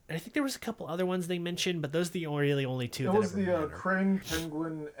 And I think there was a couple other ones they mentioned, but those are the only two. It that was ever the matter. crane,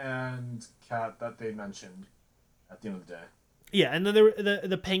 penguin, and cat that they mentioned at the end of the day. Yeah, and then there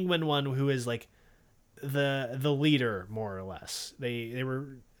the penguin one, who is like the leader more or less. They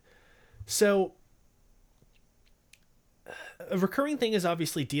were so a recurring thing is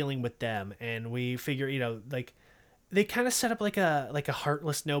obviously dealing with them, and we figure like they kind of set up like a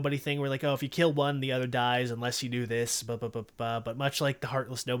heartless nobody thing where like, oh, if you kill one, the other dies unless you do this, but much like the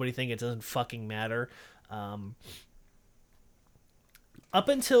heartless nobody thing, it doesn't fucking matter. Up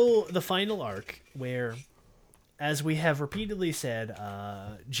until the final arc, where, as we have repeatedly said,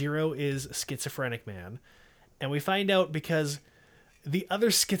 Jiro is a schizophrenic man, and we find out because the other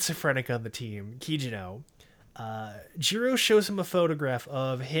schizophrenic on the team, Kijino, Jiro shows him a photograph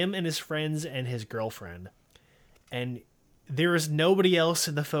of him and his friends and his girlfriend, and there is nobody else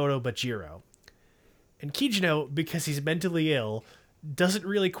in the photo but Jiro. And Kijino, because he's mentally ill, doesn't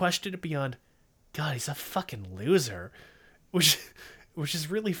really question it beyond, God, he's a fucking loser, which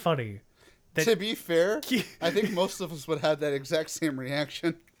is really funny. To be fair, I think most of us would have that exact same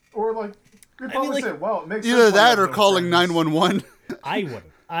reaction. Or like, you'd probably say, "Well, it makes sense Either why that you or have no calling friends." 911. I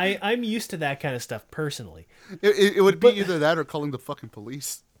wouldn't. I'm used to that kind of stuff personally. It would be either that or calling the fucking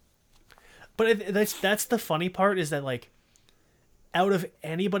police. But that's the funny part, is that like, out of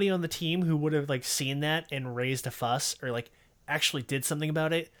anybody on the team who would have like seen that and raised a fuss or like actually did something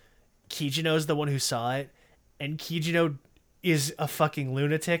about it, Kijino is the one who saw it, and Kijino is a fucking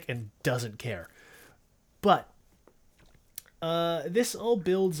lunatic and doesn't care. But this all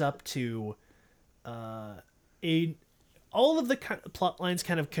builds up to all of the plot lines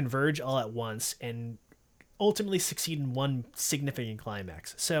kind of converge all at once and ultimately succeed in one significant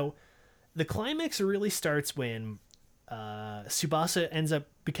climax. So the climax really starts when Tsubasa ends up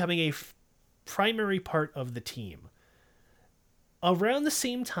becoming a primary part of the team. Around the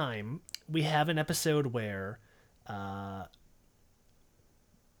same time, we have an episode where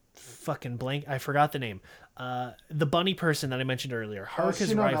fucking blank, I forgot the name. The bunny person that I mentioned earlier,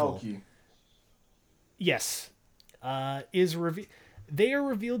 Haruka's rival. Naoki. Yes. They are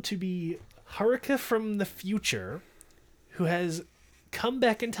revealed to be Haruka from the future, who has come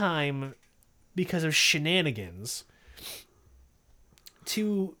back in time because of shenanigans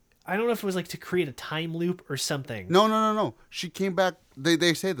to, I don't know if it was like to create a time loop or something. No. She came back.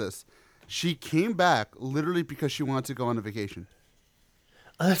 They say this. She came back literally because she wanted to go on a vacation.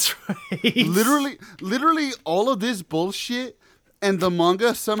 That's right. Literally all of this bullshit and the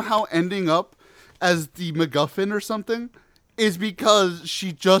manga somehow ending up as the MacGuffin or something is because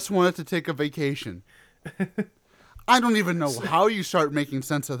she just wanted to take a vacation. I don't even know how you start making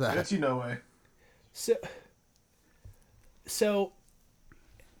sense of that. That's way. So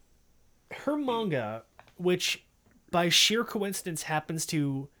her manga, which by sheer coincidence happens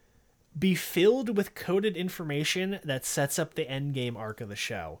to be filled with coded information that sets up the end game arc of the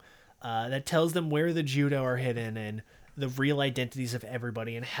show, that tells them where the judo are hidden and the real identities of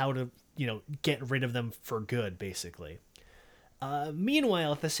everybody and how to, get rid of them for good, basically.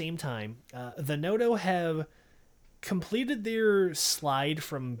 Meanwhile, at the same time, the Noto have completed their slide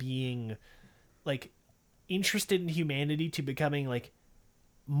from being like interested in humanity to becoming like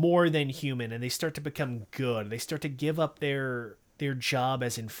more than human, and they start to become good. They start to give up their job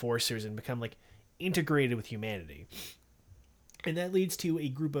as enforcers and become like integrated with humanity. And that leads to a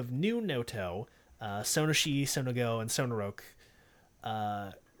group of new Noto, Sonoshi, Sonogo, and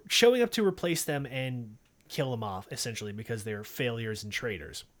Sonoroku, showing up to replace them and kill them off, essentially, because they're failures and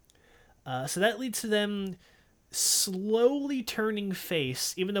traitors. So that leads to them slowly turning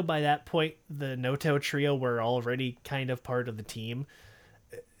face, even though by that point the Noto trio were already kind of part of the team.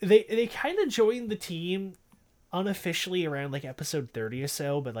 They kind of joined the team unofficially around like episode 30 or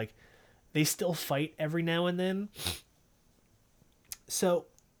so, but like they still fight every now and then. So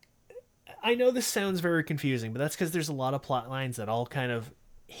I know this sounds very confusing, but that's because there's a lot of plot lines that all kind of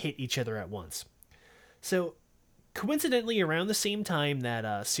hit each other at once. So coincidentally, around the same time that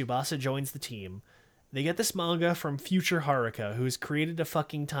Tsubasa joins the team, they get this manga from future Haruka, who's created a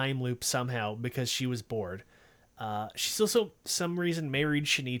fucking time loop somehow because she was bored. She's also, some reason, married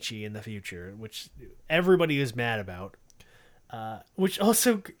Shinichi in the future, which everybody is mad about. Which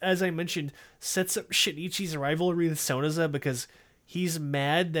also, as I mentioned, sets up Shinichi's rivalry with Sonoza because he's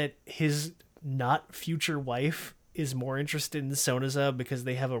mad that his not future wife is more interested in Sonoza because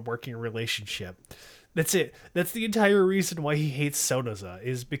they have a working relationship. That's it. That's the entire reason why he hates Sonoza,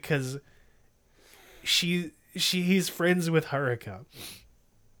 is because he's friends with Haruka.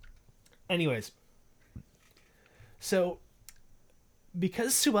 Anyways. So,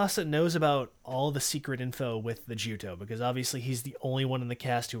 because Tsubasa knows about all the secret info with the Juto, because obviously he's the only one in the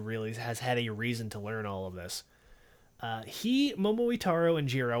cast who really has had a reason to learn all of this, he, Momoitaro, and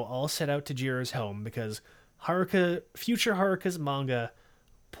Jiro all set out to Jiro's home because future Haruka's manga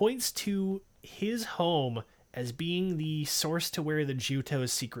points to his home as being the source to where the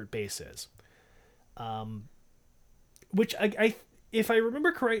Juto's secret base is. Which, if I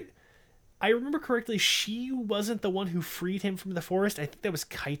remember correct, I remember correctly, she wasn't the one who freed him from the forest. I think that was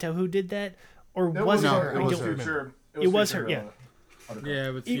Kaito who did that, or It was it No, her? it I was don't remember. future. It was her, future, Haruka. Yeah,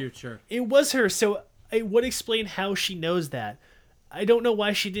 with Future. It was her, so it would explain how she knows that. I don't know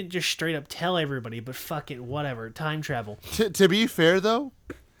why she didn't just straight up tell everybody, but fuck it, whatever. Time travel. To be fair, though,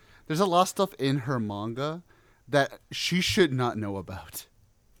 there's a lot of stuff in her manga that she should not know about.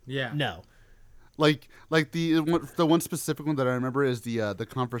 Yeah. No. Like the one specific one that I remember is the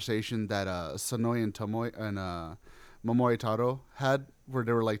conversation that Sonoe and Tomoe and Momoe Taro had, where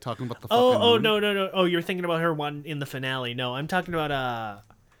they were like talking about the fucking Oh, moon. no. Oh, you're thinking about her one in the finale. No, I'm talking about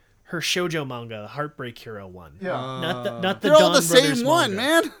her shoujo manga, Heartbreak Hero one. Yeah. Not the They're all Dawn the same Brothers one,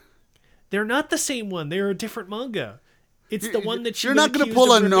 manga. man. They're not the same one. They're a different manga. It's the one that she You're was not gonna accused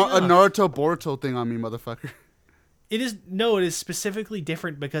pull a of ripping off. Naruto Boruto thing on me, motherfucker. It is specifically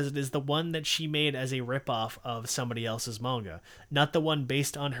different because it is the one that she made as a ripoff of somebody else's manga, not the one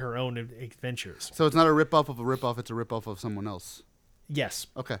based on her own adventures. So it's not a ripoff of a ripoff; it's a ripoff of someone else. Yes.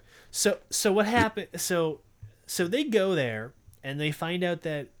 Okay. So what happened? So they go there and they find out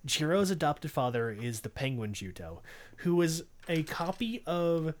that Jiro's adopted father is the Penguin Juto, who was a copy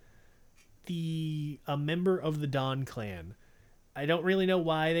of a member of the Dawn clan. I don't really know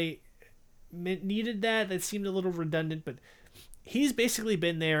why they needed that. That seemed a little redundant, but he's basically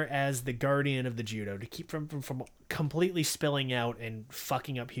been there as the guardian of the judo to keep from completely spilling out and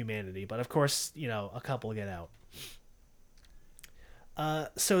fucking up humanity. But of course, a couple get out.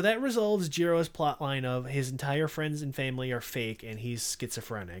 So that resolves Jiro's plotline of his entire friends and family are fake and he's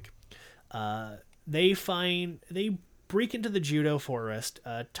schizophrenic. They break into the judo forest.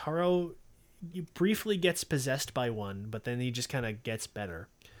 Taro briefly gets possessed by one, but then he just kind of gets better.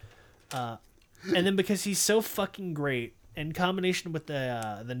 And then because he's so fucking great, in combination with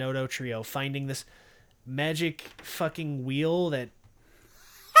the Noto trio finding this magic fucking wheel that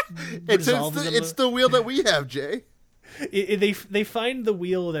resolves them. It's the wheel that we have, Jay. They find the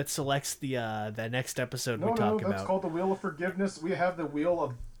wheel that selects the next episode we talk that's about. called the Wheel of Forgiveness. We have the Wheel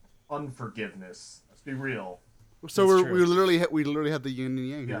of Unforgiveness. Let's be real. So That's we true. literally have the yin and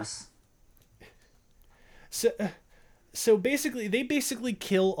yang. Here. Yes. So basically, they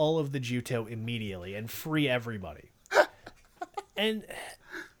kill all of the Juto immediately and free everybody. and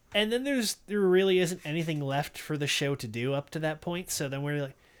then there really isn't anything left for the show to do up to that point. So then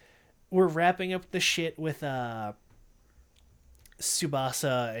we're wrapping up the shit with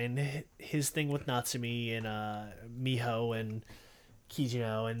Tsubasa and his thing with Natsumi and Miho and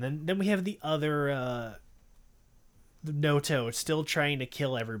Kijino, and then we have the other the Noto still trying to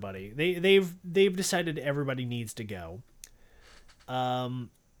kill everybody. They've decided everybody needs to go.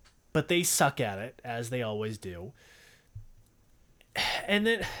 But they suck at it, as they always do. And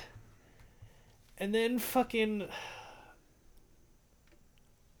then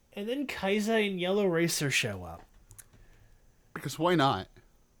Kaiza and Yellow Racer show up. Because why not?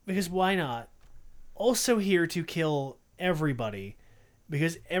 Because why not? Also here to kill everybody,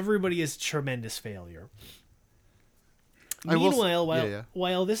 because everybody is a tremendous failure. Meanwhile,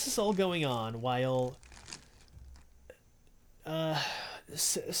 while this is all going on, while the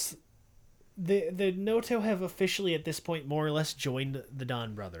Noto have officially at this point more or less joined the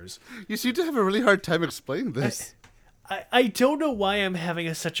Dawn Brothers. You seem to have a really hard time explaining this. I don't know why I'm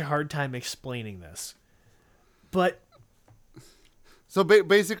having such a hard time explaining this, but So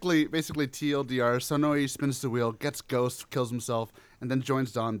basically, TLDR, Sonoe spins the wheel, gets Ghost, kills himself, and then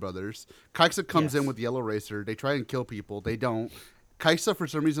joins Dawn Brothers. Kaisa comes in with Yellow Racer. They try and kill people. They don't. Kaisa, for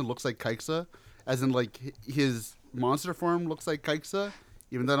some reason, looks like Kaisa, as in, like, his monster form looks like Kaisa,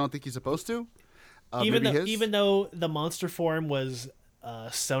 even though I don't think he's supposed to. Even though the monster form was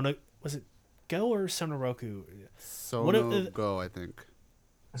was it Go or Sonoroku? Go, I think.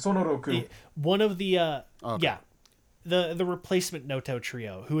 Sonoroku. One of the Okay. yeah. The replacement Noto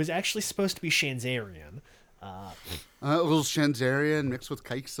trio, who is actually supposed to be Shanzarian. A little Shanzarian mixed with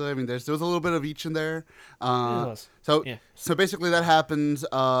Kaisa. I mean, there was a little bit of each in there. So basically that happens,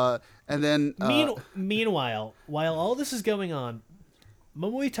 and then Meanwhile, while all this is going on,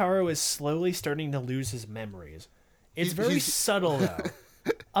 Momoe Taro is slowly starting to lose his memories. It's very subtle though,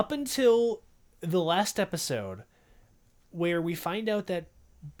 up until the last episode, where we find out that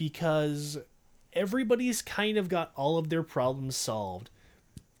because everybody's kind of got all of their problems solved.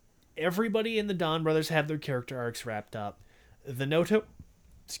 Everybody in the Dawn Brothers have their character arcs wrapped up. The Noto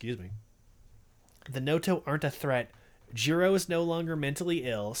aren't a threat. Jiro is no longer mentally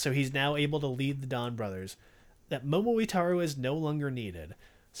ill, so he's now able to lead the Dawn Brothers. That Momoe Taro is no longer needed.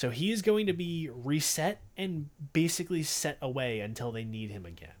 So he is going to be reset and basically set away until they need him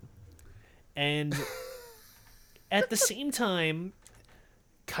again. And at the same time,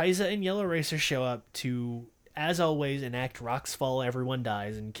 Kaiza and Yellow Racer show up to, as always, enact Rock's Fall, everyone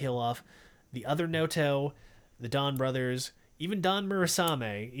dies, and kill off the other Noto, the Dawn Brothers, even Don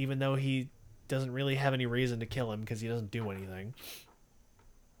Murasame, even though he doesn't really have any reason to kill him because he doesn't do anything.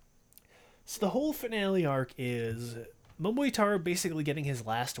 So the whole finale arc is Momoitaro basically getting his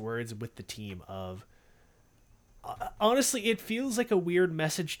last words with the team of... honestly, it feels like a weird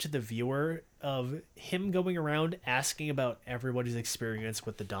message to the viewer of him going around asking about everybody's experience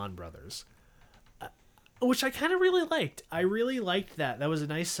with the Dawn Brothers. Which I kind of really liked. I really liked that. That was a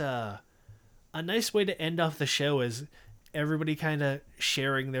nice way to end off the show, is everybody kind of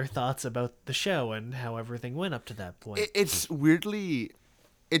sharing their thoughts about the show and how everything went up to that point. It's weirdly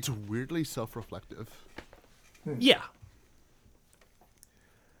self-reflective. Yeah.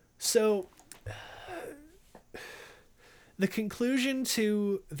 So, the conclusion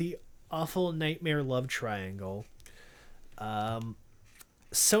to the awful nightmare love triangle,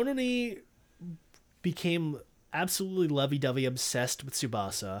 Sononi became absolutely lovey-dovey obsessed with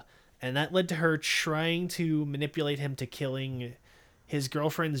Tsubasa, and that led to her trying to manipulate him to killing his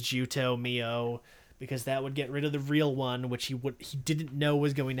girlfriend's Juto, Mio, because that would get rid of the real one, which he didn't know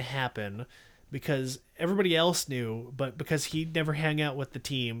was going to happen, because everybody else knew, but because he never hung out with the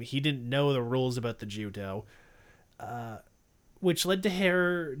team, he didn't know the rules about the Juto, which led to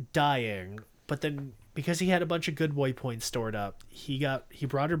her dying. But then, because he had a bunch of good boy points stored up, he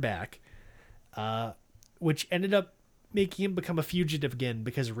brought her back, which ended up making him become a fugitive again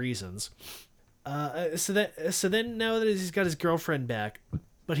because of reasons. So then now that he's got his girlfriend back,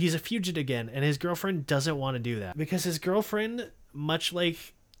 but he's a fugitive again, and his girlfriend doesn't want to do that because his girlfriend, much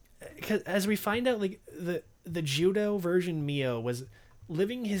like, as we find out, like the judo version Mio was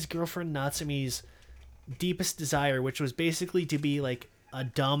living his girlfriend Natsumi's deepest desire, which was basically to be like a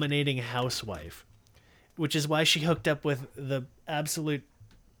dominating housewife, which is why she hooked up with the absolute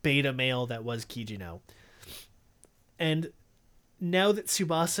beta male that was Kijino. And now that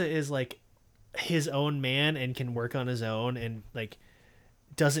Tsubasa is like his own man and can work on his own and like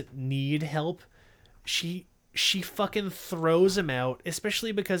doesn't need help, she fucking throws him out,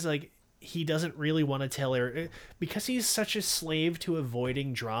 especially because like he doesn't really want to tell her, because he's such a slave to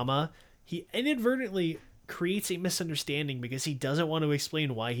avoiding drama. He inadvertently creates a misunderstanding because he doesn't want to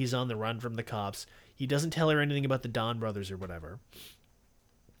explain why he's on the run from the cops. He doesn't tell her anything about the Dawn Brothers or whatever.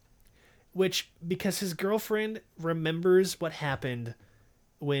 Which, because his girlfriend remembers what happened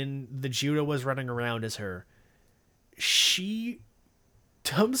when the judo was running around as her, she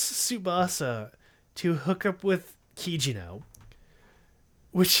dumps Tsubasa to hook up with Kijino,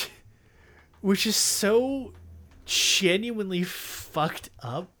 which is so genuinely fucked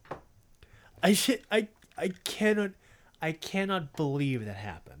up. I cannot believe that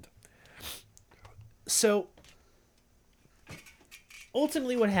happened. So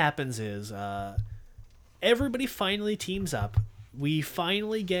ultimately what happens is everybody finally teams up. We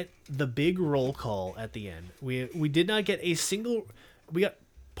finally get the big roll call at the end. We did not get we got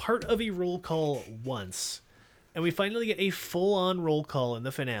part of a roll call once, and we finally get a full-on roll call in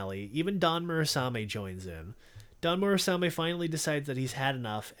the finale. Even Don Murasame joins in. Don Murasame finally decides that he's had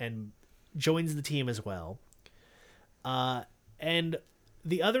enough and joins the team as well. And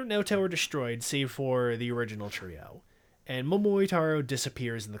the other Noto are destroyed, save for the original trio. And Momoitaro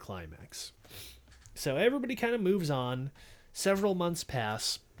disappears in the climax. So everybody kind of moves on. Several months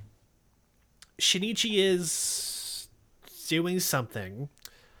pass. Shinichi is doing something.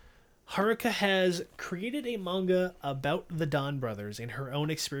 Haruka has created a manga about the Dawn Brothers and her own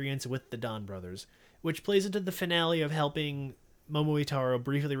experience with the Dawn Brothers, which plays into the finale of helping Momoitaro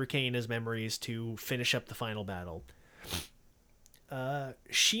briefly regain his memories to finish up the final battle.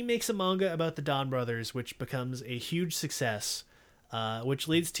 She makes a manga about the Dawn Brothers, which becomes a huge success, which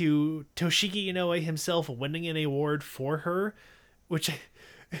leads to Toshiki Inoue himself winning an award for her, which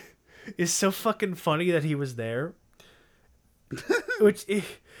is so fucking funny that he was there. Which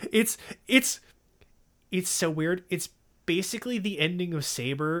it's so weird. It's basically the ending of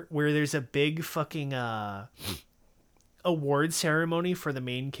Saber, where there's a big fucking award ceremony for the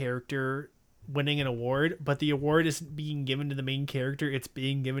main character winning an award, but the award isn't being given to the main character, it's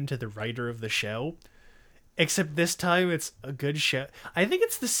being given to the writer of the show. Except this time it's a good show. I think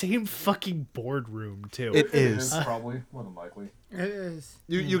it's the same fucking boardroom too. It is. Probably, more than likely. It is.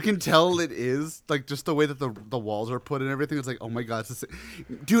 You can tell it is, like, just the way that the walls are put and everything. It's like, oh my god, it's the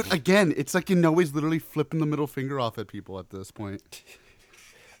same. Dude, again, it's like Inoue's literally flipping the middle finger off at people at this point.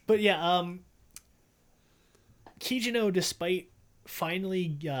 But yeah, Kijino, despite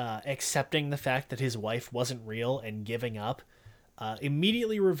finally accepting the fact that his wife wasn't real and giving up,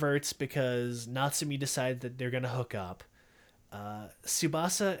 immediately reverts because Natsumi decides that they're going to hook up.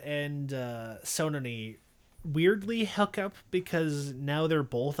 Tsubasa and Sononi weirdly hook up because now they're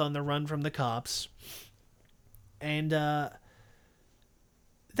both on the run from the cops. And that's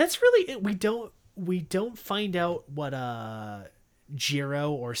really it. We don't find out what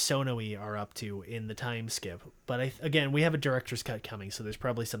Jiro or Sonoi are up to in the time skip. But again, we have a director's cut coming, so there's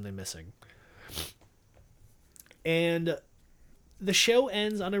probably something missing. And the show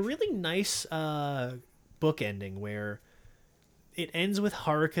ends on a really nice book ending where it ends with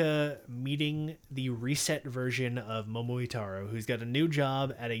Haruka meeting the reset version of Momoitaro, who's got a new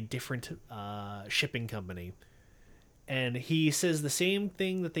job at a different shipping company. And he says the same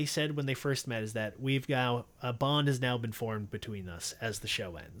thing that they said when they first met, is that we've got a bond has now been formed between us as the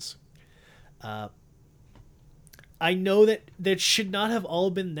show ends. I know that should not have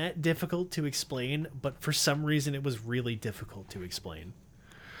all been that difficult to explain, but for some reason it was really difficult to explain.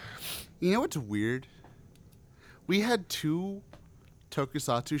 You know what's weird? We had 2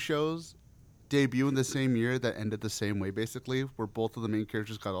 tokusatsu shows debut in the same year that ended the same way, basically, where both of the main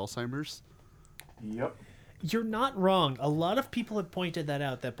characters got Alzheimer's. Yep. You're not wrong. A lot of people have pointed that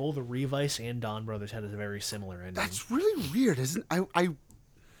out, that both the Revice and Dawn Brothers had a very similar ending. That's really weird, isn't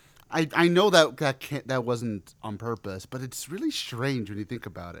I know that wasn't on purpose, but it's really strange when you think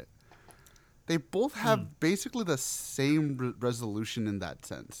about it. They both have basically the same resolution in that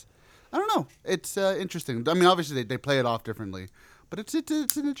sense. I don't know. It's interesting. I mean, obviously they play it off differently, but it's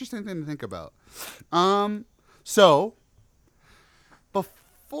an interesting thing to think about. So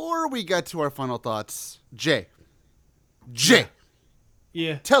before we get to our final thoughts, Jay,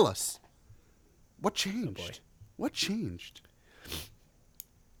 Yeah. tell us what boy. changed. What changed?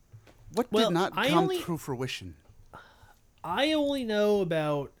 What Well, did not I come only- to fruition? I only know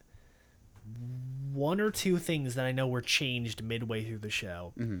about 1 or 2 things that I know were changed midway through the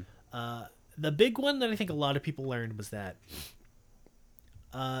show. The big one that I think a lot of people learned was that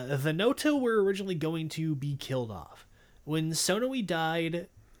the Noto were originally going to be killed off. When Sonoi died,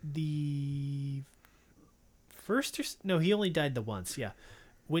 the first no, he only died the once, yeah.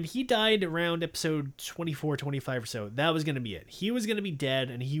 When he died around episode 24, 25 or so, that was going to be it. He was going to be dead,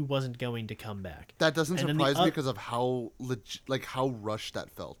 and he wasn't going to come back. That doesn't And then the surprise me oth- because of how how rushed that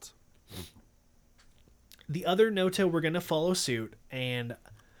felt. The other Noto were going to follow suit, and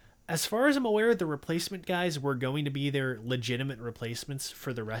as far as I'm aware, the replacement guys were going to be their legitimate replacements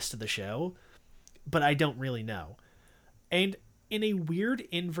for the rest of the show, but I don't really know. And in a weird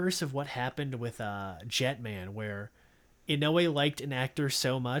inverse of what happened with Jetman, where Inoue liked an actor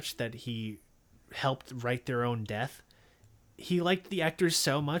so much that he helped write their own death, he liked the actors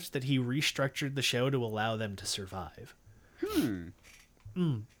so much that he restructured the show to allow them to survive.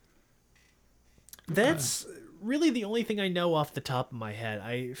 That's really the only thing I know off the top of my head.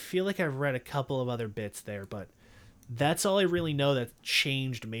 I feel like I've read a couple of other bits there, but that's all I really know that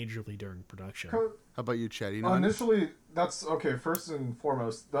changed majorly during production. How about you, Chad? You know anything? Initially, that's okay. First and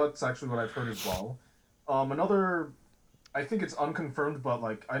foremost, that's actually what I've heard as well. Another, I think it's unconfirmed, but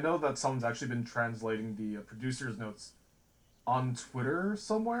like I know that someone's actually been translating the producer's notes on Twitter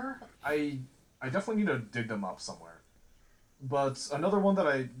somewhere. I definitely need to dig them up somewhere. But another one that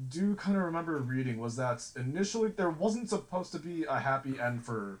I do kind of remember reading was that initially there wasn't supposed to be a happy end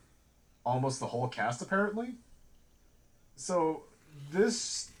for almost the whole cast, apparently. So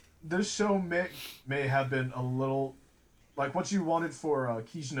this show may have been a little like what you wanted for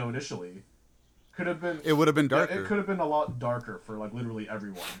Kishino initially. Could have been. It would have been Yeah, darker. it could have been a lot darker for like literally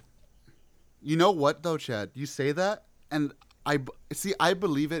everyone. You know what though, Chad? You say that, and I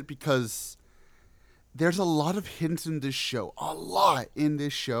believe it because there's a lot of hints in this show,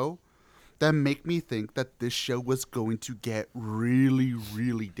 that make me think that this show was going to get really,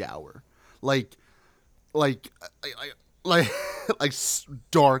 really dour, like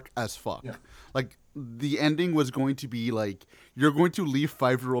dark as fuck. Yeah. Like the ending was going to be like you're going to leave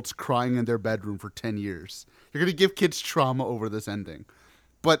 5-year-olds crying in their bedroom for 10 years. You're going to give kids trauma over this ending,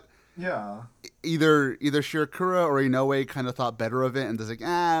 but. Yeah. Either Shirakura or Inoue kind of thought better of it and was like,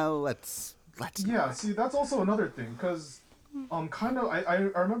 let's. Yeah, see, that's also another thing, because, kind of, I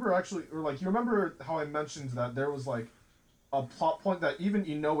remember actually, or like, you remember how I mentioned that there was, like, a plot point that even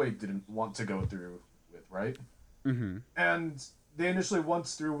Inoue didn't want to go through with, right? Mm-hmm. And they initially went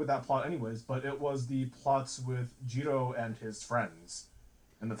through with that plot anyways, but it was the plots with Jiro and his friends.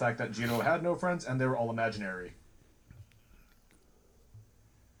 And the fact that Jiro had no friends and they were all imaginary.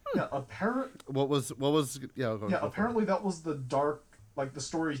 Yeah, What was yeah, go apparently that was the dark, like, the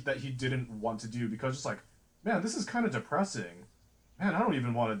story that he didn't want to do, because it's like, man, this is kind of depressing. Man, I don't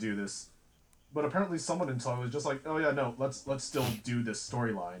even want to do this. But apparently someone in Tokyo was just like, oh yeah, no, let's still do this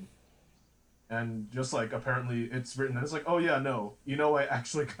storyline. and just like apparently it's written and it's like, oh yeah, no, I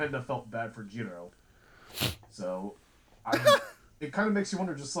actually kind of felt bad for Jiro. So, it kind of makes you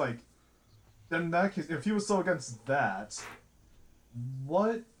wonder, just like, then in that case, if he was so against that,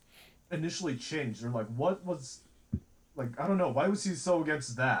 what initially changed, or like what was, like, I don't know, why was he so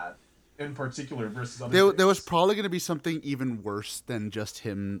against that in particular versus other There was things? probably going to be something even worse than just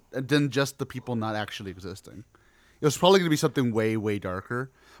him, than just the people not actually existing. It was probably going to be something way, way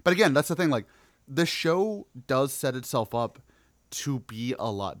darker. But again, that's the thing. Like, the show does set itself up to be a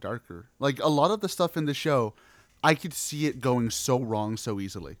lot darker. Like, a lot of the stuff in the show, I could see it going so wrong so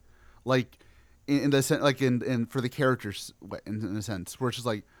easily. Like, in the sense, like in for the characters, in a sense, where it's just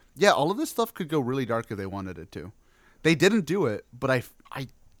like, yeah, all of this stuff could go really dark if they wanted it to. They didn't do it, but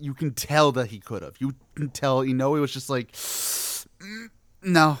you can tell that he could have. You can tell, it was just like,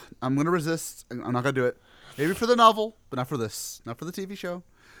 no, I'm gonna resist. I'm not gonna do it. Maybe for the novel, but not for this. Not for the TV show.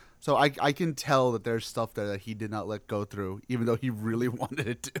 So I can tell that there's stuff there that he did not let go through, even though he really wanted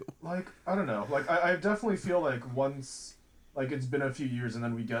it to. Like, I don't know. Like, I definitely feel like once, like, it's been a few years and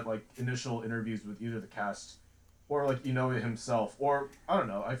then we get, like, initial interviews with either the cast or, like, Inoue himself. Or, I don't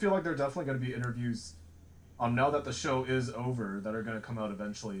know. I feel like there are definitely going to be interviews, now that the show is over, that are going to come out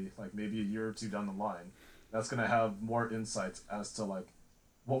eventually, like, maybe a year or two down the line. That's going to have more insights as to, like,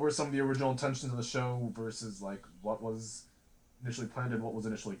 what were some of the original intentions of the show versus, like, what was initially planned and what was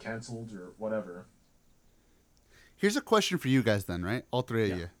initially canceled or whatever. Here's a question for you guys then, right? All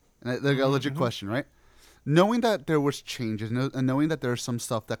three of you. And a legit question, right? Knowing that there was changes and knowing that there's some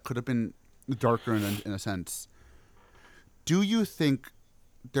stuff that could have been darker in a sense, do you think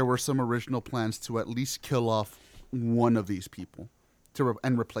there were some original plans to at least kill off one of these people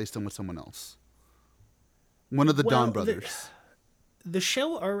and replace them with someone else? One of the Well, Don brothers. The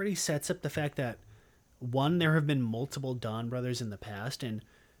show already sets up the fact that, one, there have been multiple Don brothers in the past, and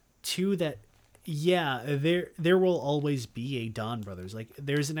two, that there will always be a Don brothers. Like,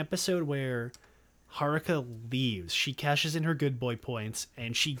 there's an episode where Haruka leaves. She cashes in her good boy points,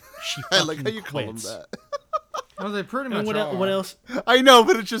 and she I fucking like how you call quits. them that. Oh, they pretty And much what else? I know,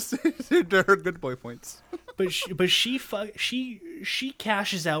 but it's just they're her good boy points. But she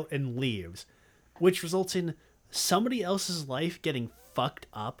cashes out and leaves, which results in somebody else's life getting fucked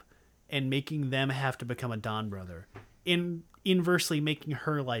up and making them have to become a Don brother, inversely making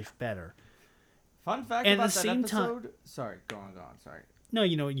her life better. Fun fact And at about the that same time- episode. Sorry, go on. Sorry. No,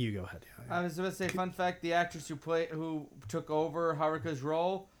 you go ahead. I was going to say, fun fact: the actress who took over Haruka's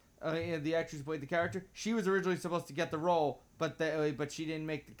role, the actress who played the character, she was originally supposed to get the role, but she didn't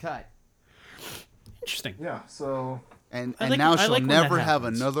make the cut. Interesting. Yeah, so And I like- now I she'll like when that never have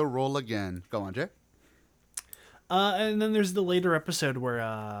happens. another role again. Go on, Jay. And then there's the later episode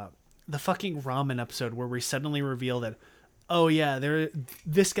where the fucking ramen episode where we suddenly reveal that, oh yeah,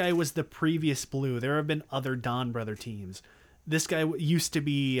 this guy was the previous Blue. There have been other Don brother teams. This guy used to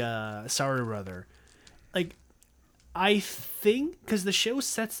be Saru brother. Like, I think, because the show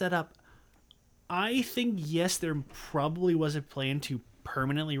sets that up, I think, yes, there probably was a plan to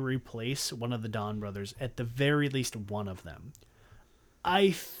permanently replace one of the Don brothers, at the very least one of them.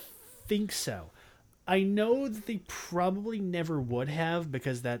 I think so. I know that they probably never would have,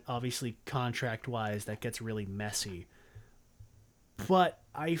 because that obviously contract-wise that gets really messy. But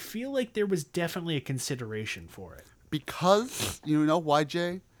I feel like there was definitely a consideration for it. Because, you know why,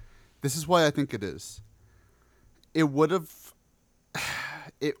 Jay? This is why I think it is. It would have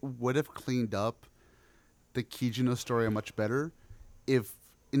cleaned up the Kijino story much better if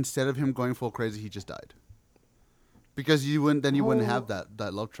instead of him going full crazy, he just died. Because you wouldn't have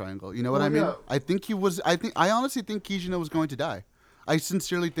that love triangle. You know what Well, I mean? yeah. I honestly think Kijino was going to die. I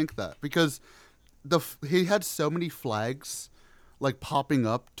sincerely think that because he had so many flags like popping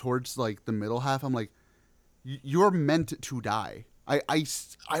up towards like the middle half. I'm like, you're meant to die. I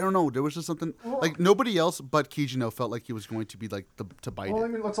don't know. There was just something like nobody else but Kijino felt like he was going to be like to bite Well, it. I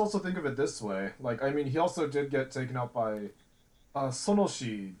mean, let's also think of it this way. Like, I mean, he also did get taken out by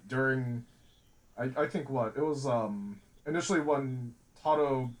Sonoshi during, I think what? It was initially when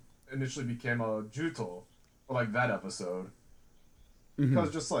Taro initially became a Juto, or like that episode.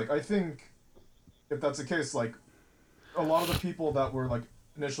 Because just like, I think if that's the case, like, a lot of the people that were like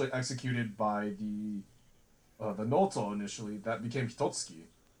initially executed by the Noto initially, that became Hitotsuki.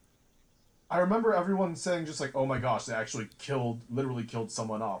 I remember everyone saying just like, oh my gosh, they actually literally killed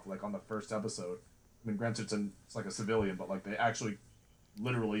someone off, like on the first episode. I mean, granted, it's like a civilian, but like they actually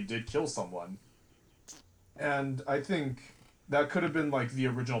literally did kill someone. And I think that could have been like the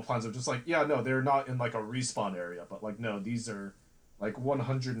original plans of just like, yeah, no, they're not in like a respawn area, but like, no, these are like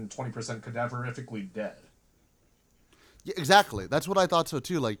 120% cadaverifically dead. Yeah, exactly. That's what I thought so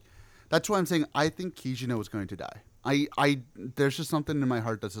too. Like, That's why I'm saying I think Kijino is going to die. There's just something in my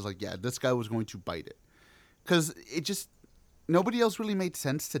heart that says like, yeah, this guy was going to bite it, because it just nobody else really made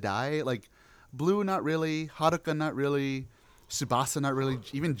sense to die. Like Blue, not really. Haruka, not really. Tsubasa, not really.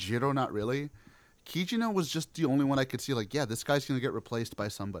 Even Jiro, not really. Kijino was just the only one I could see. Like, yeah, this guy's gonna get replaced by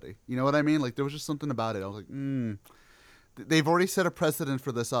somebody. You know what I mean? Like, there was just something about it. I was like, they've already set a precedent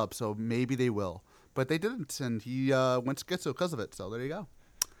for this up, so maybe they will. But they didn't, and he went schizo because of it. So there you go.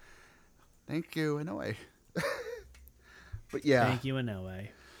 Thank you, Inoue. But yeah. Thank you, Inoue.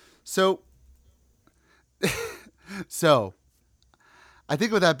 So, I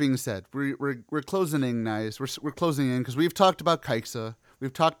think with that being said, we're closing in nice. We're closing in because we've talked about Kaiksa.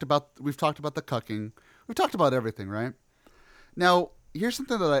 We've talked about the cucking. We've talked about everything, right? Now, here's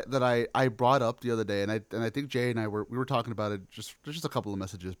something that I brought up the other day, and I think Jay and I were talking about it. Just a couple of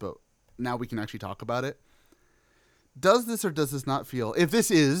messages, but now we can actually talk about it. Does this or does this not feel, if this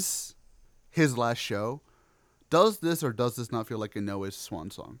is his last show, does this or does this not feel like Inoue's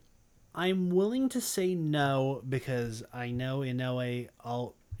swan song? I'm willing to say no because I know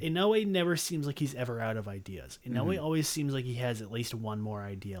Inoue never seems like he's ever out of ideas. Inoue always seems like he has at least one more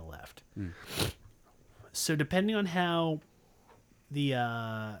idea left. So depending on how the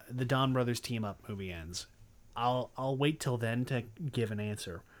Don Brothers team up movie ends, I'll wait till then to give an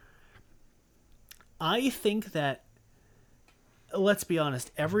answer. I think that, let's be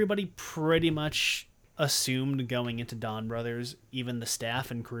honest, everybody pretty much assumed going into Don Brothers, even the staff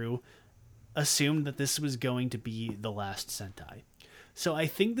and crew, assumed that this was going to be the last Sentai. So I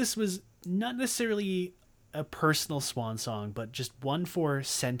think this was not necessarily a personal swan song, but just one for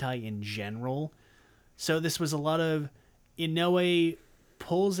Sentai in general. So this was a lot of Inoue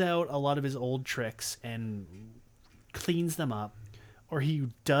pulls out a lot of his old tricks and cleans them up, or he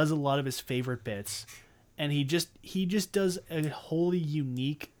does a lot of his favorite bits, and he just does a wholly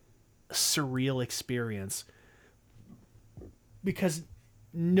unique, surreal experience because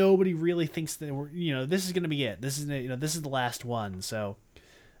nobody really thinks that this is going to be it. This is the last one. So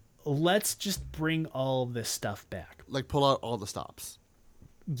let's just bring all this stuff back. Like pull out all the stops.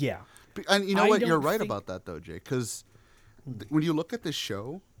 Yeah. And you know what? You're right about that though, Jay, because when you look at this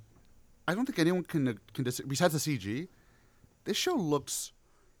show, I don't think anyone can besides the CG, this show looks,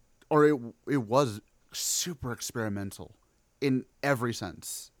 or it was super experimental in every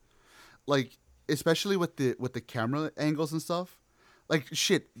sense. Like, especially with the camera angles and stuff. Like,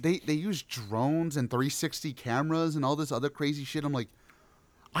 shit, they use drones and 360 cameras and all this other crazy shit. I'm like,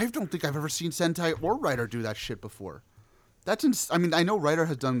 I don't think I've ever seen Sentai or Rider do that shit before. I mean, I know Rider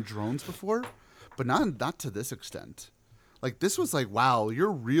has done drones before, but not to this extent. Like, this was like, wow,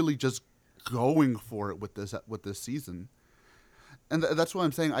 you're really just going for it with this season. And that's what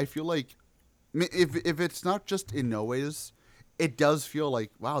I'm saying. I feel like if it's not just Inoue's, it does feel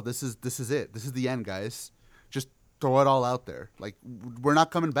like, wow, this is it. This is the end, guys. Just throw it all out there. Like, we're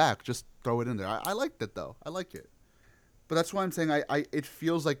not coming back. Just throw it in there. I liked it though. I like it. But that's why I'm saying it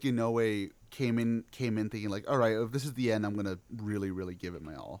feels like Inoue came in thinking like, all right, if this is the end, I'm gonna really, really give it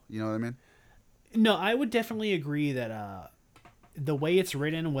my all. You know what I mean? No, I would definitely agree that the way it's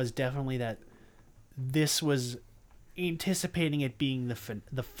written was definitely that this was anticipating it being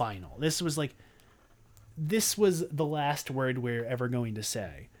the final. This was the last word we're ever going to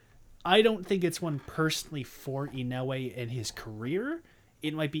say. I don't think it's one personally for Inoue and his career.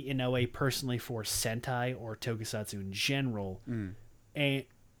 It might be Inoue personally for Sentai or Tokusatsu in general.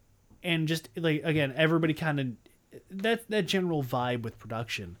 And just like, again, everybody kind of that general vibe with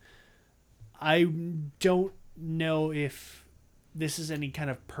production. I don't know if this is any kind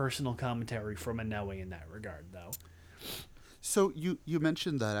of personal commentary from Inoue in that regard, though. So you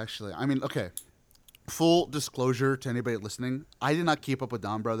mentioned that, actually. I mean, okay. Full disclosure to anybody listening, I did not keep up with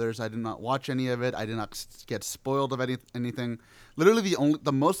Don Brothers. I did not watch any of it. I did not get spoiled of anything. Literally,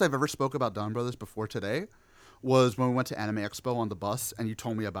 the most I've ever spoke about Don Brothers before today was when we went to Anime Expo on the bus, and you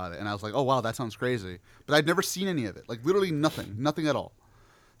told me about it, and I was like, oh wow, that sounds crazy. But I'd never seen any of it. Like, literally nothing at all.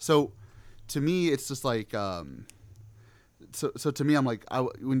 So to me, it's just like, so to me, I'm like,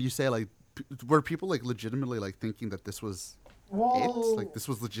 when you say like, were people like legitimately like thinking that this was it? Like, this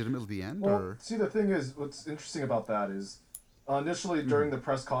was legitimately the end? Well, or see, the thing is, what's interesting about that is, initially during the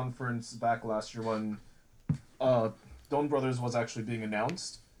press conference back last year when Don Brothers was actually being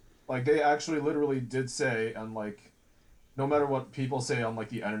announced, like, they actually literally did say, and like, no matter what people say on like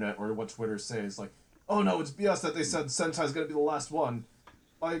the internet or what Twitter says, like, oh no, it's BS that they said Sentai's gonna be the last one.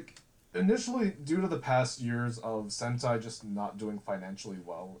 Like, initially, due to the past years of Sentai just not doing financially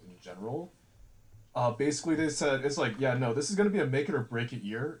well in general, basically they said, it's like, yeah, no, this is going to be a make it or break it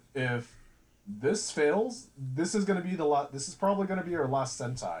year. If this fails, this is going to be this is probably going to be our last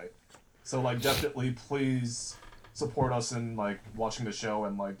Sentai. So like definitely please support us in like watching the show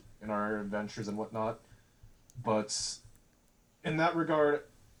and like in our adventures and whatnot. But in that regard,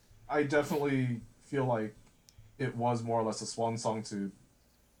 I definitely feel like it was more or less a swan song to,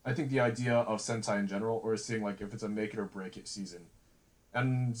 I think, the idea of Sentai in general, or seeing like if it's a make it or break it season.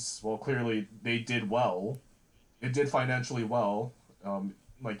 And well, clearly they did well. It did financially well.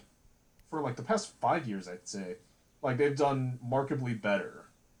 Like for like the past 5 years, I'd say, like they've done markedly better.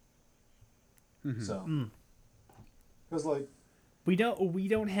 So, because like We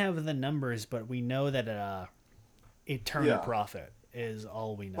don't have the numbers, but we know that it turned a profit is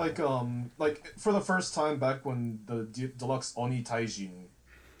all we know. like for the first time back when the deluxe Oni Taijin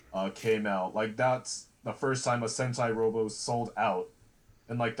came out, like that's the first time a Sentai Robo sold out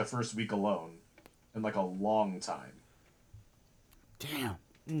in like the first week alone in like a long time. Damn.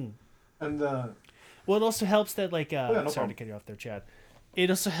 And well, it also helps that like no sorry problem. to cut you off there, Chad. It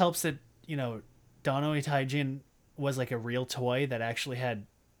also helps that Danoi Taijin was like a real toy that actually had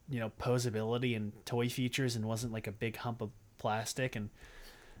posability and toy features and wasn't like a big hump of plastic. And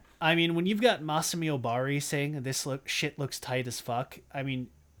I mean, when you've got Masami Obari saying this shit looks tight as fuck, I mean,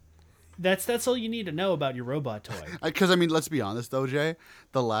 that's all you need to know about your robot toy. Because I mean, let's be honest though, Jay.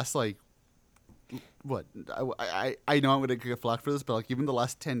 The last like, what I know I'm gonna get flack for this, but like even the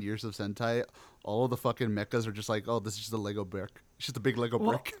last 10 years of Sentai, all of the fucking mechas are just like, oh, this is just a Lego brick. It's just a big Lego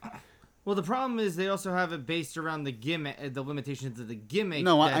brick. Well, the problem is they also have it based around the gimmick, the limitations of the gimmick.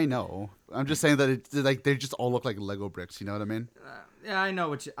 No, that- I know. I'm just saying that it's like they just all look like Lego bricks. You know what I mean? Yeah, I know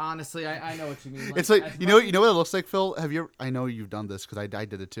what you. Honestly, I know what you mean. It's like as you much- know what it looks like, Phil. Have you? I know you've done this because I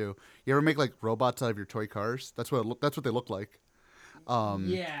did it too. You ever make like robots out of your toy cars? That's what that's what they look like.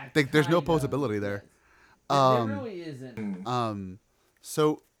 Yeah. There's no kinda. posability there. There really isn't.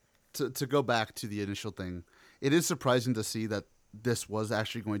 So to go back to the initial thing, it is surprising to see that this was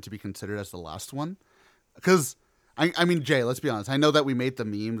actually going to be considered as the last one, because I mean, Jay, let's be honest. I know that we made the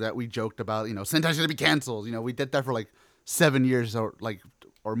meme that we joked about. Sentai's gonna be canceled. We did that for like 7 years or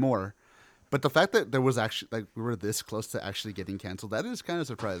more. But the fact that there was actually like we were this close to actually getting canceled, that is kind of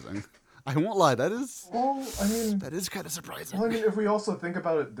surprising. I won't lie, that is well, I mean, that is kind of surprising. well, I mean, if we also think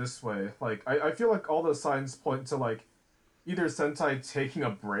about it this way, like I feel like all the signs point to like either Sentai taking a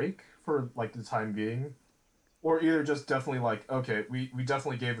break for like the time being, or either just definitely like, okay, we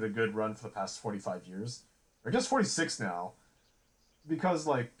definitely gave it a good run for the past 45 years. Or I guess 46 now. Because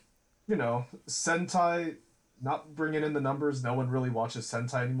like, Sentai not bringing in the numbers, no one really watches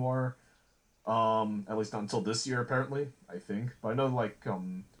Sentai anymore. At least not until this year apparently, I think. But I know like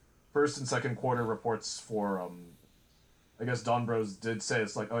first and second quarter reports for I guess Don Bros did say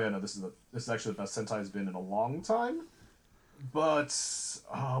it's like, oh yeah, no, this is actually the best Sentai's been in a long time. But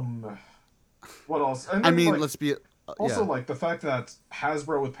what else? And I then, mean, like, let's be also yeah. like the fact that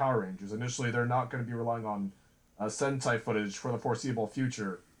Hasbro with Power Rangers initially they're not going to be relying on Sentai footage for the foreseeable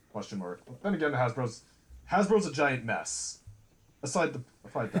future ? But then again, Hasbro's a giant mess. Aside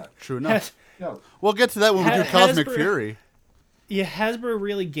that, True enough. yeah. We'll get to that when we do Cosmic Hasbro- Fury. Yeah, Hasbro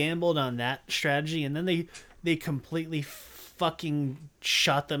really gambled on that strategy, and then they completely fucking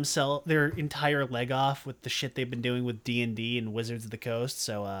shot their entire leg off with the shit they've been doing with D&D and Wizards of the Coast.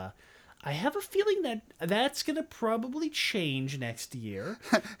 So I have a feeling that that's gonna probably change next year.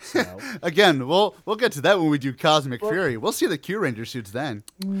 So Again, we'll get to that when we do Cosmic Fury. We'll see the Q Ranger suits then.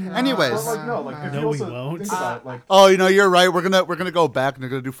 Anyways, But like no, like if No, you we also won't. think about it, like oh, you're right. We're gonna go back and they're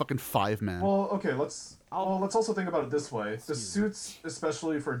gonna do fucking 5-man. well, okay, let's also think about it this way. The suits,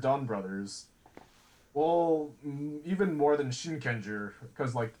 especially for Don Brothers, well, even more than Shinkenger,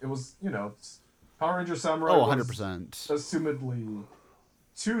 because like it was, Power Ranger Samurai. Oh, was 100%. assumedly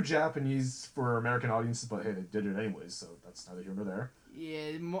too Japanese for American audiences, but hey, they did it anyways, so that's neither here nor there.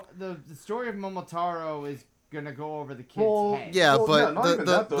 Yeah, the story of Momotaro is gonna go over the kid's Well, head. Yeah, Well, but yeah, not even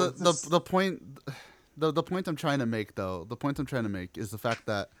that, though. the point I'm trying to make though, the point I'm trying to make is the fact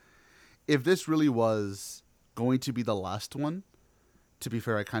that if this really was going to be the last one, to be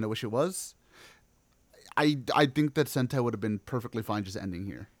fair, I kind of wish it was. I think that Sentai would have been perfectly fine just ending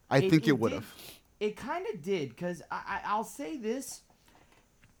here. I think it would did- have. It kind of did, because I'll say this.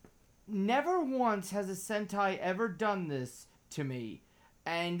 Never once has a Sentai ever done this to me,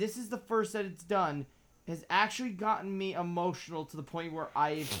 and this is the first that it's done, has actually gotten me emotional to the point where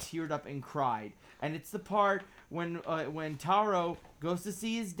I have teared up and cried. And it's the part when Taro goes to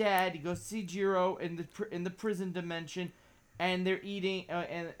see his dad, he goes to see Jiro in the prison dimension, and they're eating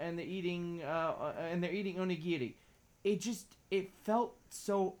and they're eating onigiri. It felt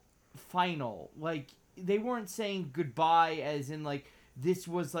so final. Like they weren't saying goodbye as in like this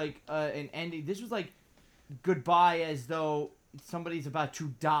was like an ending. This was like goodbye as though somebody's about to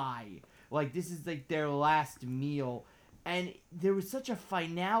die. like this is like their last meal. And there was such a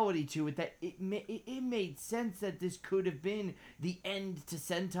finality to it that it made sense that this could have been the end to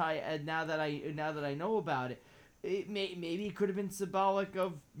Sentai. And now that I know about it, maybe it could have been symbolic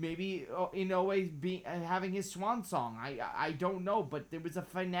of maybe Inoue having his swan song. I don't know, but there was a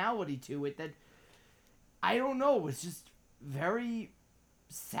finality to it that I don't know. It was just very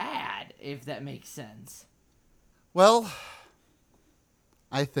sad, if that makes sense. Well,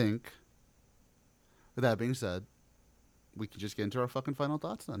 I think, with that being said, we can just get into our fucking final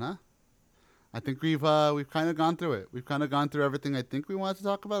thoughts then, huh? I think we've kind of gone through it. We've kind of gone through everything I think we wanted to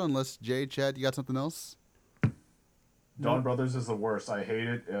talk about, unless Jay, Chad, you got something else? Dawn Brothers is the worst. I hate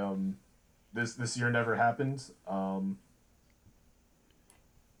it. This year never happened.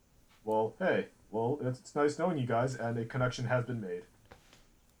 Well, hey. Well, it's nice knowing you guys, and a connection has been made.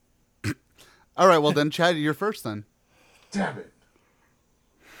 All right, well then, Chad, you're first then. Damn it.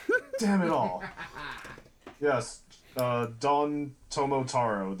 Damn it all. Yes. Don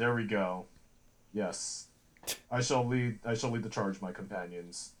Tomotaro. There we go. Yes. I shall lead the charge, my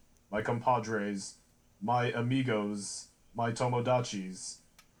companions. My compadres. My amigos. My Tomodachis.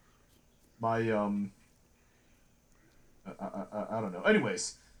 My, I don't know.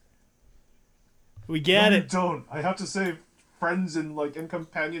 Anyways. We get it. Don't. I have to say friends and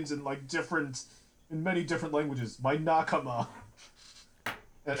companions in many different languages. My nakama.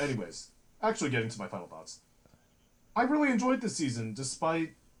 And anyways, actually getting to my final thoughts. I really enjoyed this season,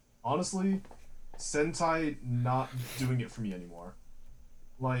 despite, honestly, Sentai not doing it for me anymore.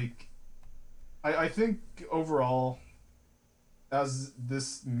 I think overall, as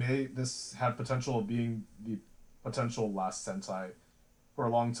this had potential of being the potential last Sentai for a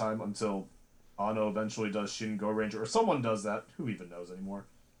long time until Ano eventually does Shin Go Ranger, or someone does that. Who even knows anymore?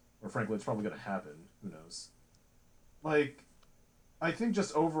 Or frankly, it's probably going to happen. Who knows? I think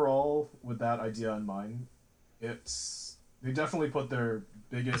just overall, with that idea in mind, they definitely put their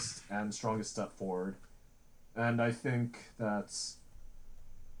biggest and strongest step forward. And I think that's,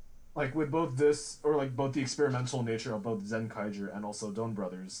 with both this, or both the experimental nature of both Zenkaiger and also Don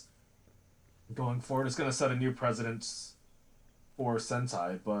Brothers, going forward, it's going to set a new precedent for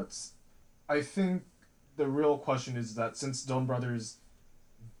Sentai, but I think the real question is that since Don Brothers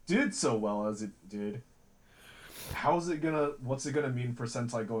did so well as it did, what's it gonna mean for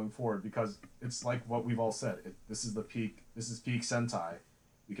Sentai going forward? Because it's like what we've all said. This is peak Sentai.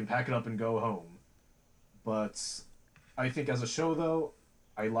 We can pack it up and go home. But I think as a show, though,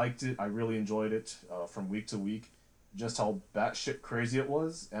 I liked it. I really enjoyed it from week to week. Just how batshit crazy it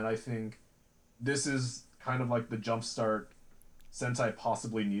was. And I think this is kind of like the jumpstart Sentai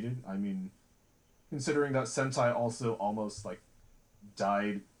possibly needed. I mean, considering that Sentai also almost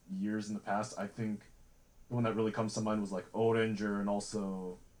died years in the past, I think the one that really comes to mind was O-Ranger and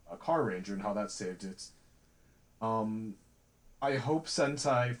also Car Ranger and how that saved it. I hope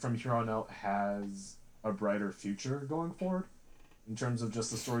Sentai from here on out has a brighter future going forward in terms of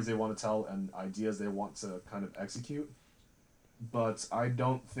just the stories they want to tell and ideas they want to kind of execute. But I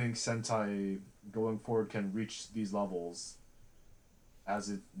don't think Sentai going forward can reach these levels as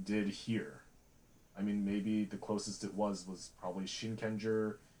it did here. I mean, maybe the closest it was probably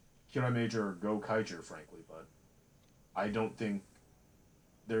Shinkenger, Kiramager, or Gokaiger, frankly, but I don't think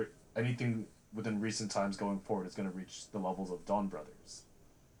anything within recent times going forward is going to reach the levels of Dawn Brothers.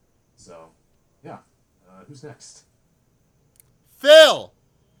 So, yeah. Who's next? Phil!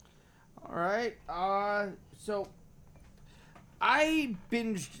 Alright, so I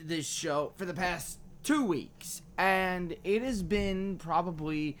binged this show for the past 2 weeks, and it has been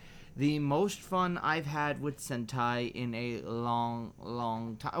probably the most fun I've had with Sentai in a long,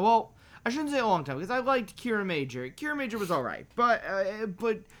 long time. Well, I shouldn't say a long time, because I liked Kiramager. Kiramager was alright, but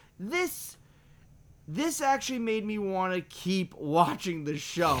this actually made me want to keep watching the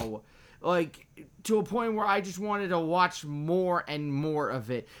show. To a point where I just wanted to watch more and more of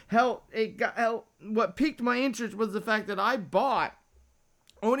it. What piqued my interest was the fact that I bought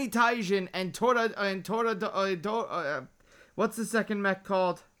Oni Taijin and what's the second mech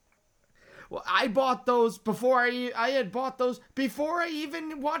called? Well, I bought those before I had bought those before I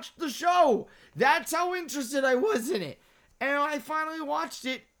even watched the show. That's how interested I was in it. And when I finally watched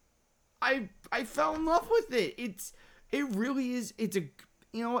it, I fell in love with it. It really is.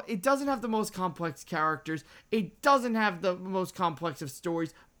 It doesn't have the most complex characters. It doesn't have the most complex of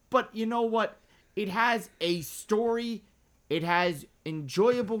stories. But you know what? It has a story. It has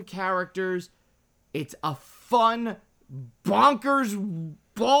enjoyable characters. It's a fun, bonkers,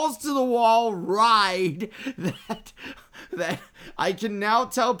 balls to the wall ride that that I can now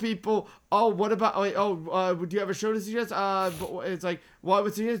tell people, oh, what about, do you have a show to suggest? It's like, well, I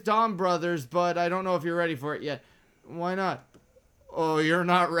would suggest Dawn Brothers, but I don't know if you're ready for it yet. Why not? Oh, you're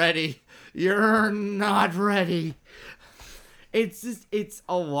not ready. You're not ready. It's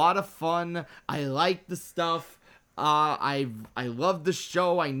a lot of fun. I like the stuff. I love the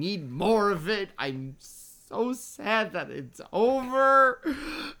show. I need more of it. I'm so sad that it's over.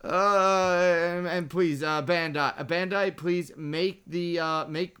 And please, Bandai, please make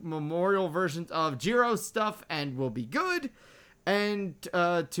make memorial versions of Jiro stuff, and we'll be good. And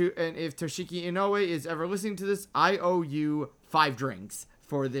if Toshiki Inoue is ever listening to this, I owe you 5 drinks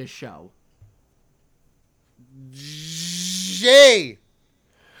for this show. Jay.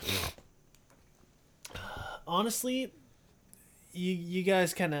 Honestly, you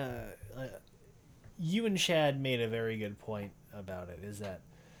guys kind of you and Chad made a very good point about it. Is that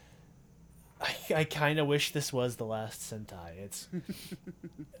I kind of wish this was the last Sentai. It's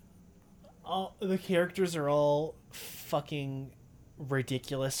all the characters are all fucking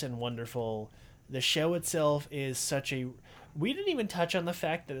ridiculous and wonderful. The show itself is such a. We didn't even touch on the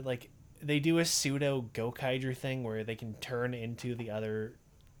fact that like they do a pseudo Gokaiger thing where they can turn into the other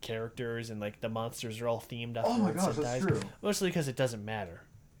characters and like the monsters are all themed up. Oh my gosh, that's true. Mostly because it doesn't matter.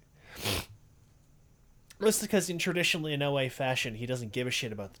 Mostly because in traditional Inoue fashion, he doesn't give a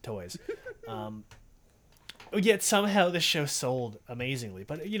shit about the toys. Yet somehow this show sold amazingly.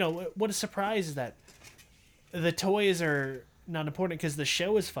 But you know what a surprise is that the toys are not important because the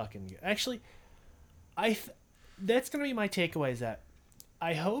show is fucking good. Actually, that's gonna be my takeaway. Is that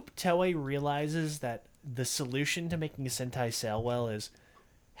I hope Toei realizes that the solution to making a Sentai sell well is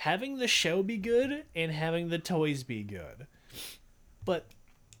having the show be good and having the toys be good. But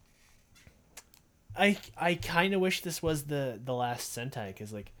I kind of wish this was the last Sentai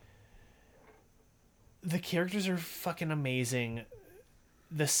because like the characters are fucking amazing.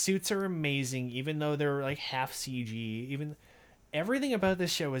 The suits are amazing, even though they're like half CG. Even everything about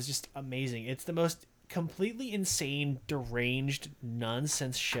this show is just amazing. It's the most completely insane, deranged,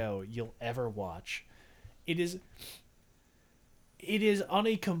 nonsense show you'll ever watch. It is on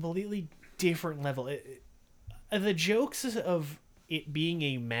a completely different level. The jokes of it being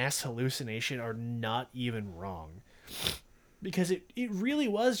a mass hallucination are not even wrong. Because it really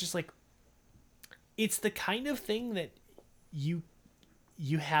was just like, it's the kind of thing that you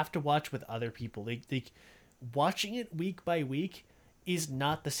have to watch with other people. Like watching it week by week is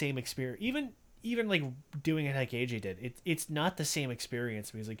not the same experience. Even like doing it like AJ did, it's not the same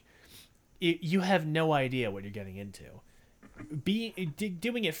experience because like you have no idea what you're getting into.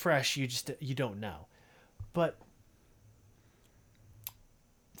 Doing it fresh, you don't know. But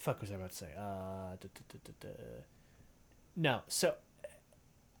fuck was I about to say? No, so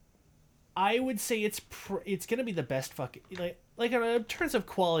I would say it's gonna be the best fucking like in terms of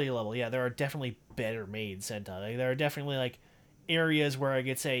quality level. Yeah, there are definitely better made Sentai. Like, there are definitely like areas where I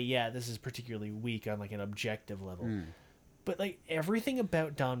could say, yeah, this is particularly weak on like an objective level. But like everything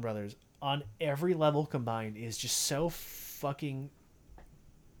about Dawn Brothers on every level combined is just so fucking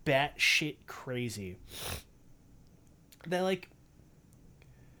batshit crazy that like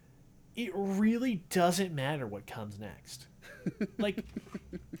it really doesn't matter what comes next. Like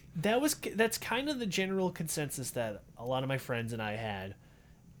that's kind of the general consensus that a lot of my friends and I had.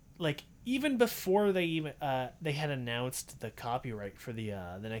 Like even before they had announced the copyright for the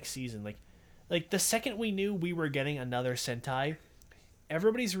next season, like the second we knew we were getting another Sentai,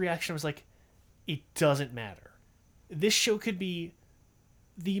 everybody's reaction was like, it doesn't matter. This show could be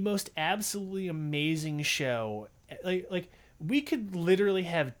the most absolutely amazing show. Like we could literally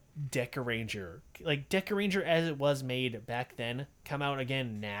have Dekaranger, like Dekaranger as it was made back then, come out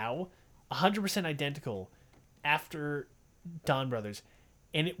again now, 100% identical after Dawn Brothers,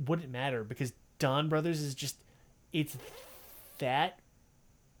 and it wouldn't matter because Dawn Brothers is just, it's that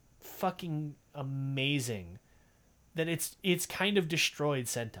fucking amazing that it's kind of destroyed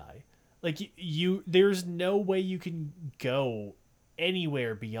Sentai. Like there's no way you can go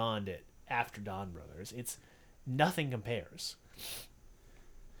anywhere beyond it after Dawn Brothers. It's nothing compares.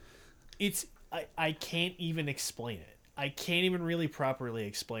 I can't even explain it. I can't even really properly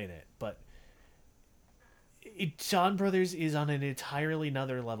explain it, but Dawn Brothers is on an entirely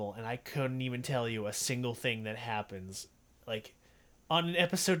another level, and I couldn't even tell you a single thing that happens. Like, on an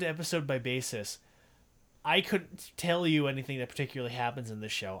episode-to-episode by basis, I couldn't tell you anything that particularly happens in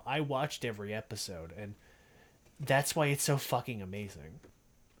this show. I watched every episode, and that's why it's so fucking amazing.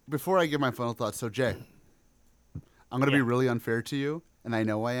 Before I give my final thoughts, so Jay, I'm going to be really unfair to you, and I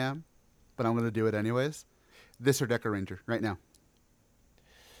know I am, but I'm going to do it anyways. This or Dekaranger, right now.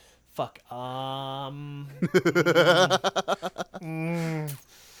 Fuck.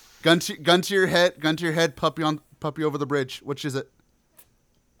 Gun to your head. Puppy over the bridge. Which is it?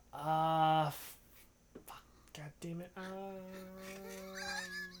 Fuck. God damn it.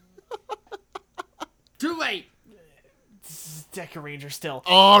 Too late. Deca Ranger still.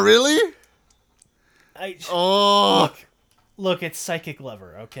 Oh, really? Oh. Look, it's Psychic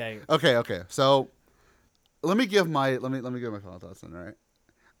Lover. Okay. Okay. So, let me give my final thoughts then. All right.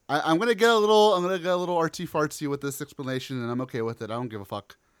 I'm gonna get a little artsy fartsy with this explanation, and I'm okay with it. I don't give a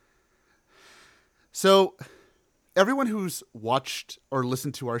fuck. So, everyone who's watched or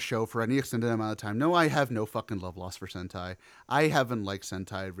listened to our show for any extended amount of time know I have no fucking love lost for Sentai. I haven't liked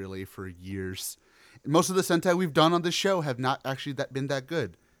Sentai really for years. Most of the Sentai we've done on this show have not actually been that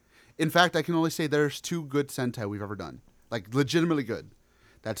good. In fact, I can only say there's 2 good Sentai we've ever done. Like, legitimately good.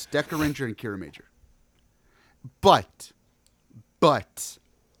 That's Deca Ranger and Kira Major. But,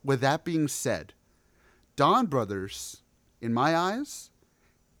 with that being said, Dawn Brothers, in my eyes,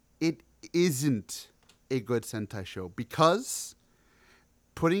 it isn't a good Sentai show because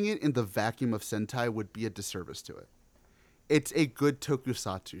putting it in the vacuum of Sentai would be a disservice to it. It's a good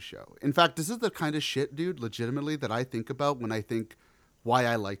tokusatsu show. In fact, this is the kind of shit, dude, legitimately, that I think about when I think why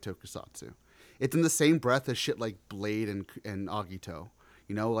I like tokusatsu. It's in the same breath as shit like Blade and Agito.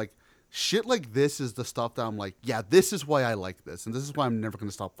 You know, like, shit like this is the stuff that I'm like, yeah, this is why I like this, and this is why I'm never going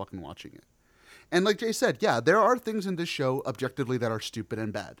to stop fucking watching it. And like Jay said, yeah, there are things in this show, objectively, that are stupid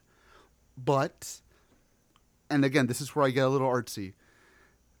and bad. But, and again, this is where I get a little artsy.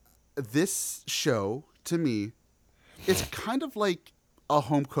 This show, to me, is kind of like a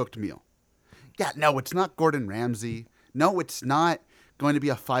home-cooked meal. Yeah, no, it's not Gordon Ramsay. No, it's not going to be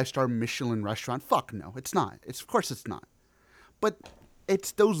a 5-star Michelin restaurant. Fuck no, it's not. Of course it's not. But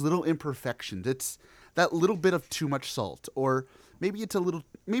it's those little imperfections. It's that little bit of too much salt, or maybe it's a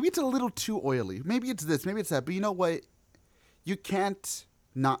little too oily. Maybe it's this, maybe it's that. But you know what? You can't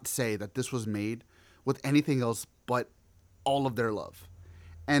not say that this was made with anything else but all of their love.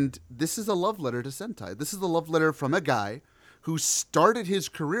 And this is a love letter to Sentai. This is a love letter from a guy who started his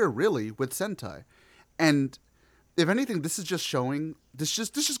career really with Sentai. And if anything, this just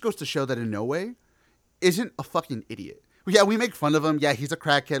goes to show that Inoue isn't a fucking idiot. Yeah, we make fun of him. Yeah, he's a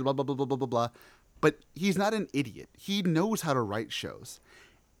crackhead, blah, blah, blah, blah, blah, blah, blah. But he's not an idiot. He knows how to write shows.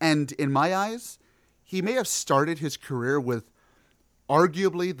 And in my eyes, he may have started his career with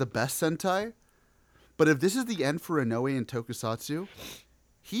arguably the best Sentai. But if this is the end for Inoue and Tokusatsu,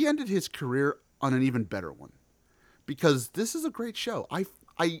 he ended his career on an even better one. Because this is a great show.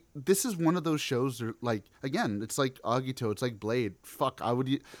 This is one of those shows that, like, again, it's like Agito, it's like Blade. Fuck, I'll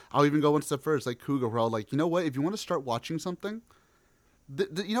even go one step further. It's like Kuga, where I'll like, you know what? If you want to start watching something,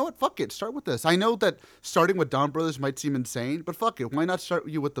 you know what? Fuck it, start with this. I know that starting with Dawn Brothers might seem insane, but fuck it, why not start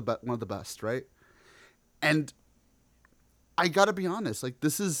you with one of the best, right? And I gotta be honest, like,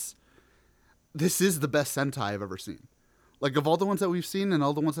 this is the best Sentai I've ever seen. Like, of all the ones that we've seen and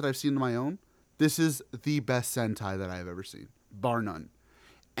all the ones that I've seen on my own, this is the best Sentai that I've ever seen, bar none.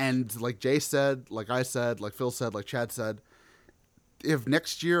 And like Jay said, like I said, like Phil said, like Chad said, if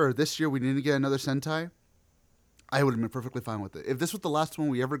next year or this year we didn't get another Sentai, I would have been perfectly fine with it. If this was the last one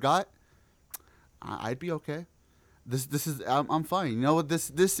we ever got, I'd be okay. This is I'm fine. You know what? This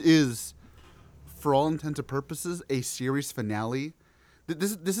is, for all intents and purposes, a series finale.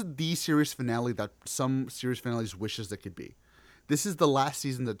 This is the series finale that some series finales wishes it could be. This is the last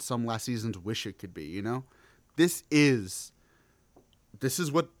season that some last seasons wish it could be. You know, this is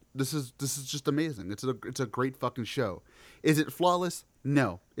just amazing. It's a great fucking show. Is it flawless?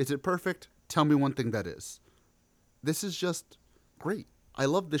 No. Is it perfect? Tell me one thing that is. This is just great. I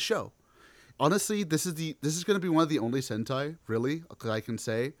love this show. Honestly, this is going to be one of the only Sentai, really, that I can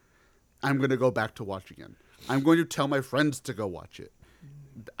say I'm going to go back to watch again. I'm going to tell my friends to go watch it.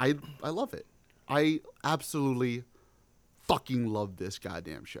 I love it. I absolutely fucking love this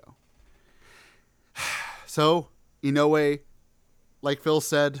goddamn show. So, Inoue, like Phil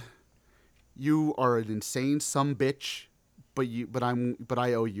said, you are an insane sumbitch, but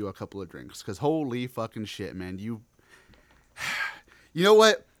I owe you a couple of drinks, because holy fucking shit, man. You know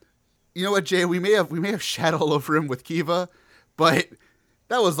what, Jay, we may have shat all over him with Kiva, but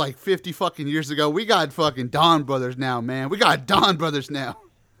that was like 50 fucking years ago. We got fucking Dawn Brothers now, man. We got Dawn Brothers now.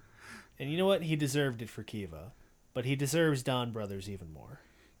 And you know what? He deserved it for Kiva, but he deserves Dawn Brothers even more.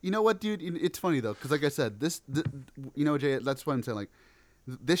 You know what, dude? It's funny, though, because like I said, Jay, that's what I'm saying. Like,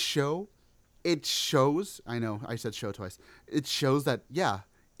 this show, it shows, I know, I said show twice. It shows that, yeah,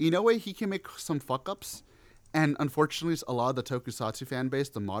 Inoue, he can make some fuck-ups. And unfortunately, a lot of the Tokusatsu fan base,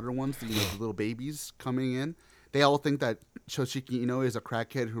 the modern ones, the little babies coming in, they all think that Toshiki Inoue is a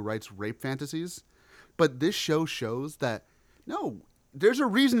crackhead who writes rape fantasies. But this show shows that, no, there's a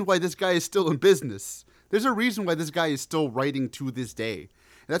reason why this guy is still in business. There's a reason why this guy is still writing to this day.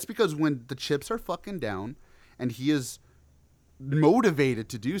 And that's because when the chips are fucking down and he is motivated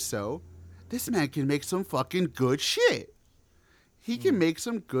to do so, this man can make some fucking good shit. He can make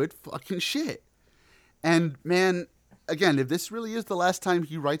some good fucking shit. And man, again, if this really is the last time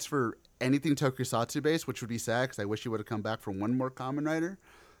he writes for anything tokusatsu based, which would be sad because I wish he would have come back for one more Kamen Rider.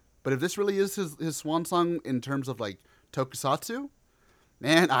 But if this really is his swan song in terms of like tokusatsu,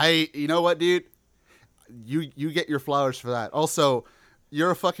 man, you know what, dude? You get your flowers for that. Also,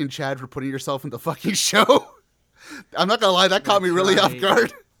 you're a fucking Chad for putting yourself in the fucking show. I'm not gonna lie, that caught me really off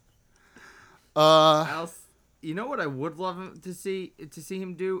guard. You know what I would love to see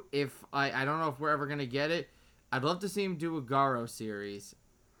him do? If I don't know if we're ever gonna get it. I'd love to see him do a Garo series.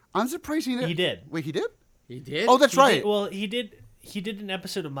 I'm surprised he did. He did. Wait, he did? He did? Oh, that's right. Well, he did an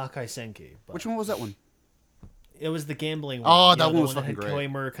episode of Makai Senki. But Which one was that one? it was the gambling one. Oh, You know, that the one was that fucking had great.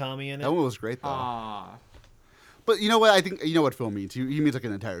 Koei Murakami in it. That one was great though. Ah. But you know what? I think you know what Phil means. He means like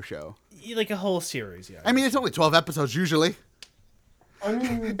an entire show. Like a whole series, yeah. I mean, it's only 12 episodes usually. I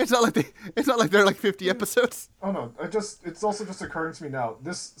mean, It's not like they're like 50 episodes. oh no, it's also just occurring to me now.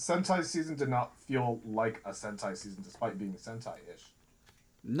 This Sentai season did not feel like a Sentai season, despite being Sentai-ish.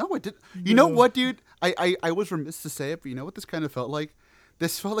 No, it didn't. You know what, dude? I was remiss to say it, but you know what this kind of felt like?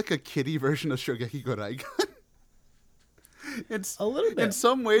 This felt like a kiddie version of Shogeki go Raigan. It's A little bit. In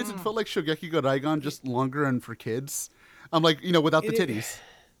some ways, it felt like Shogeki go Raigan, just longer and for kids. I'm like, without the titties.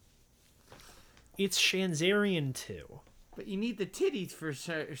 It's Shanzarian 2. But you need the titties for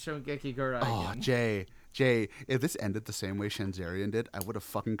Shogeki Go Raigan. Oh, Jay, if this ended the same way Shanzarian did, I would have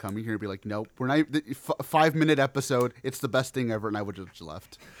fucking come in here and be like, nope, we're not. 5-minute episode, it's the best thing ever, and I would have just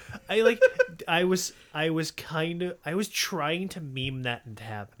left. I was trying to meme that into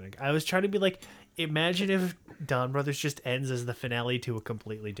happening. I was trying to be like, imagine if Dawn Brothers just ends as the finale to a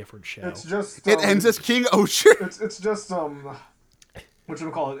completely different show. It's just It ends as King Osher. It's just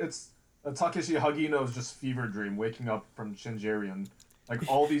whatchamacallit, it's Takeshi Hagino's just fever dream, waking up from Shinjarian, like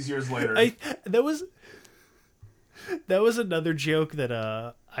all these years later. That was another joke that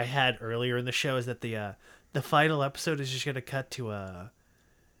I had earlier in the show, is that the final episode is just gonna cut to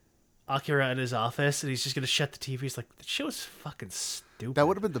Akira in his office, and he's just gonna shut the TV. He's like, the show is fucking stupid. That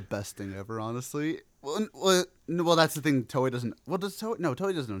would have been the best thing ever, honestly. Well, that's the thing. Toei doesn't. Well, does Toei? No,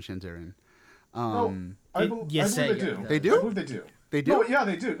 Toei doesn't own Shanzarian. I yes, believe they yeah, do. They do? I believe they do. They do? No, yeah,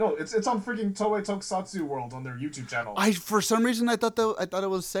 they do. No, it's on freaking Toei Tokusatsu World on their YouTube channel. For some reason I thought it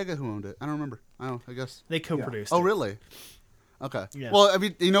was Sega who owned it. I don't remember. I guess. They co-produced. Oh, it. really? Okay. Yeah. Well, I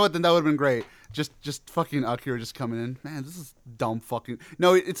mean, you know what? Then that would have been great. Just fucking Akira just coming in. Man, this is dumb fucking.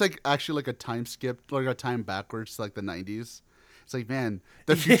 No, it's like actually like a time skip, like a time backwards to like the 90s. It's like, man,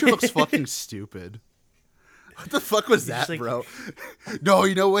 the future looks fucking stupid. What the fuck was that, like- bro? No,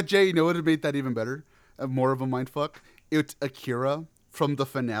 you know what, Jay? You know what would made that even better? More of a mindfuck? It's Akira from the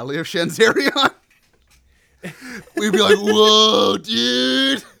finale of Shanzarian. We'd be like, whoa,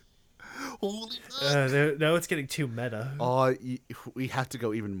 dude. Holy fuck. Now it's getting too meta. Oh, we have to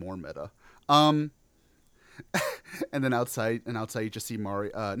go even more meta. And then outside you just see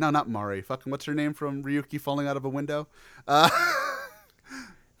Mari. No, not Mari. Fucking what's her name from Ryuki falling out of a window? I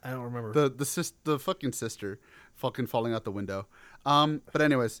don't remember. The fucking sister, fucking falling out the window. But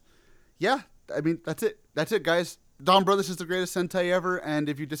anyways, yeah. I mean, that's it. That's it, guys. Dawn Brothers is the greatest Sentai ever, and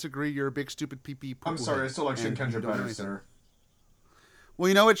if you disagree, you're a big stupid pee-pee. I'm sorry, I still like and Shinkenger you don't know better, anything. sir. Well,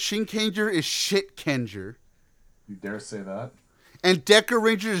 you know what? Shinkenger is shit Kenger. You dare say that? And Deca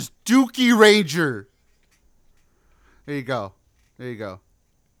Ranger is Dookie Ranger. There you go. There you go.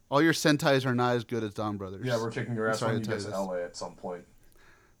 All your Sentais are not as good as Dawn Brothers. Yeah, we're kicking your ass sorry when to you tell get you to this. LA at some point.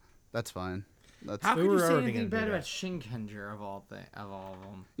 That's fine. That's How We could you were say already anything gonna bad do about that. Shinkenger of all of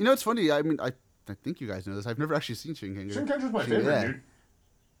them? You know, it's funny. I mean, I think you guys know this. I've never actually seen Shinkenger. Shinkenger's my favorite, Yeah. dude.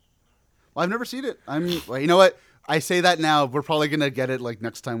 Well, I've never seen it. Well, you know what? I say that now. We're probably gonna get it like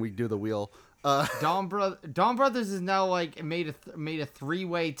next time we do the wheel. Dawn Brothers is now like made a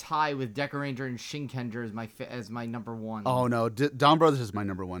 3-way tie with Deca Ranger and Shinkenger as my number one. Oh no, Dawn Brothers is my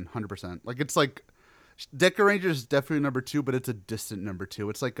number one, 100%. Like it's like Deca Ranger is definitely number 2, but it's a distant number 2.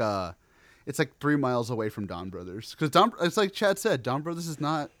 It's like 3 miles away from Dawn Brothers. Because it's like Chad said, Dawn Brothers is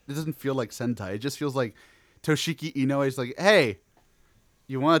not. It doesn't feel like Sentai. It just feels like Toshiki Inoue is like, hey,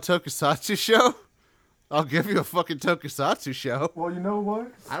 you want a tokusatsu show? I'll give you a fucking tokusatsu show. Well, you know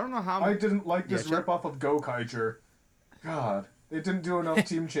what? I don't know how. I didn't like this Yeah, ripoff of Gokaiger. God, they didn't do enough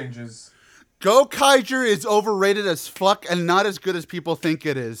team changes. Gokaiger is overrated as fuck and not as good as people think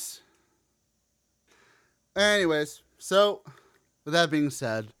it is. Anyways, so with that being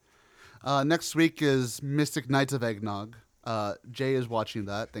said, next week is Mystic Knights of Eggnog. Jay is watching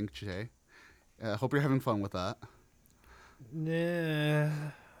that. Thanks, Jay. Hope you're having fun with that. Nah.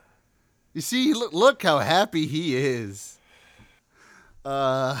 You see, look how happy he is.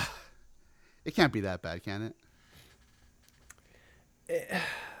 It can't be that bad, can it?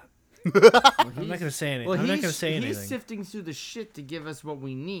 I'm not gonna say anything. Well, I'm not gonna say he's anything. sifting through the shit to give us what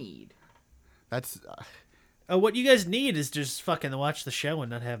we need. That's What you guys need is just fucking watch the show and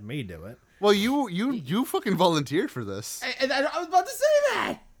not have me do it. well, you fucking volunteered for this. I was about to say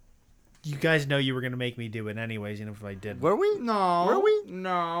that. You guys know you were gonna make me do it anyways, even if I didn't. Were we? No. Were we?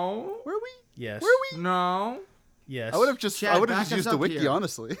 No. Were we? Yes. Were we? No. Yes. I would have just Chad, back used us the up wiki, here.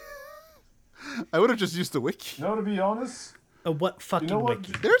 honestly. I would have just used the wiki. No, to be honest, What fucking you know what?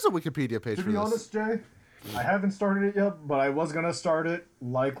 wiki? There's a Wikipedia page To for be this. honest, Jay, I haven't started it yet, but I was gonna start it.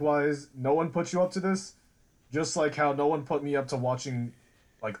 Likewise, no one put you up to this. Just like how no one put me up to watching,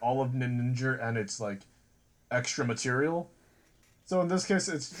 like, all of Ninja and its, like, extra material. So in this case,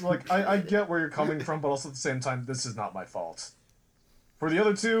 it's like, I get where you're coming from, but also at the same time, this is not my fault. For the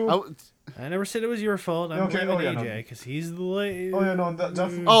other two, I never said it was your fault. I'm Okay, blaming oh, yeah, no. AJ because he's the late. oh yeah, no,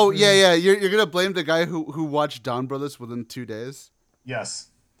 definitely. Oh yeah, you're gonna blame the guy who watched Dawn Brothers within 2 days. Yes.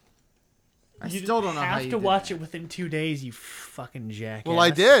 I You still don't know how have you to did watch that. it within 2 days. You fucking jackass. Well,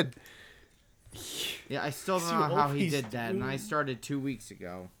 I did. Yeah, I still don't You know how he always did that, and I do. started 2 weeks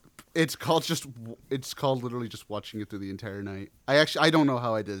ago. It's called literally just watching it through the entire night. I don't know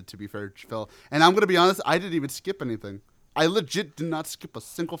how I did it, to be fair, Phil. And I'm gonna be honest, I didn't even skip anything. I legit did not skip a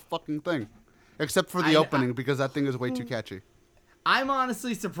single fucking thing, except for the opening because that thing is way too catchy. I'm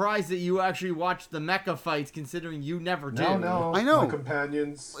honestly surprised that you actually watched the mecha fights, considering you never do. No, I know. my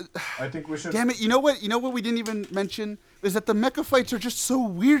companions. I think we should. Damn it! You know what? You know what we didn't even mention is that the mecha fights are just so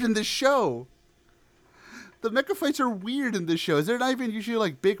weird in this show. The mecha fights are weird in this show. They're not even usually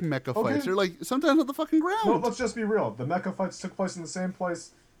like big mecha Okay. fights. They're like sometimes on the fucking No, ground. let's just be real. The mecha fights took place in the same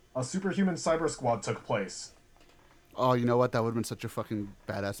place a Superhuman Cyber Squad took place. Oh, you know what? That would have been such a fucking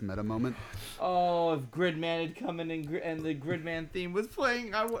badass meta moment. Oh, if Gridman had come in and the Gridman theme was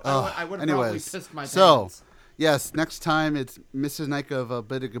playing, I would have probably Anyways, pissed my so pants. yes, next time it's Mrs. Nika of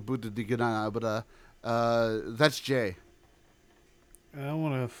Bidigabuda Digadana, but that's Jay. I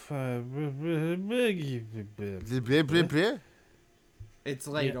want to. It's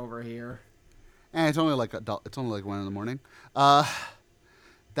late over here. And it's only like 1 in the morning.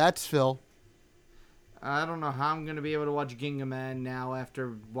 That's Phil. I don't know how I'm gonna be able to watch Ginga Man now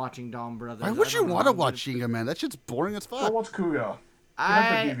after watching Dawn Brothers. Why I would you don't know want how to I'm watch Shinga, man? That shit's boring as Go fuck. watch Kuya. You I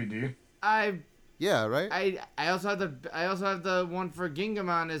have the DVD. Yeah, right. I also have the one for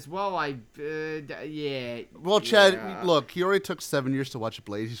Gingaman as well. Yeah. Well, Chad, yeah. look, he already took 7 years to watch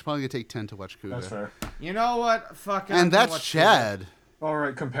Blade. He's probably gonna take 10 to watch Kuga. That's fair. You know what? Fuck. I'm And gonna that's watch Chad. All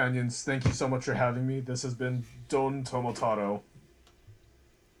right, companions. Thank you so much for having me. This has been Don Tomotaro.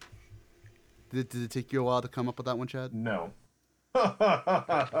 Did it take you a while to come up with that one, Chad? No. It's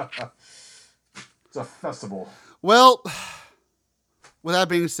a festival. Well, with that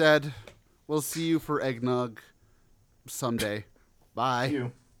being said, we'll see you for Eggnog someday. Bye. See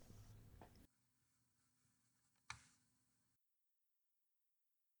you.